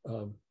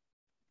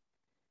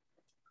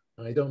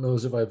 I don't know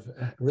as if I've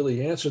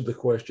really answered the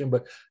question,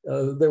 but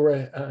there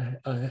were,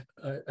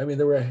 I mean,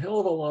 there were a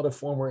hell of a lot of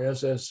former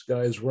SS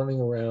guys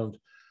running around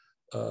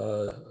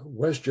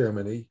West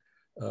Germany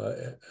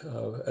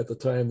at the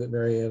time that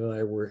MaryAnn and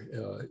I were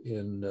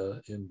in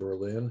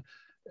Berlin,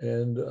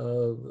 and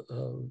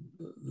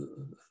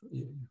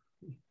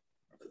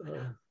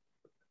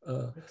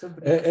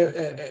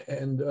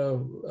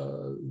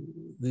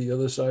the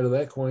other side of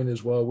that coin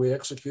is, while we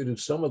executed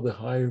some of the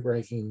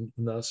high-ranking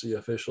Nazi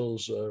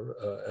officials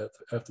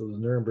after the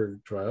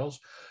Nuremberg trials,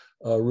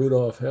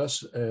 Rudolf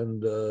Hess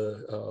and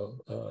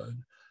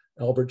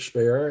Albert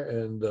Speer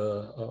and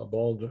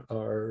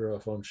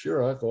Baldar von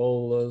Schirach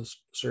all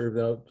served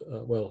out,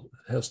 well,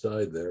 Hess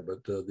died there,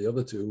 but the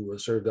other two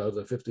served out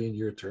a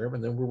 15-year term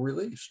and then were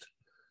released.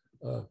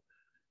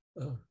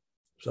 I'm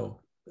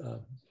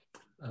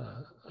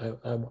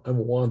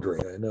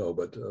wandering, I know,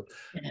 but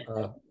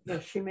yeah,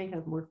 she may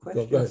have more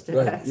go questions ahead, to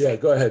ask. Yeah,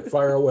 go ahead,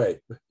 fire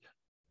away.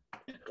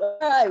 All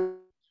right,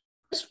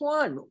 this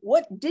one,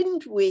 what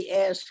didn't we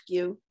ask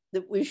you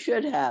that we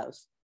should have?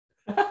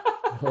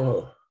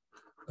 Oh,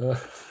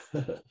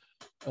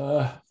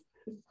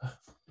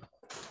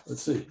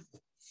 let's see.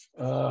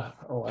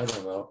 Oh, I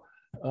don't know.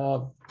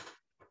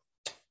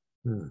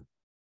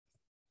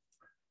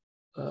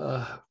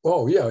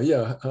 Oh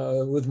yeah.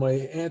 With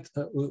my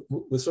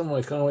with some of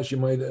my comments, you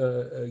might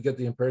get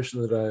the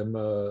impression that I'm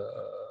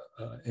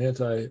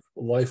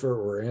anti-lifer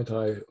or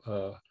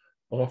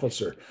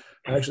anti-officer.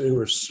 Actually, there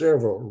were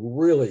several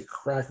really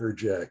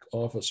crackerjack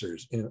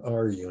officers in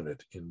our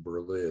unit in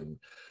Berlin.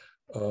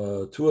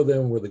 Two of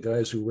them were the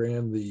guys who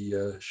ran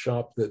the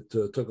shop that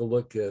took a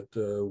look at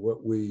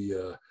what we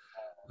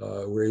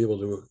were able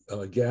to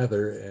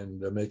gather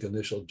and make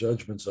initial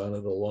judgments on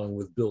it, along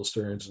with Bill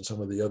Stearns and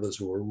some of the others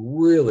who were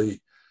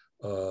really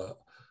a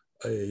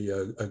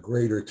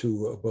grade or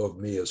two above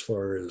me as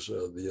far as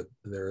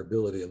their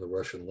ability in the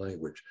Russian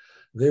language.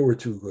 They were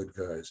two good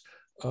guys.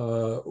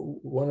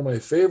 One of my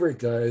favorite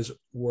guys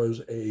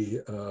was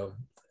a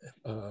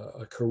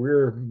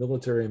career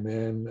military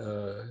man,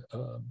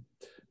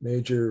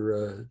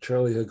 Major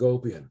Charlie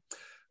Hagopian.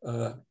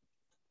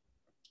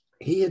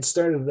 He had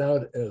started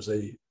out as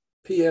a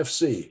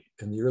PFC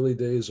in the early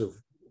days of,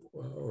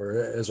 or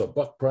as a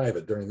buck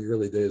private during the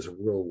early days of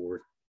World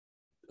War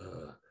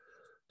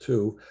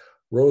II,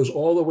 rose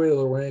all the way to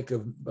the rank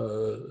of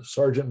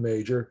sergeant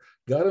major,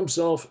 got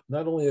himself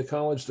not only a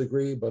college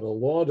degree, but a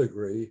law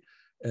degree,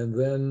 and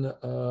then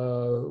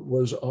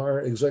was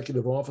our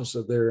executive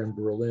officer there in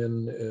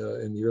Berlin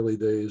in the early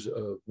days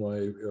of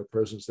my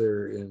presence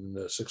there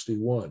in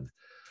 '61.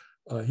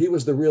 He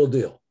was the real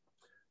deal.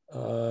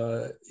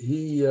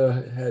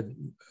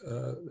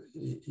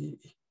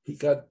 He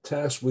got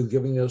tasked with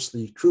giving us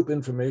the troop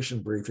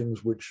information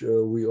briefings, which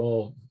we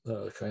all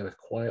kind of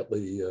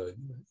quietly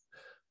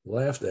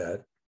laughed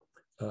at.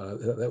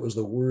 That was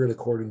the word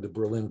according to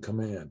Berlin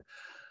Command.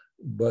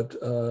 But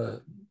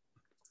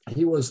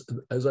he was,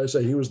 as I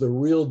say, he was the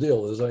real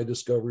deal, as I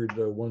discovered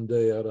one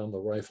day out on the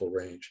rifle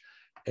range.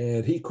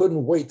 And he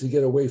couldn't wait to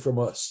get away from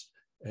us.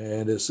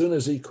 And as soon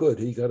as he could,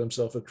 he got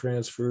himself a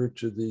transfer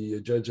to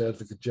the Judge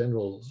Advocate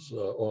General's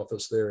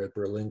office there at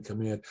Berlin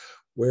Command,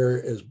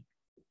 where, as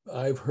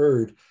I've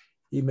heard,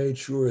 he made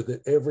sure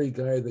that every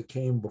guy that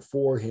came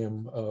before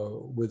him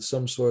with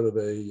some sort of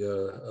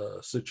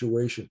a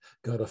situation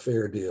got a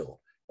fair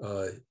deal.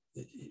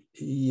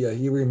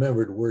 He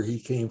remembered where he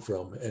came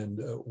from and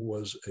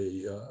was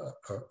a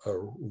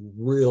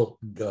real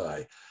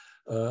guy.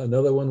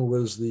 Another one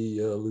was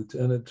the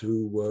lieutenant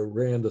who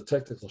ran the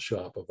technical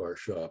shop of our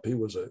shop. He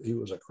was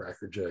a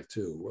crackerjack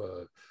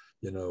too.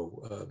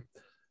 No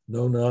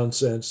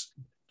nonsense.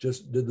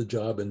 Just did the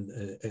job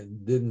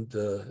and didn't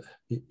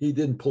he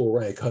didn't pull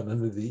rank on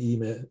any of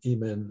the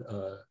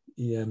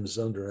EMs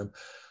under him.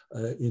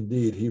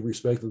 Indeed, he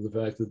respected the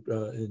fact that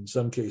in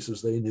some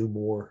cases they knew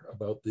more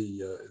about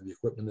the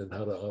equipment and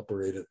how to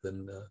operate it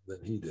than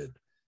he did,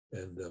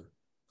 and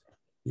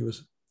he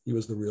was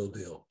the real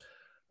deal.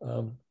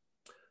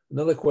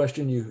 Another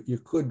question you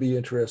could be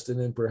interested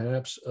in,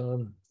 perhaps.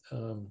 Oh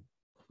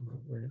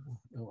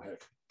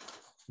heck,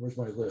 where's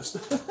my list?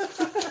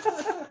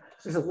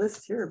 There's a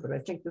list here, but I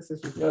think this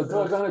is your. Yeah,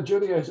 doggone it,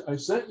 Judy, I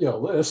sent you a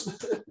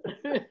list.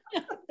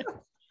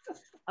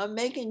 I'm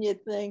making you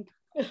think.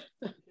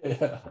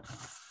 Yeah.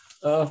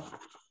 I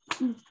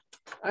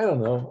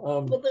don't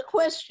know. Well, the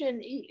question,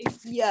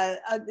 yeah,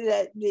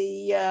 that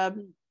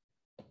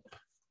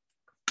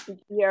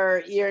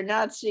your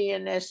Nazi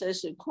and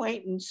SS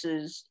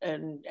acquaintances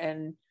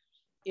and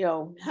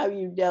how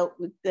you dealt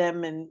with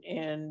them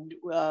and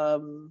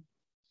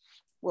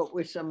what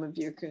were some of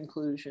your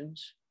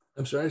conclusions?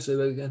 I'm sorry, say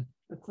that again.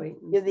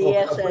 Acquaintance. You're the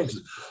SS.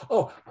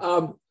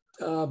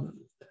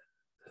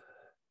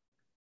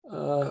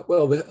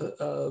 Well,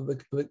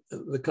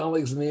 the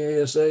colleagues in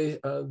the ASA,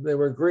 they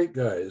were great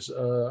guys.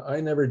 I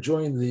never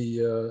joined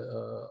the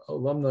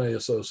alumni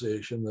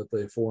association that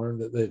they formed,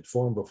 that they'd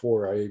formed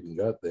before I even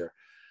got there.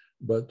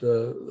 But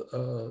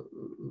the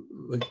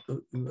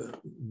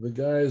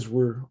guys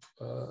were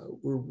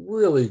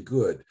really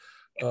good.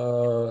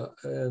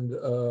 And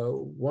the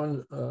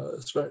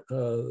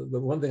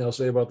one thing I'll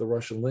say about the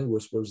Russian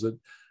linguists was that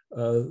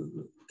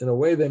in a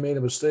way they made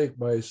a mistake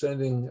by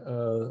sending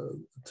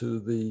to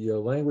the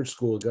language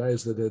school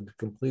guys that had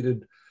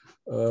completed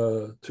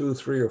 2,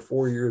 3, or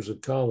 4 years of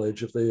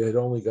college. If they had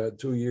only got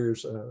 2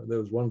 years, there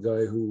was one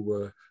guy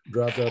who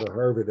dropped out of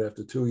Harvard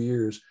after 2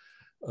 years,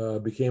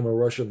 became a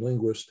Russian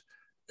linguist,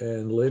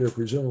 and later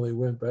presumably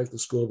went back to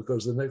school,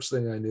 because the next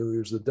thing I knew, he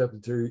was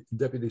the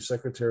deputy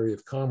secretary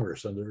of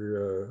commerce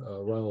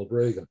under Ronald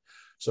Reagan.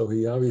 So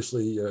he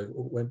obviously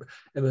went.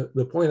 And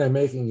the point I'm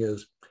making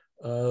is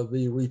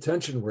the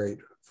retention rate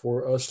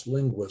for us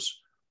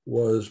linguists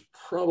was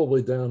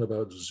probably down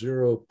about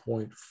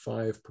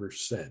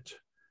 0.5%.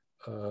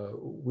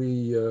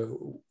 We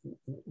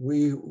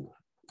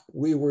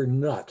were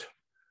not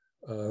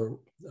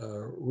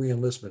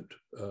re-enlistment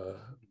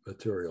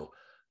material.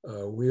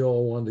 We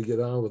all wanted to get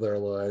on with our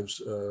lives.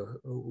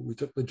 We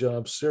took the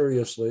job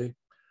seriously,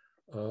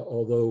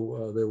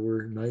 although there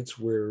were nights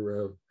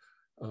where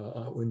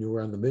when you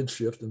were on the mid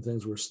shift and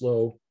things were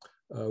slow,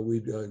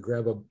 we'd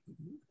grab a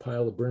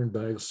pile of burn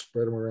bags,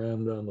 spread them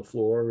around on the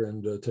floor,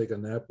 and take a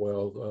nap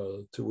while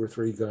 2 or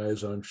 3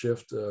 guys on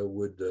shift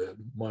would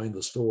mind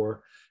the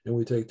store, and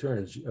we take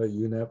turns.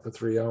 You nap for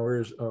 3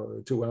 hours,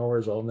 2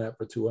 hours, I'll nap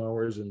for 2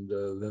 hours, and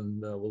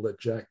then we'll let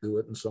Jack do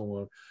it, and so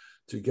on,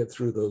 to get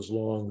through those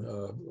long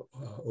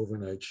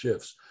overnight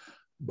shifts.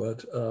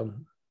 But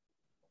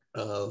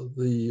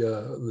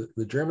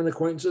the German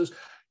acquaintances,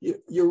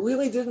 you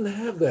really didn't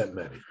have that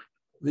many.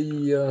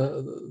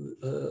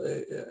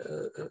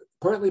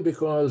 Partly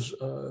because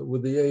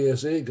with the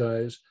ASA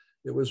guys,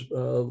 it was,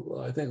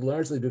 I think,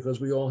 largely because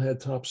we all had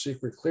top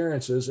secret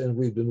clearances, and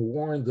we'd been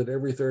warned that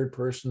every 3rd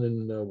person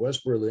in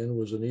West Berlin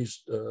was an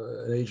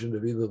agent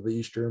of either the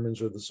East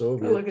Germans or the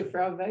Soviets. Oh, look at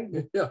Frau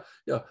Wegner. Yeah.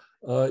 Not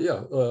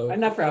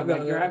Frau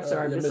Wegner, I'm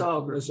sorry, Miss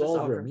Algrim. Miss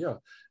Algrim, yeah.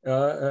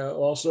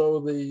 Also,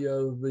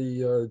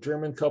 the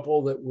German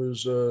couple that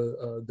was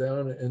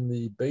down in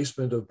the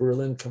basement of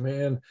Berlin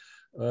Command,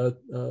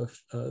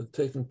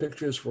 taking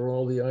pictures for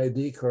all the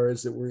ID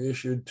cards that were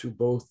issued to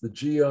both the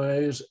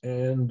GIs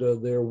and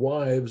their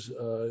wives.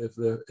 That's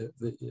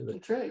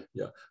right.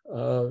 Yeah,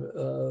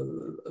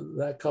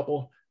 that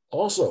couple.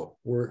 also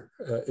were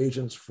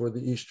agents for the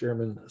East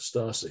German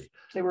Stasi.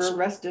 They were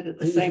arrested at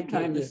the same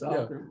time as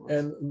Algren was.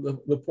 And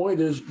the point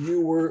is,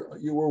 you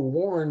were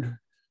warned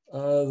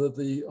that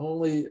the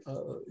only,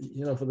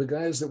 for the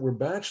guys that were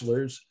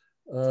bachelors,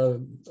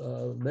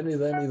 many of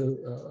them either,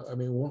 I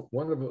mean,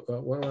 one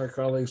of our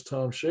colleagues,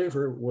 Tom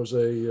Schaefer, was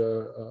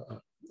a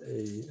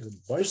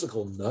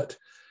bicycle nut,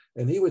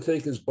 and he would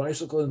take his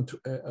bicycle and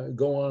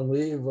go on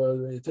leave.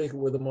 They take it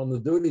with him on the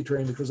duty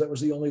train, because that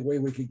was the only way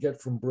we could get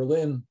from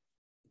Berlin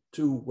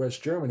to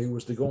West Germany,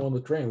 was to go on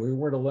the train. We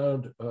weren't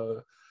allowed,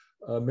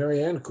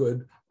 MaryAnn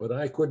could, but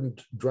I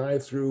couldn't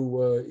drive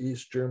through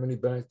East Germany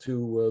back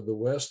to the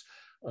West,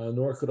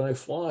 nor could I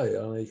fly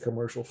on a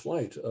commercial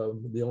flight.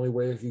 The only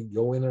way I could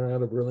go in or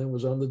out of Berlin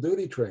was on the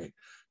duty train.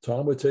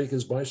 Tom would take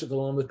his bicycle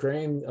on the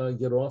train,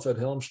 get off at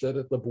Helmstedt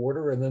at the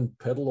border, and then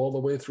pedal all the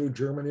way through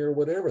Germany or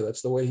whatever.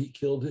 That's the way he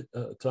killed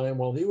time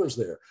while he was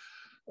there.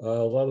 A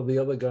lot of the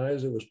other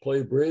guys, it was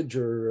play bridge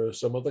or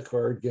some other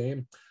card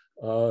game,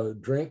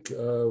 drink.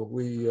 A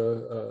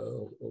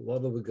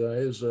lot of the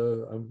guys,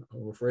 I'm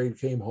afraid,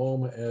 came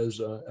home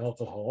as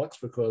alcoholics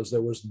because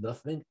there was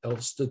nothing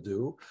else to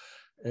do.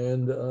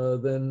 And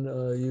then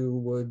you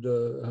would,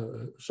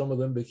 some of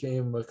them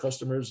became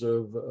customers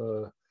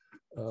of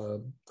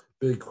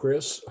Big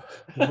Chris,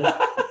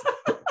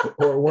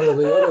 or one of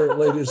the other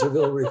ladies of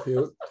ill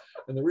repute.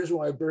 And the reason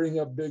why I bring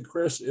up Big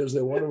Chris is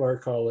that one of our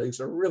colleagues,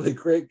 a really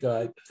great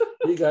guy,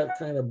 he got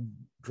kind of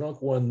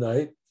drunk one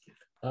night,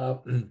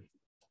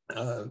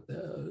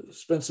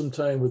 spent some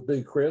time with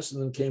Big Chris,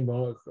 and then came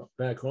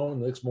back home,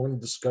 and the next morning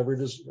discovered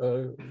his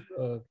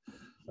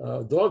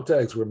dog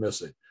tags were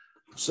missing.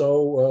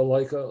 So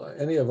like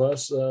any of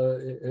us,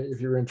 if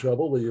you're in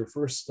trouble, your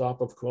first stop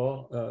of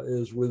call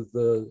is with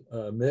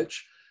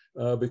Mitch,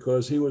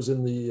 because he was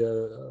in the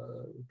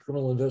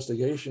criminal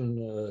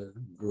investigation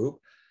group.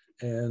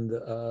 And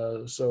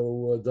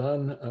so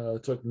Don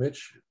took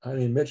Mitch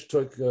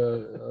took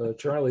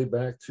Charlie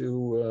back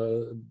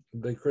to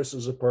Big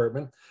Chris's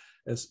apartment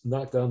and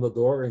knocked on the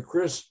door, and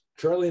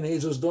Charlie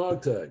needs his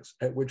dog tags,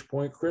 at which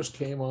point Chris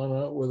came on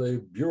out with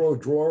a bureau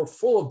drawer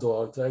full of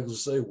dog tags to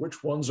say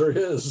which ones are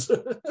his.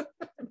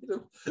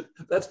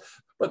 That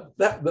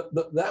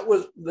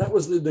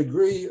was the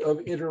degree of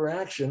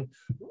interaction.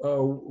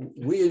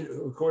 We,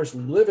 of course,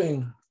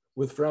 living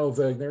with Frau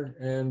Wegner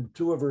and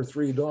two of her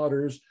three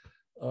daughters,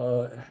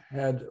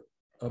 had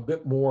a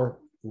bit more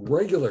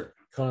regular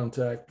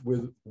contact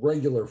with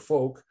regular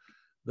folk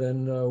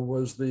than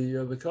was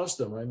the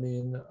custom. I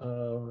mean,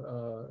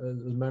 as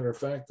a matter of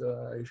fact,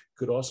 I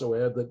could also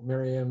add that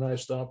MaryAnn and I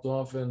stopped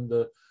off and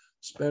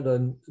spent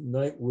a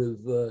night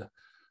with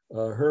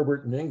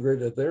Herbert and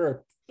Ingrid at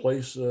their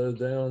place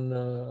down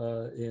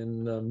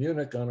in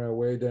Munich on our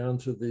way down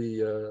to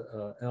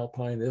the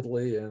Alpine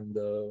Italy and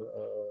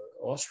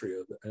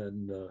Austria,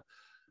 and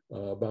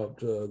about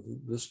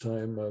this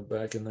time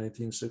back in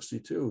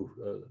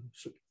 1962,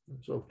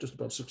 so just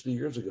about 60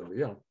 years ago,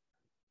 yeah.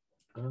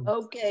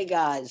 Okay,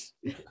 guys,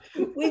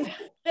 we're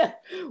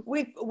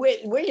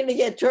going to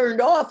get turned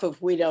off if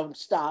we don't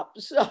stop.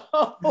 So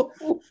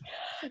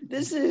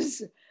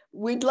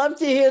we'd love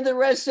to hear the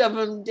rest of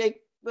them,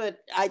 Dick, but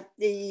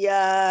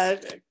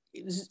the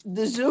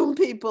Zoom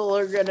people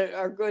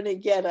are going to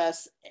get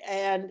us.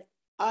 And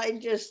I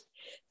just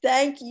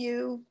thank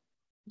you,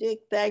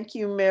 Dick. Thank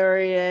you,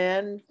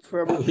 MaryAnn.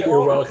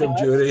 You're welcome,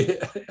 Judy.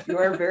 You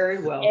are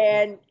very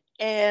welcome.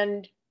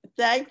 And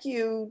thank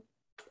you,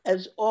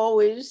 as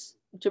always,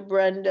 to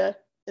Brenda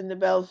in the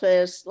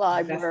Belfast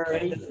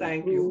Library. Yes, Brenda,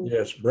 thank you.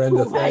 Yes,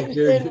 Brenda, thank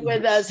you. Been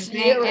with us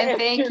here and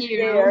thank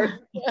you.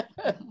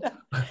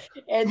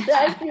 And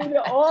thank you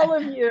to all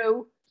of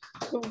you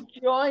who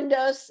joined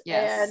us.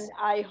 Yes. And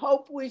I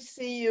hope we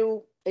see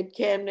you at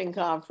Camden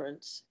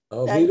Conference.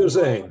 Auf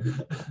Wiedersehen.